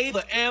 the A,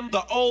 the M,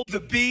 the O, the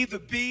B, the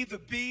B, the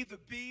B, the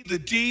B, the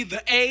D,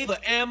 the A, the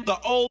M, the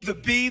O, the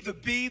B, the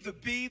B, the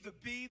B, the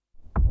B.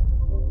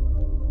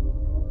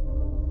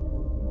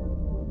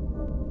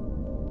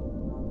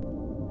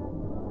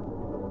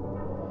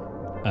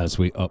 As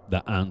we up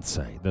the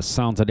ante, the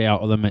sounds of the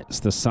Outer Limits,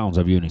 the sounds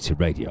of Unity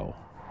Radio,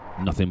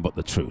 nothing but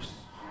the truth.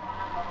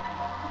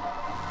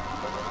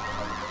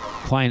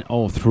 Client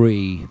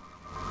 03,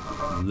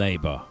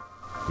 Labour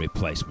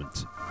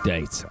Replacement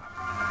Data.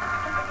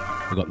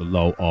 We've got the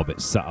low orbit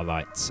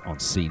satellites on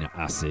Cena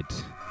Acid.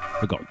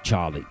 We've got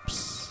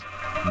Charleeps,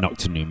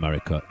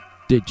 Noctinumerica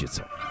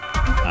Digital.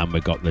 And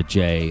we've got the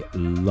J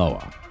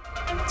Lower,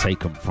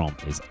 taken from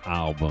his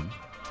album,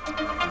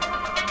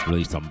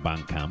 released on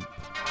Bandcamp,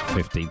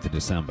 15th of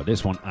December.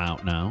 This one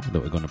out now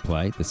that we're going to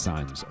play, The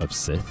Signs of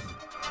Sith.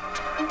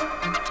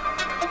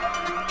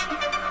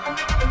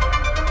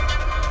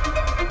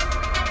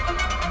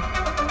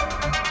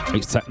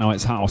 It's techno,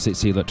 it's house,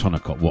 it's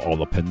electronica. We're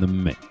all up in the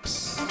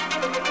mix.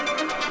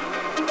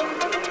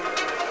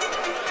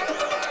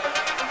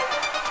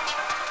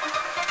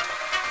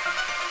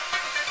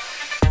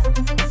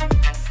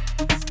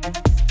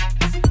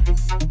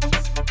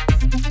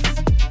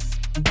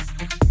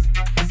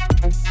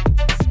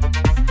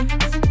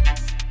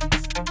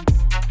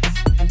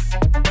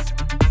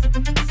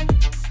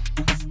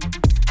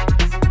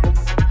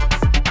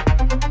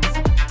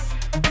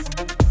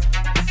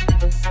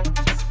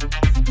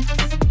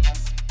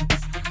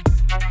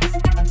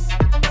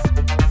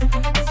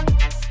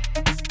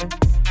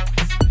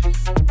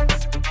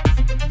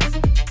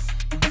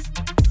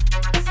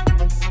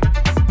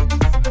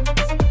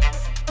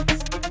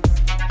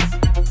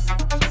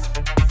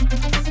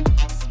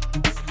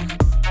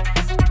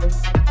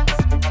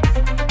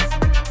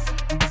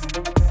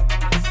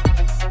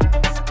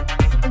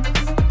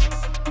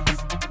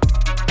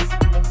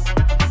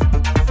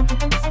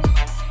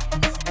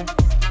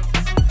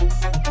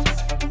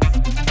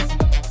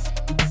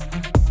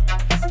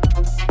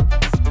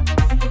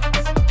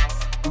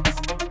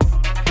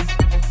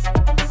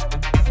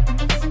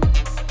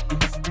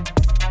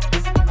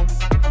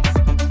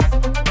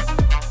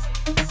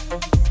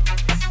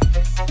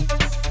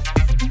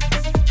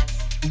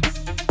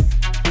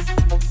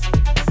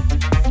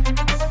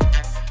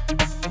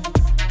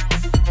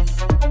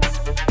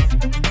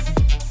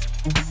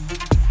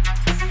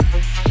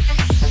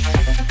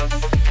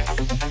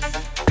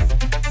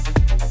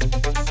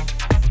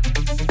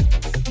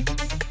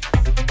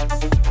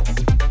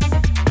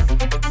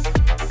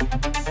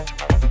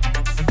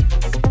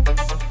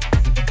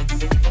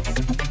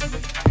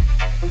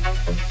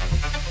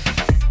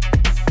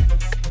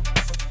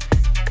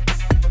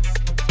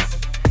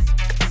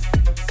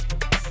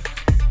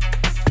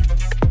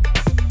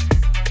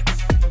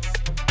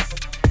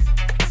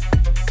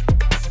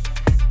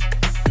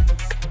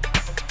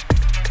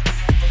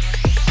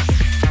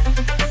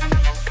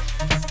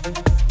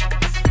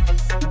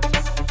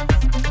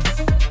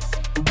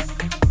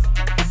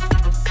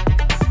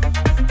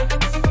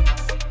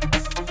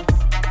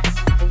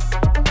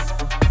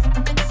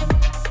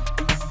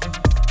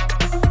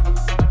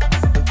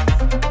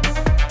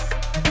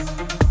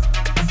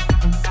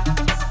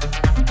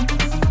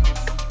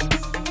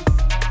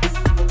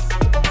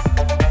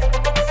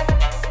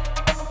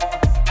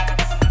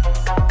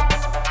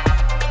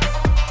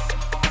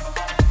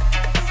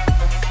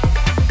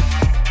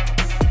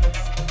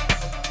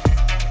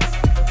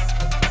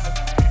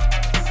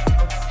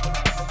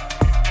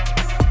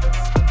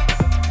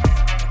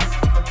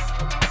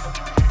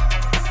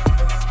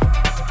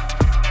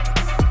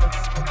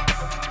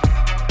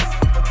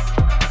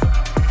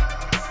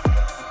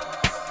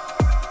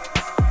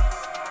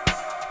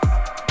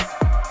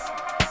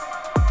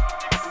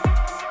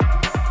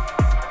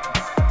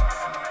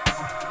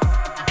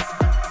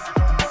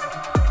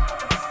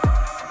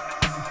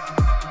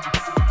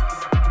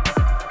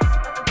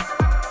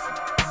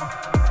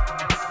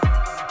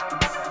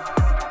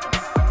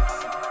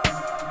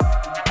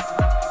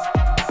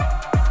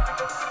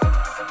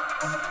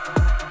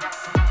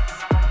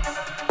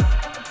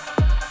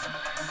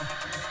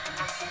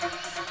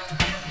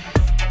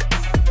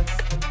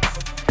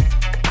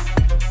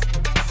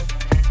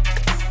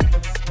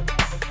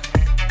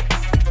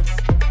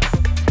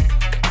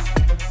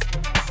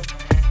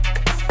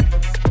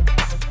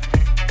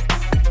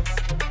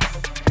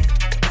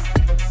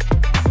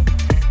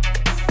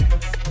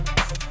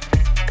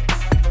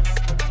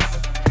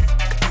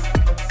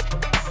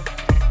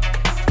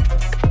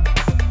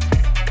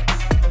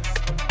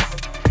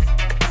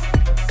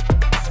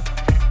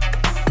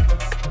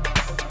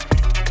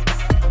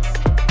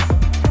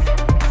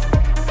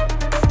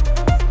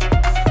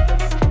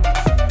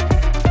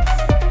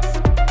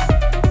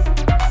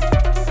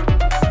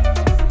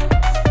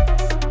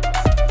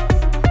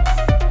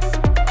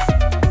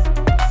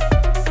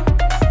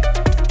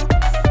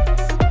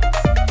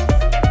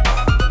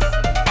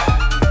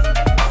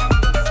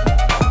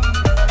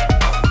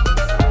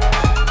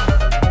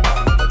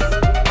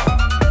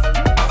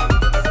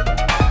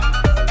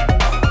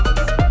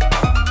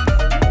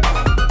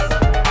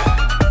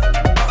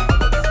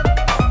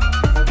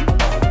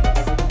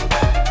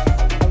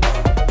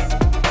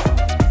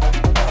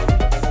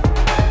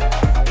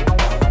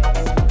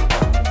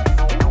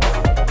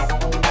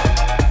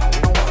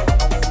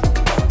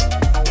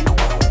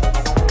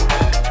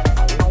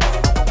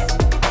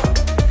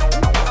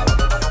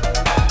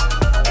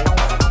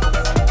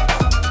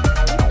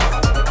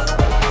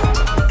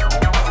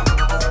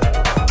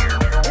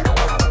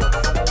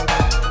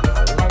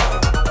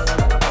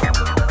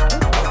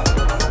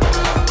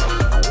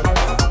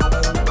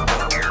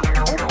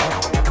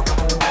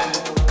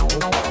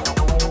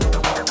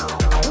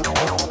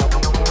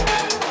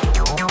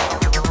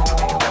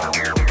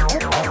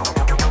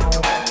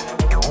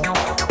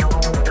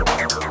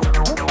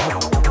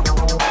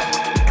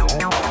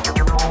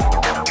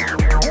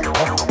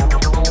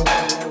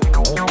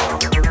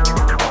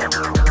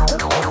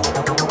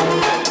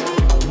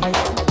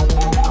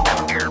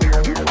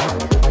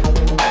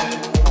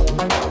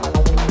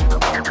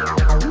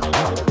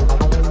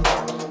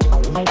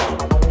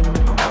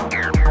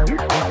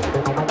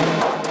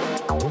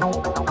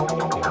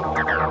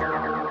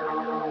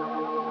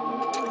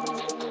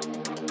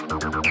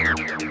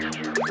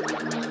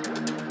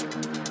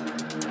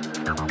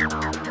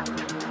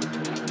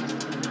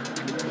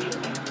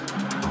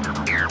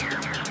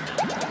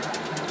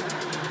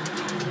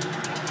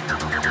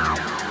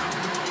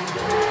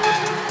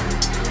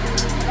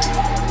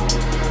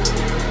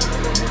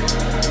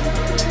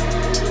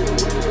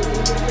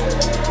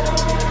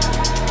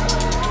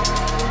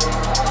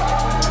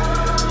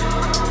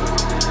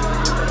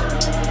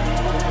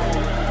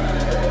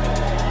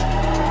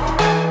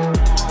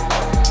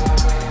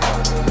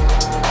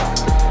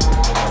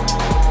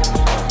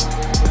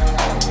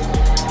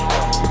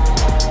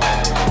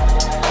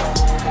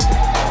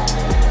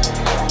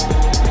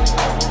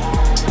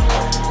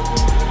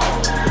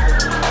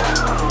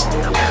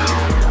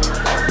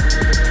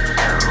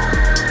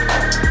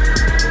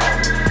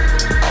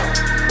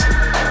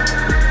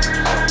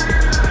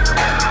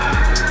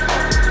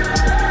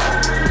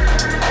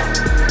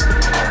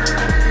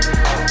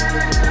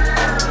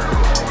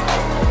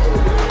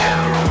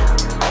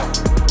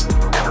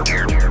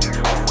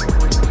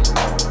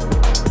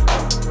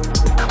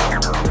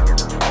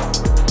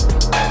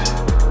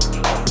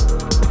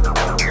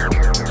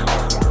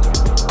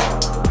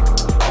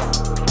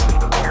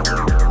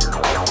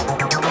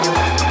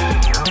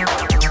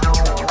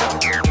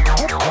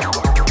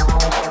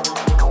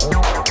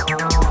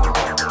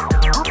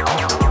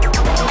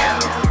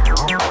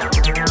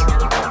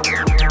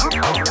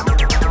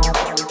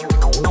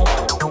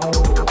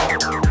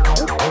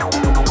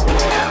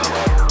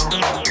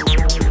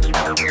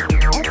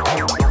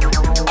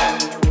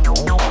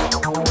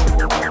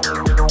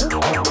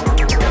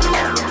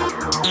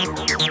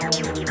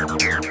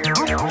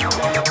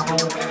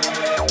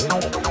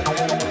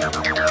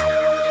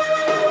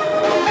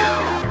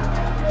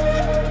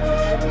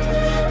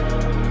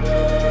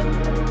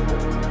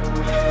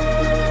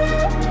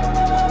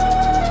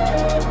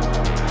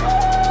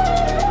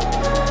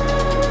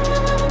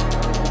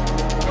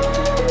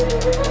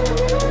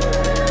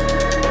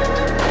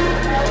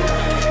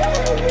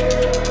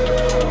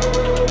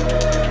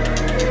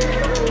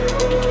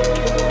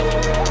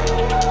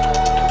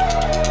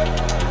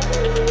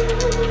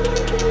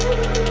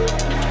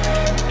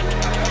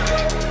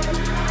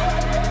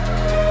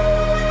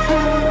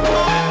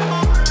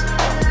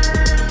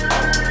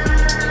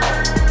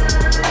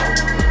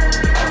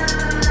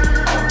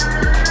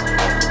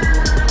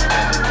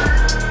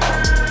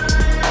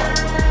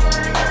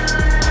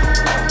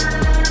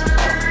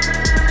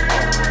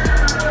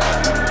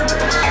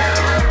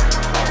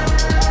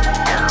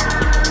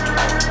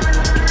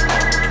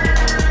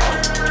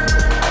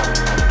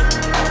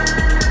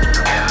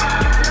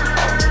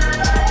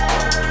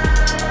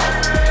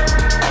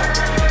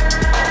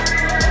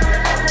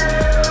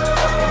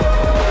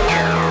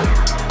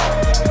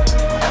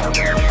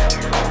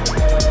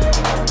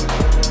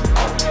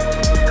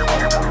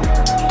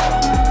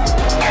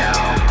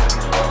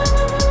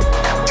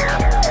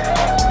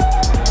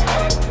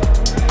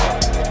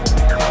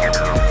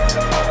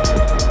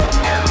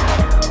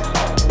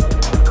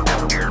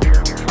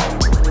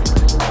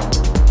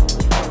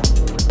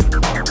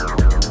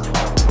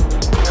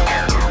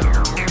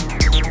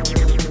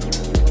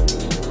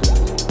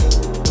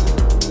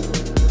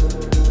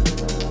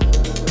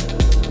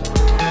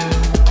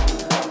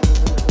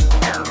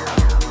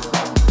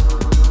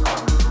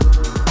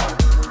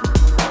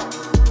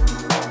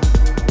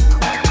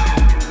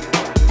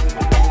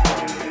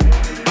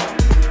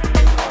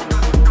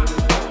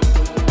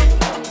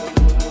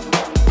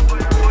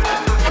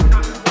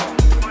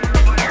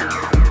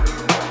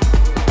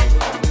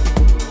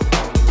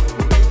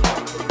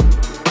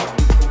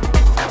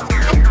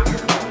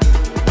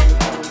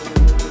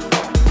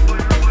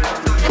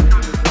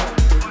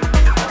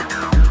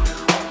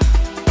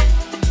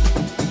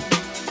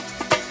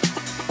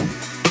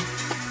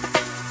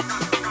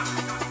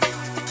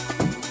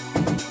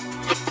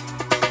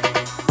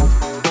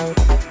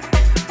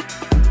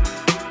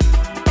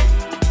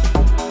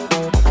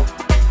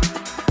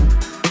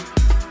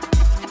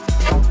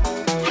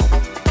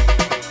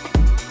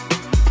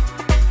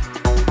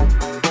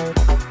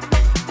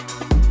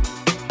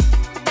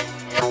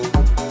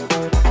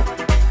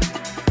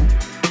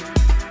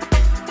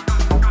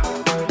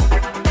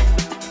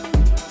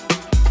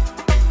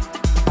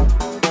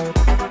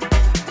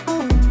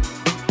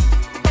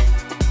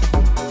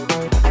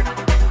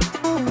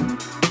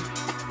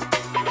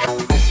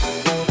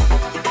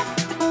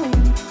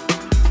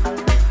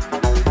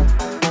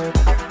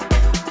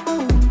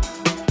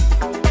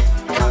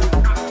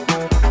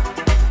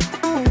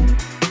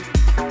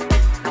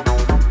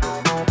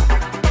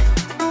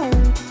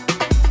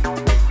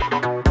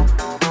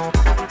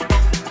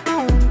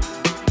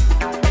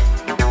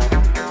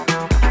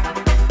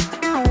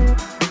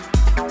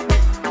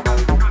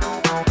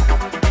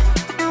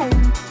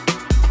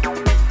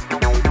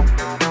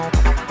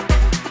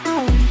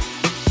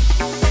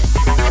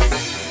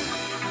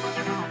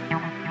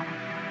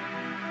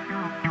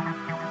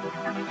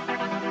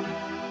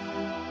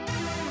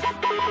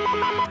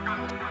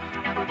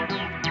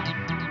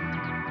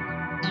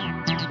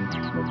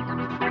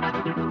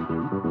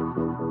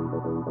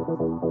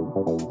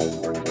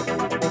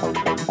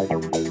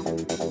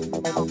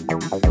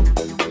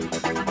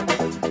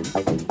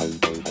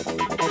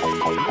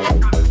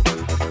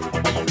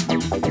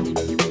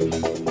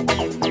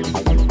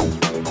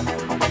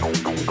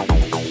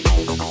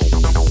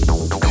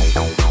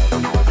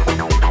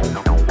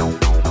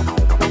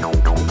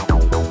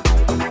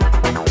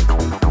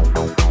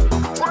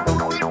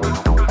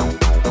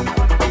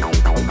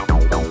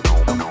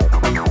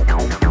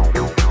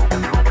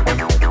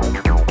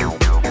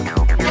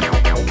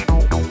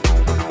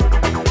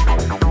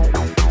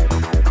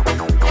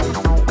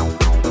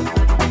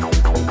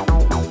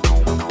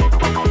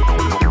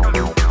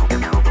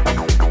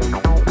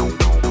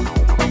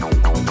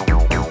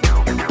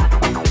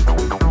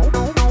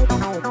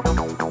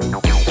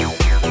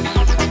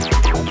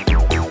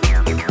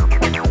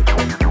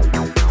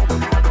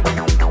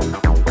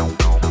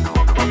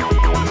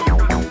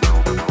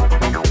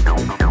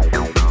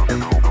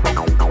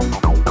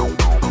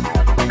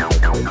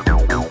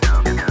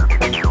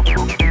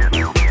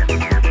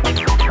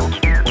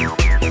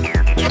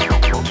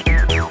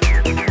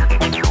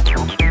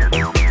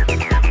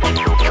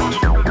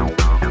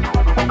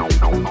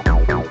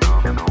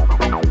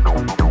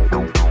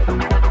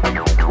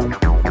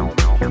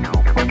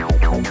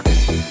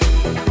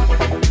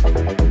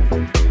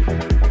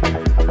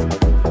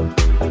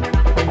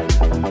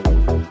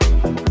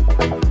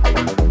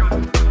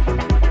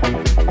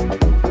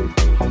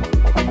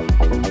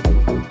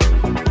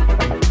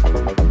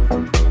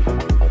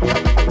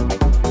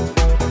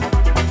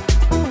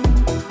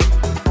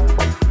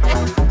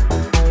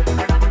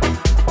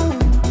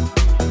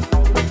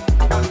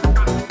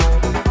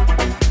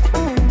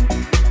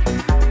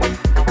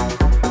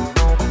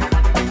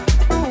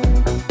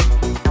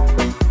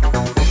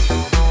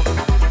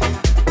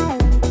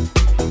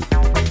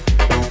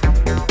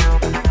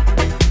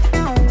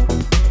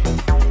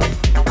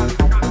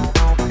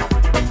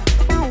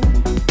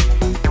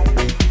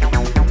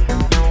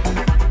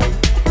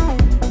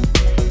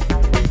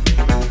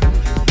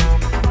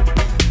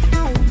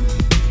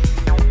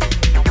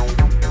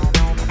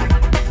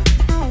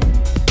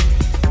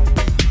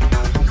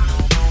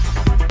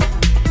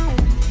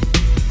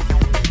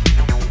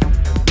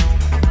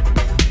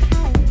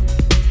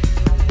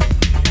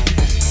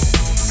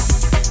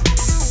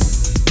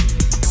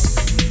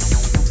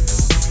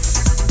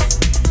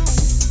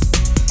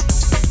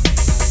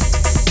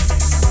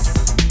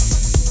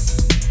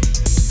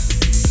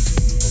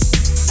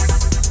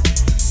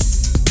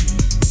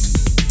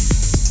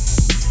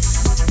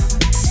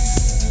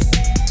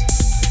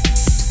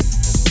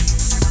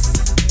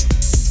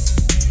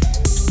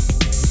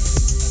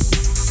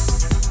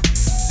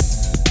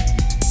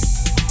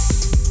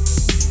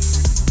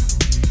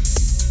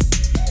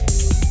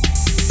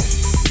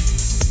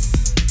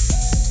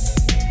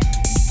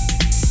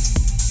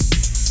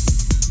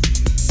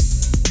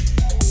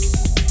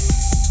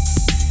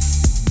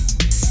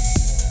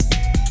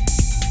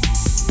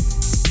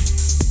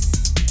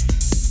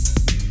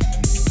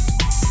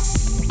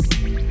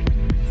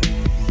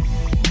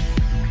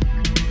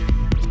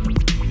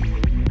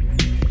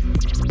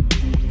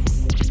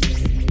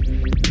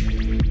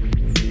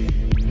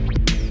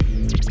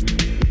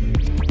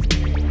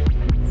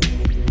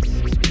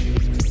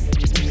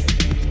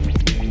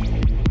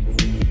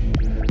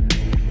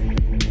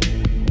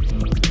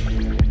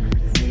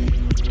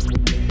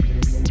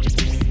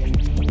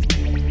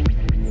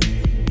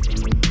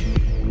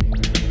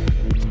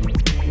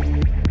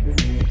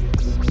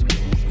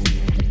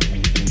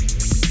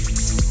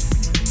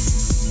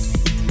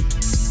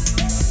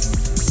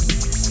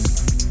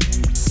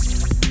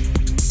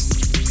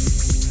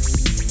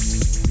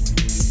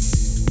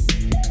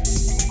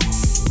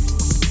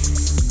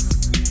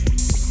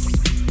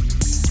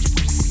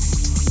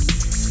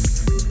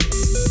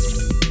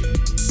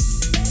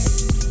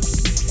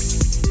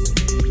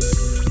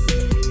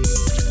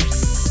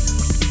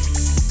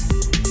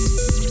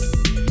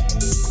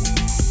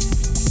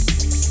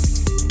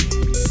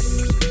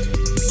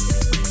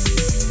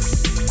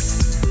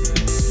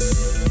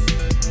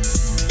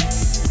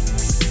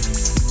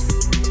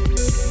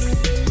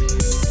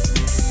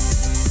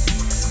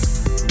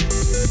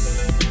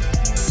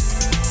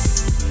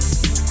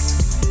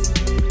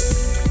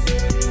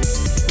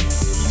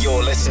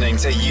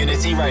 to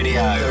Unity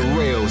Radio, the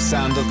real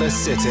sound of the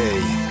city.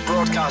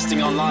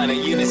 Broadcasting online at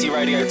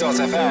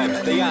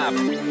unityradio.fm, the app,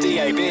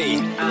 DAB,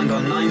 and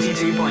on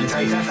 92.8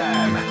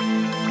 FM.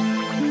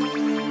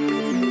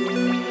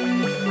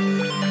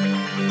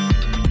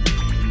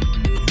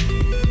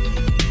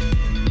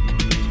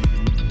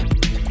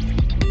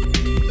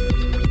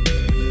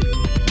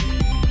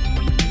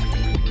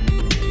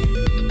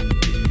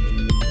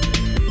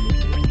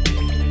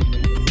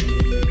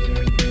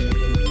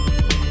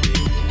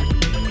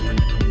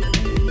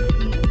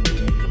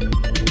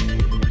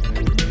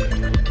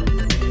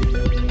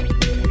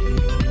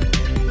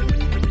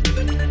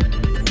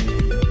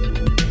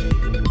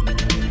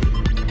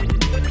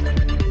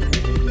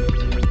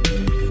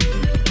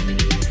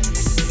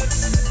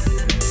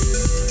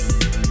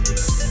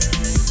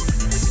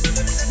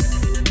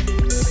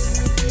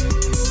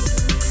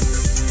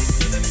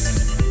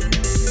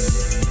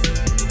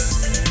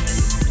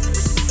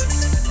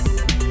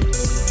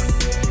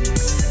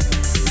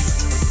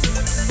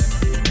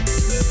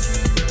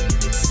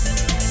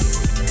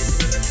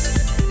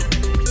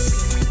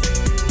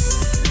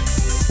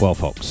 Well,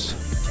 folks,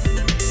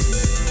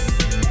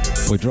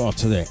 we draw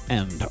to the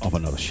end of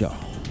another show.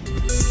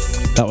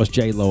 That was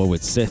J Lower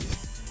with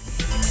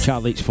Sith,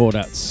 Charlie Leach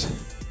Fordats,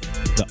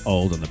 The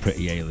Old and the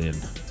Pretty Alien,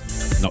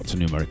 Nocta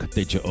Numerica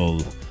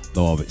Digital,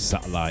 Low Orbit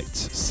Satellite,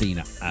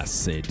 Cena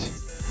Acid,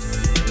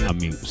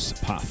 Amuse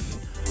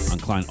Path,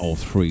 and Client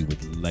 03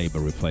 with Labour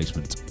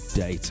Replacement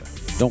Data.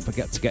 Don't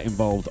forget to get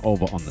involved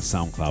over on the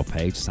SoundCloud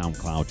page,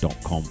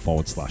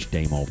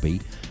 soundcloud.com/DAMO.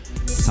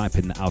 Type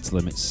in the Outer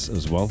Limits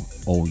as well,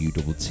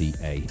 OUTA for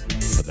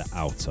the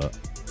Outer,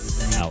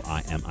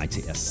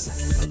 LIMITS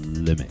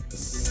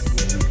Limits.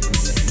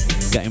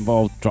 Get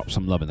involved, drop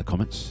some love in the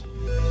comments.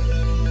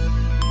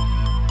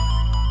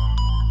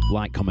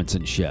 Like, comment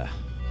and share.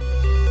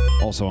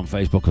 Also on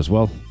Facebook as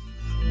well.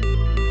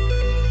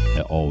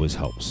 It always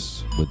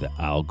helps with the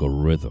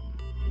algorithm.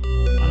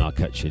 And I'll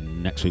catch you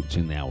next week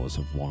between the hours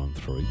of 1 and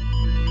 3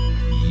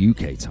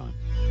 UK time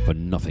for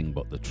Nothing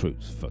But the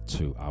Truth for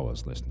 2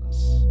 hours,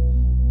 listeners.